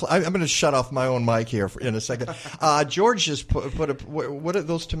 I'm going to shut off my own mic here in a second. George just put what are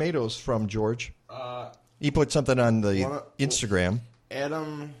those tomatoes from, George? He put something on the Instagram.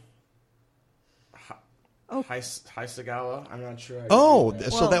 Adam Haisagawa. I'm not sure.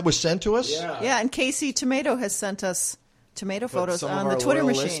 So that was sent to us? Yeah, and Casey Tomato has sent us tomato photos on the Twitter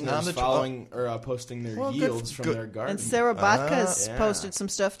machine. On the following or posting their yields from their garden. And Sarah Botka has posted some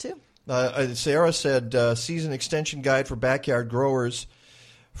stuff too. Sarah said season extension guide for backyard growers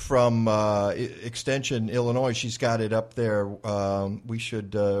from Extension, Illinois. She's got it up there. We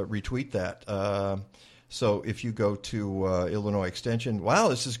should retweet that. So if you go to Illinois Extension, wow,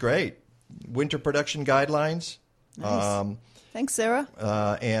 this is great. Winter production guidelines. Nice. Thanks, Sarah.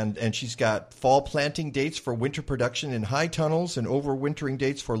 And she's got fall planting dates for winter production in high tunnels and overwintering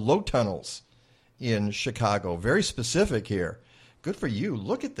dates for low tunnels in Chicago. Very specific here. Good for you.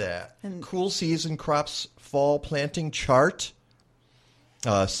 Look at that. And cool season crops fall planting chart.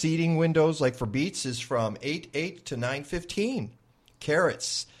 Seeding windows, like for beets, is from 8/8 to 9/15.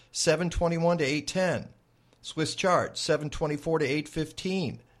 Carrots, 7/21 to 8/10. Swiss chard, 7/24 to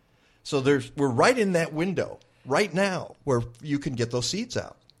 8/15. So we're right in that window right now where you can get those seeds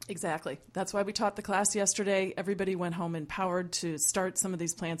out. Exactly. That's why we taught the class yesterday. Everybody went home empowered to start some of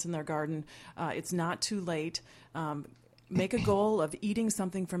these plants in their garden. It's not too late. Make a goal of eating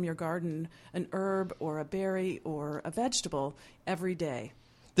something from your garden, an herb or a berry or a vegetable, every day.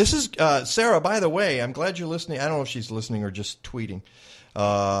 This is Sarah. By the way, I'm glad you're listening. I don't know if she's listening or just tweeting,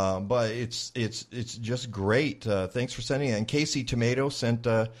 but it's just great. Thanks for sending it. And Casey Tomato sent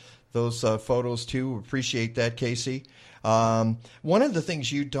those photos too. Appreciate that, Casey. One of the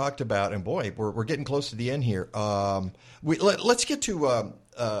things you talked about, and boy, we're getting close to the end here. Let's get to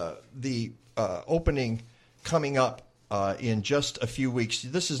the opening coming up in just a few weeks.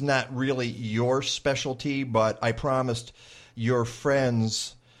 This is not really your specialty, but I promised your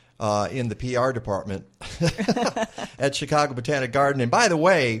friends in the PR department at Chicago Botanic Garden. And by the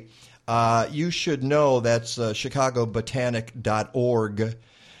way, you should know that's chicagobotanic.org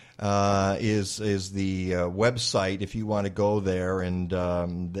is the website if you want to go there. And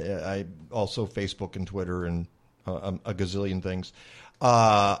I also Facebook and Twitter and a gazillion things.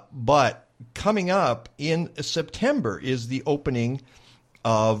 But coming up in September is the opening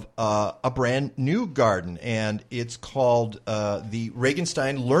of a brand new garden, and it's called the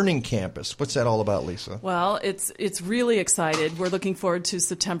Regenstein Learning Campus. What's that all about, Lisa? Well, it's really excited. We're looking forward to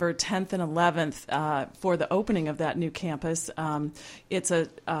September 10th and 11th for the opening of that new campus. It's a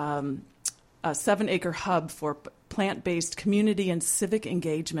 7-acre hub for plant-based community and civic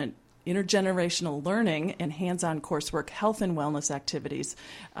engagement, intergenerational learning, and hands-on coursework, health and wellness activities.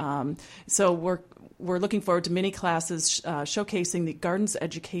 So we're looking forward to many classes showcasing the garden's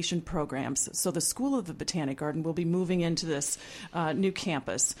education programs. So the School of the Botanic Garden will be moving into this new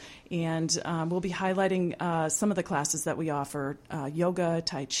campus, and we'll be highlighting some of the classes that we offer: yoga,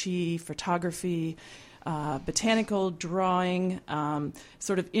 tai chi, photography, botanical drawing,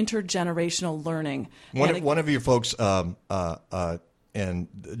 sort of intergenerational learning. One of your folks, and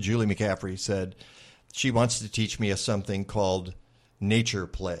Julie McCaffrey, said she wants to teach me something called nature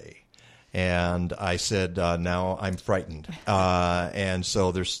play. And I said, now I'm frightened. And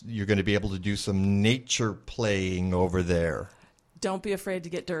so you're going to be able to do some nature playing over there. Don't be afraid to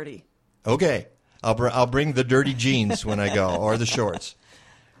get dirty. Okay. I'll bring the dirty jeans when I go, or the shorts.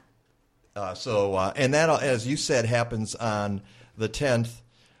 And that, as you said, happens on the 10th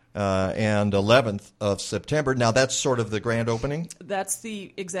and 11th of September. Now, that's sort of the grand opening? That's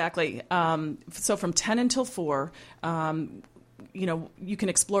exactly. So from 10 until 4, you can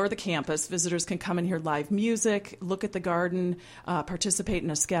explore the campus. Visitors can come and hear live music, look at the garden, participate in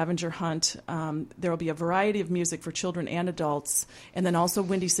a scavenger hunt. There will be a variety of music for children and adults. And then also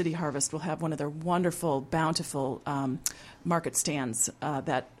Windy City Harvest will have one of their wonderful, bountiful market stands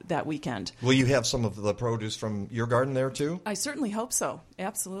that weekend. Will you have some of the produce from your garden there, too? I certainly hope so.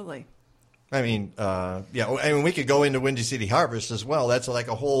 Absolutely. I mean, we could go into Windy City Harvest as well. That's like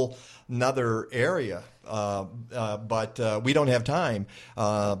a whole another area. But we don't have time.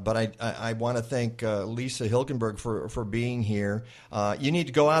 But I want to thank Lisa Hilgenberg for being here. You need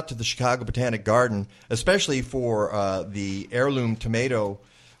to go out to the Chicago Botanic Garden, especially for the Heirloom Tomato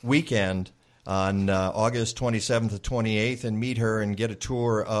Weekend on August 27th to 28th, and meet her and get a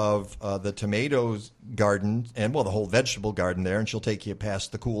tour of the tomatoes garden and, the whole vegetable garden there, and she'll take you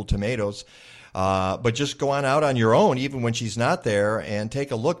past the cool tomatoes. But just go on out on your own, even when she's not there, and take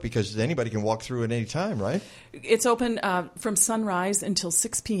a look, because anybody can walk through at any time, right? It's open from sunrise until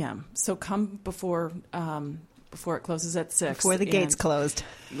 6 p.m., so come before it closes at 6. Before the gates closed.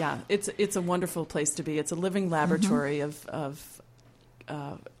 Yeah, it's a wonderful place to be. It's a living laboratory of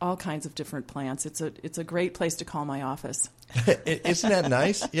all kinds of different plants. It's a great place to call my office. Isn't that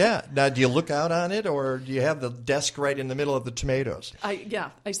nice? Yeah. Now, do you look out on it, or do you have the desk right in the middle of the tomatoes? I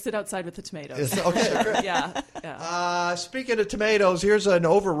sit outside with the tomatoes. Okay, great. Yeah. Speaking of tomatoes, here's an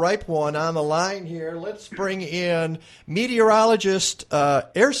overripe one on the line here. Let's bring in meteorologist,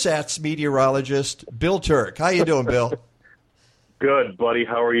 AirSats meteorologist, Bill Turk. How you doing, Bill? Good, buddy.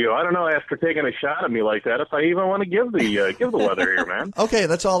 How are you? I don't know, after taking a shot at me like that, if I even want to give the weather here, man. Okay,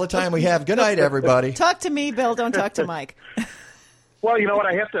 that's all the time we have. Good night, everybody. Talk to me, Bill. Don't talk to Mike. Well, you know what?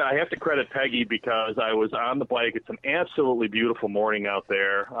 I have to credit Peggy, because I was on the bike. It's an absolutely beautiful morning out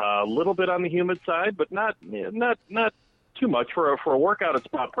there. A little bit on the humid side, but not too much for a workout. It's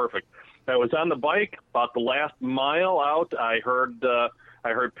about perfect. I was on the bike about the last mile out. I heard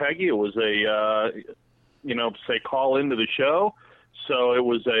Peggy. It was say call into the show. So it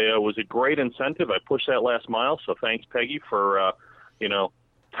was a great incentive. I pushed that last mile. So thanks, Peggy, for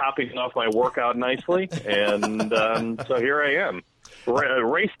topping off my workout nicely. And so here I am.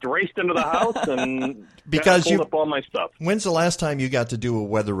 Raced into the house and pulled up all my stuff. When's the last time you got to do a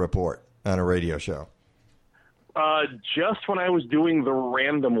weather report on a radio show? Just when I was doing the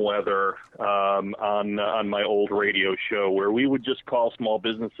random weather on my old radio show, where we would just call small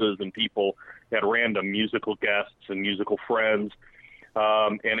businesses and people at random, musical guests and musical friends.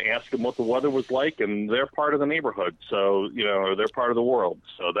 and ask them what the weather was like, and they're part of the neighborhood, so or they're part of the world.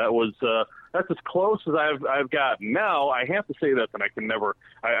 So that was that's as close as I've gotten. Now I have to say that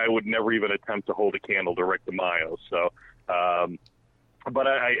I would never even attempt to hold a candle to Rick DeMaio. So, but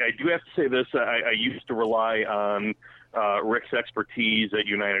I do have to say this: I used to rely on Rick's expertise at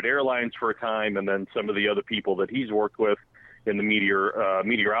United Airlines for a time, and then some of the other people that he's worked with in the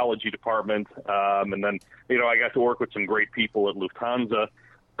meteorology department, and then I got to work with some great people at Lufthansa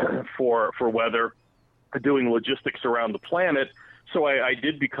for weather, doing logistics around the planet. So I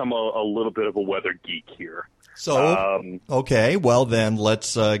did become a little bit of a weather geek here. So okay, well then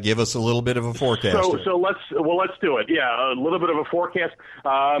let's give us a little bit of a forecast. So let's do it. Yeah, a little bit of a forecast.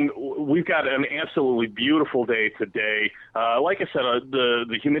 We've got an absolutely beautiful day today. Like I said,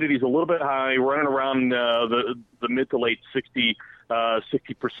 the humidity is a little bit high, running around the mid to late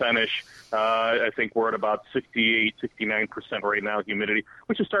 60%-ish. I think we're at about 68, 69% right now humidity,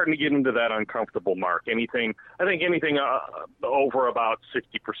 which is starting to get into that uncomfortable mark. Anything over about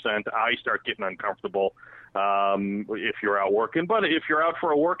 60%, I start getting uncomfortable if you're out working. But if you're out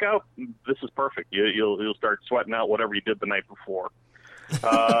for a workout, this is perfect. You'll start sweating out whatever you did the night before.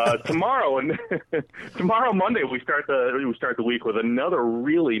 Tomorrow, Monday, we start the week with another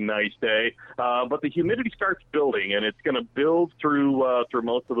really nice day. But the humidity starts building, and it's going to build through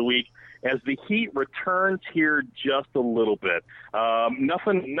most of the week as the heat returns here just a little bit.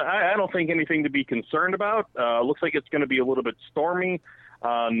 Nothing. I don't think anything to be concerned about. Looks like it's going to be a little bit stormy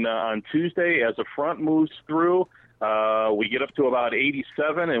on Tuesday as a front moves through. We get up to about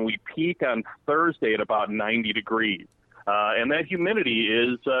 87, and we peak on Thursday at about 90 degrees. And that humidity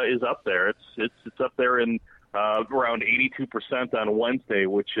is up there. It's up there in around 82% on Wednesday,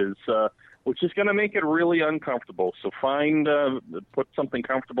 which is going to make it really uncomfortable. So put something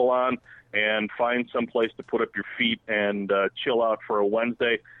comfortable on, and find some place to put up your feet and chill out for a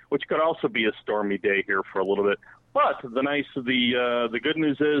Wednesday, which could also be a stormy day here for a little bit. But the good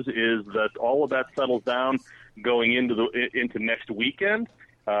news is that all of that settles down going into next weekend.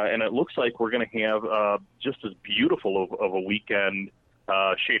 And it looks like we're going to have just as beautiful of a weekend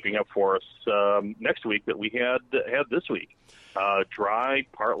shaping up for us next week that we had this week. Dry,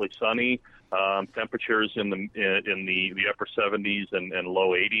 partly sunny, temperatures in the upper 70s and low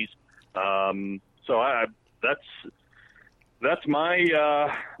 80s. So that's my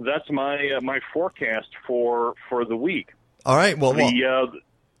forecast for the week. All right. Well,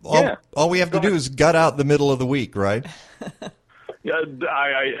 all we have to do is gut out the middle of the week, right? Yeah,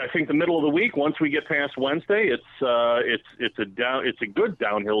 I think the middle of the week, once we get past Wednesday, it's a good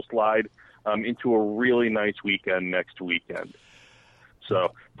downhill slide into a really nice weekend next weekend.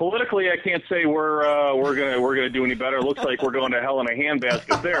 So politically, I can't say we're gonna do any better. It looks like we're going to hell in a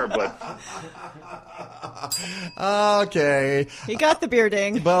handbasket there, but okay. He got the beer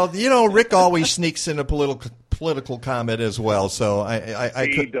ding. Well, Rick always sneaks in a political comment as well, so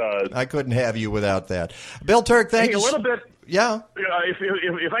I couldn't have you without that. Bill Turk, thank you. A little bit. Yeah.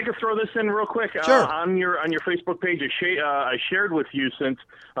 If I could throw this in real quick, sure. On your Facebook page, I shared with you since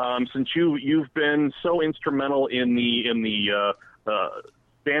you've been so instrumental in the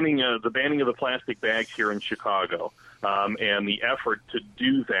banning of the plastic bags here in Chicago, and the effort to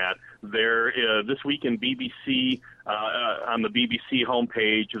do that. This week in BBC, on the BBC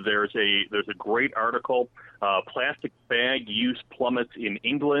homepage, there's a great article. Plastic bag use plummets in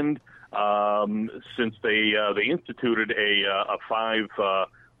England since they instituted a 5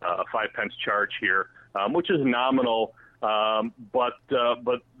 pence charge here, which is nominal. But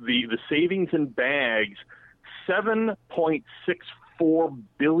the savings in bags, 7.64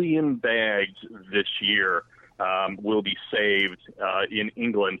 billion bags this year will be saved in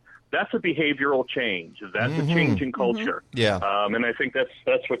England. That's a behavioral change. That's a change in culture. Yeah, and I think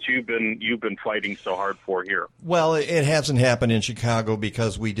that's what you've been fighting so hard for here. Well, it hasn't happened in Chicago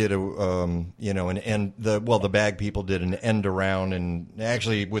because we did the bag people did an end around, and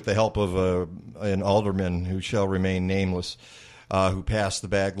actually with the help of an alderman who shall remain nameless, who passed the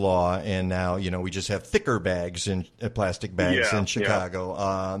bag law, and now we just have thicker bags in plastic bags in Chicago.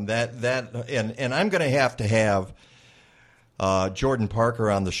 Yeah. And I'm going to have Jordan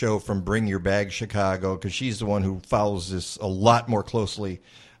Parker on the show from Bring Your Bag Chicago, because she's the one who follows this a lot more closely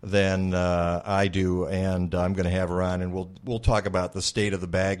than I do, and I'm going to have her on, and we'll talk about the state of the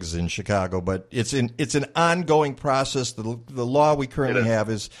bags in Chicago. But it's an ongoing process. The law we currently have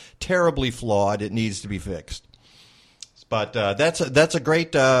is terribly flawed. It needs to be fixed. But that's a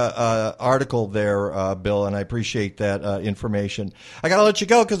great article there, Bill, and I appreciate that information. I got to let you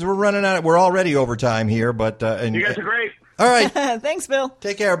go because we're running out. We're already over time here, but you guys are great. All right. Thanks, Bill.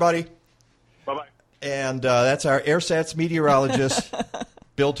 Take care, buddy. Bye-bye. And that's our AirSats meteorologist,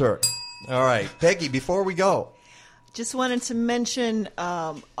 Bill Turk. All right, Peggy, before we go. Just wanted to mention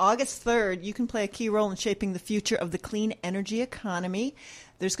August 3rd, you can play a key role in shaping the future of the clean energy economy.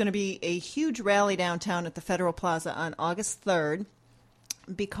 There's going to be a huge rally downtown at the Federal Plaza on August 3rd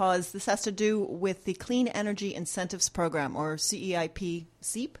because this has to do with the Clean Energy Incentives Program, or CEIP.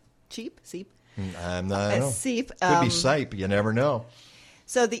 CEIP? CEIP? I'm not, I don't know. CEIP. Could be SIPE. You never know.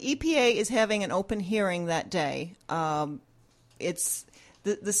 So the EPA is having an open hearing that day. It's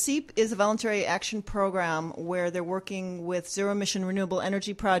the CEIP is a voluntary action program where they're working with zero-emission renewable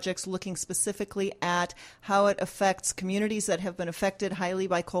energy projects, looking specifically at how it affects communities that have been affected highly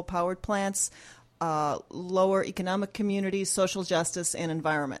by coal-powered plants, lower economic communities, social justice, and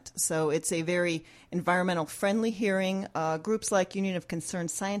environment. So it's a very environmental-friendly hearing. Groups like Union of Concerned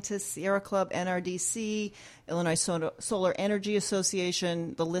Scientists, Sierra Club, NRDC, Illinois Solar Energy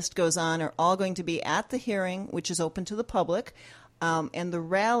Association, the list goes on, are all going to be at the hearing, which is open to the public. And the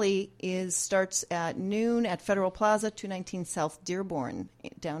rally starts at noon at Federal Plaza, 219 South Dearborn,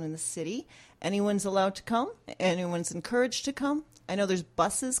 down in the city. Anyone's allowed to come. Anyone's encouraged to come. I know there's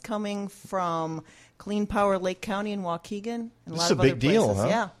buses coming from Clean Power Lake County and Waukegan. And This is a big deal, huh?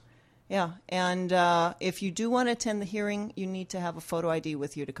 Yeah. Yeah. And if you do want to attend the hearing, you need to have a photo ID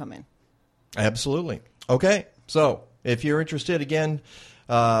with you to come in. Absolutely. Okay. So if you're interested, again,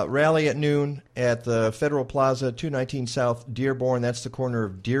 rally at noon at the Federal Plaza, 219 South Dearborn. That's the corner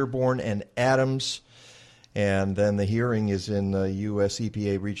of Dearborn and Adams. And then the hearing is in the U.S.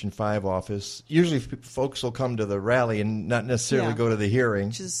 EPA Region 5 office. Usually folks will come to the rally and not necessarily go to the hearing.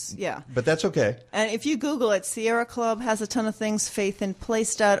 Which is, yeah. But that's okay. And if you Google it, Sierra Club has a ton of things,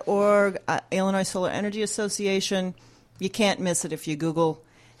 faithinplace.org, Illinois Solar Energy Association. You can't miss it if you Google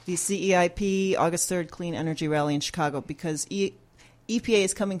the CEIP August 3rd Clean Energy Rally in Chicago, because EPA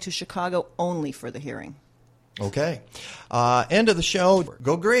is coming to Chicago only for the hearing. Okay. End of the show.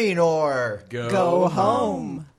 Go green or go home.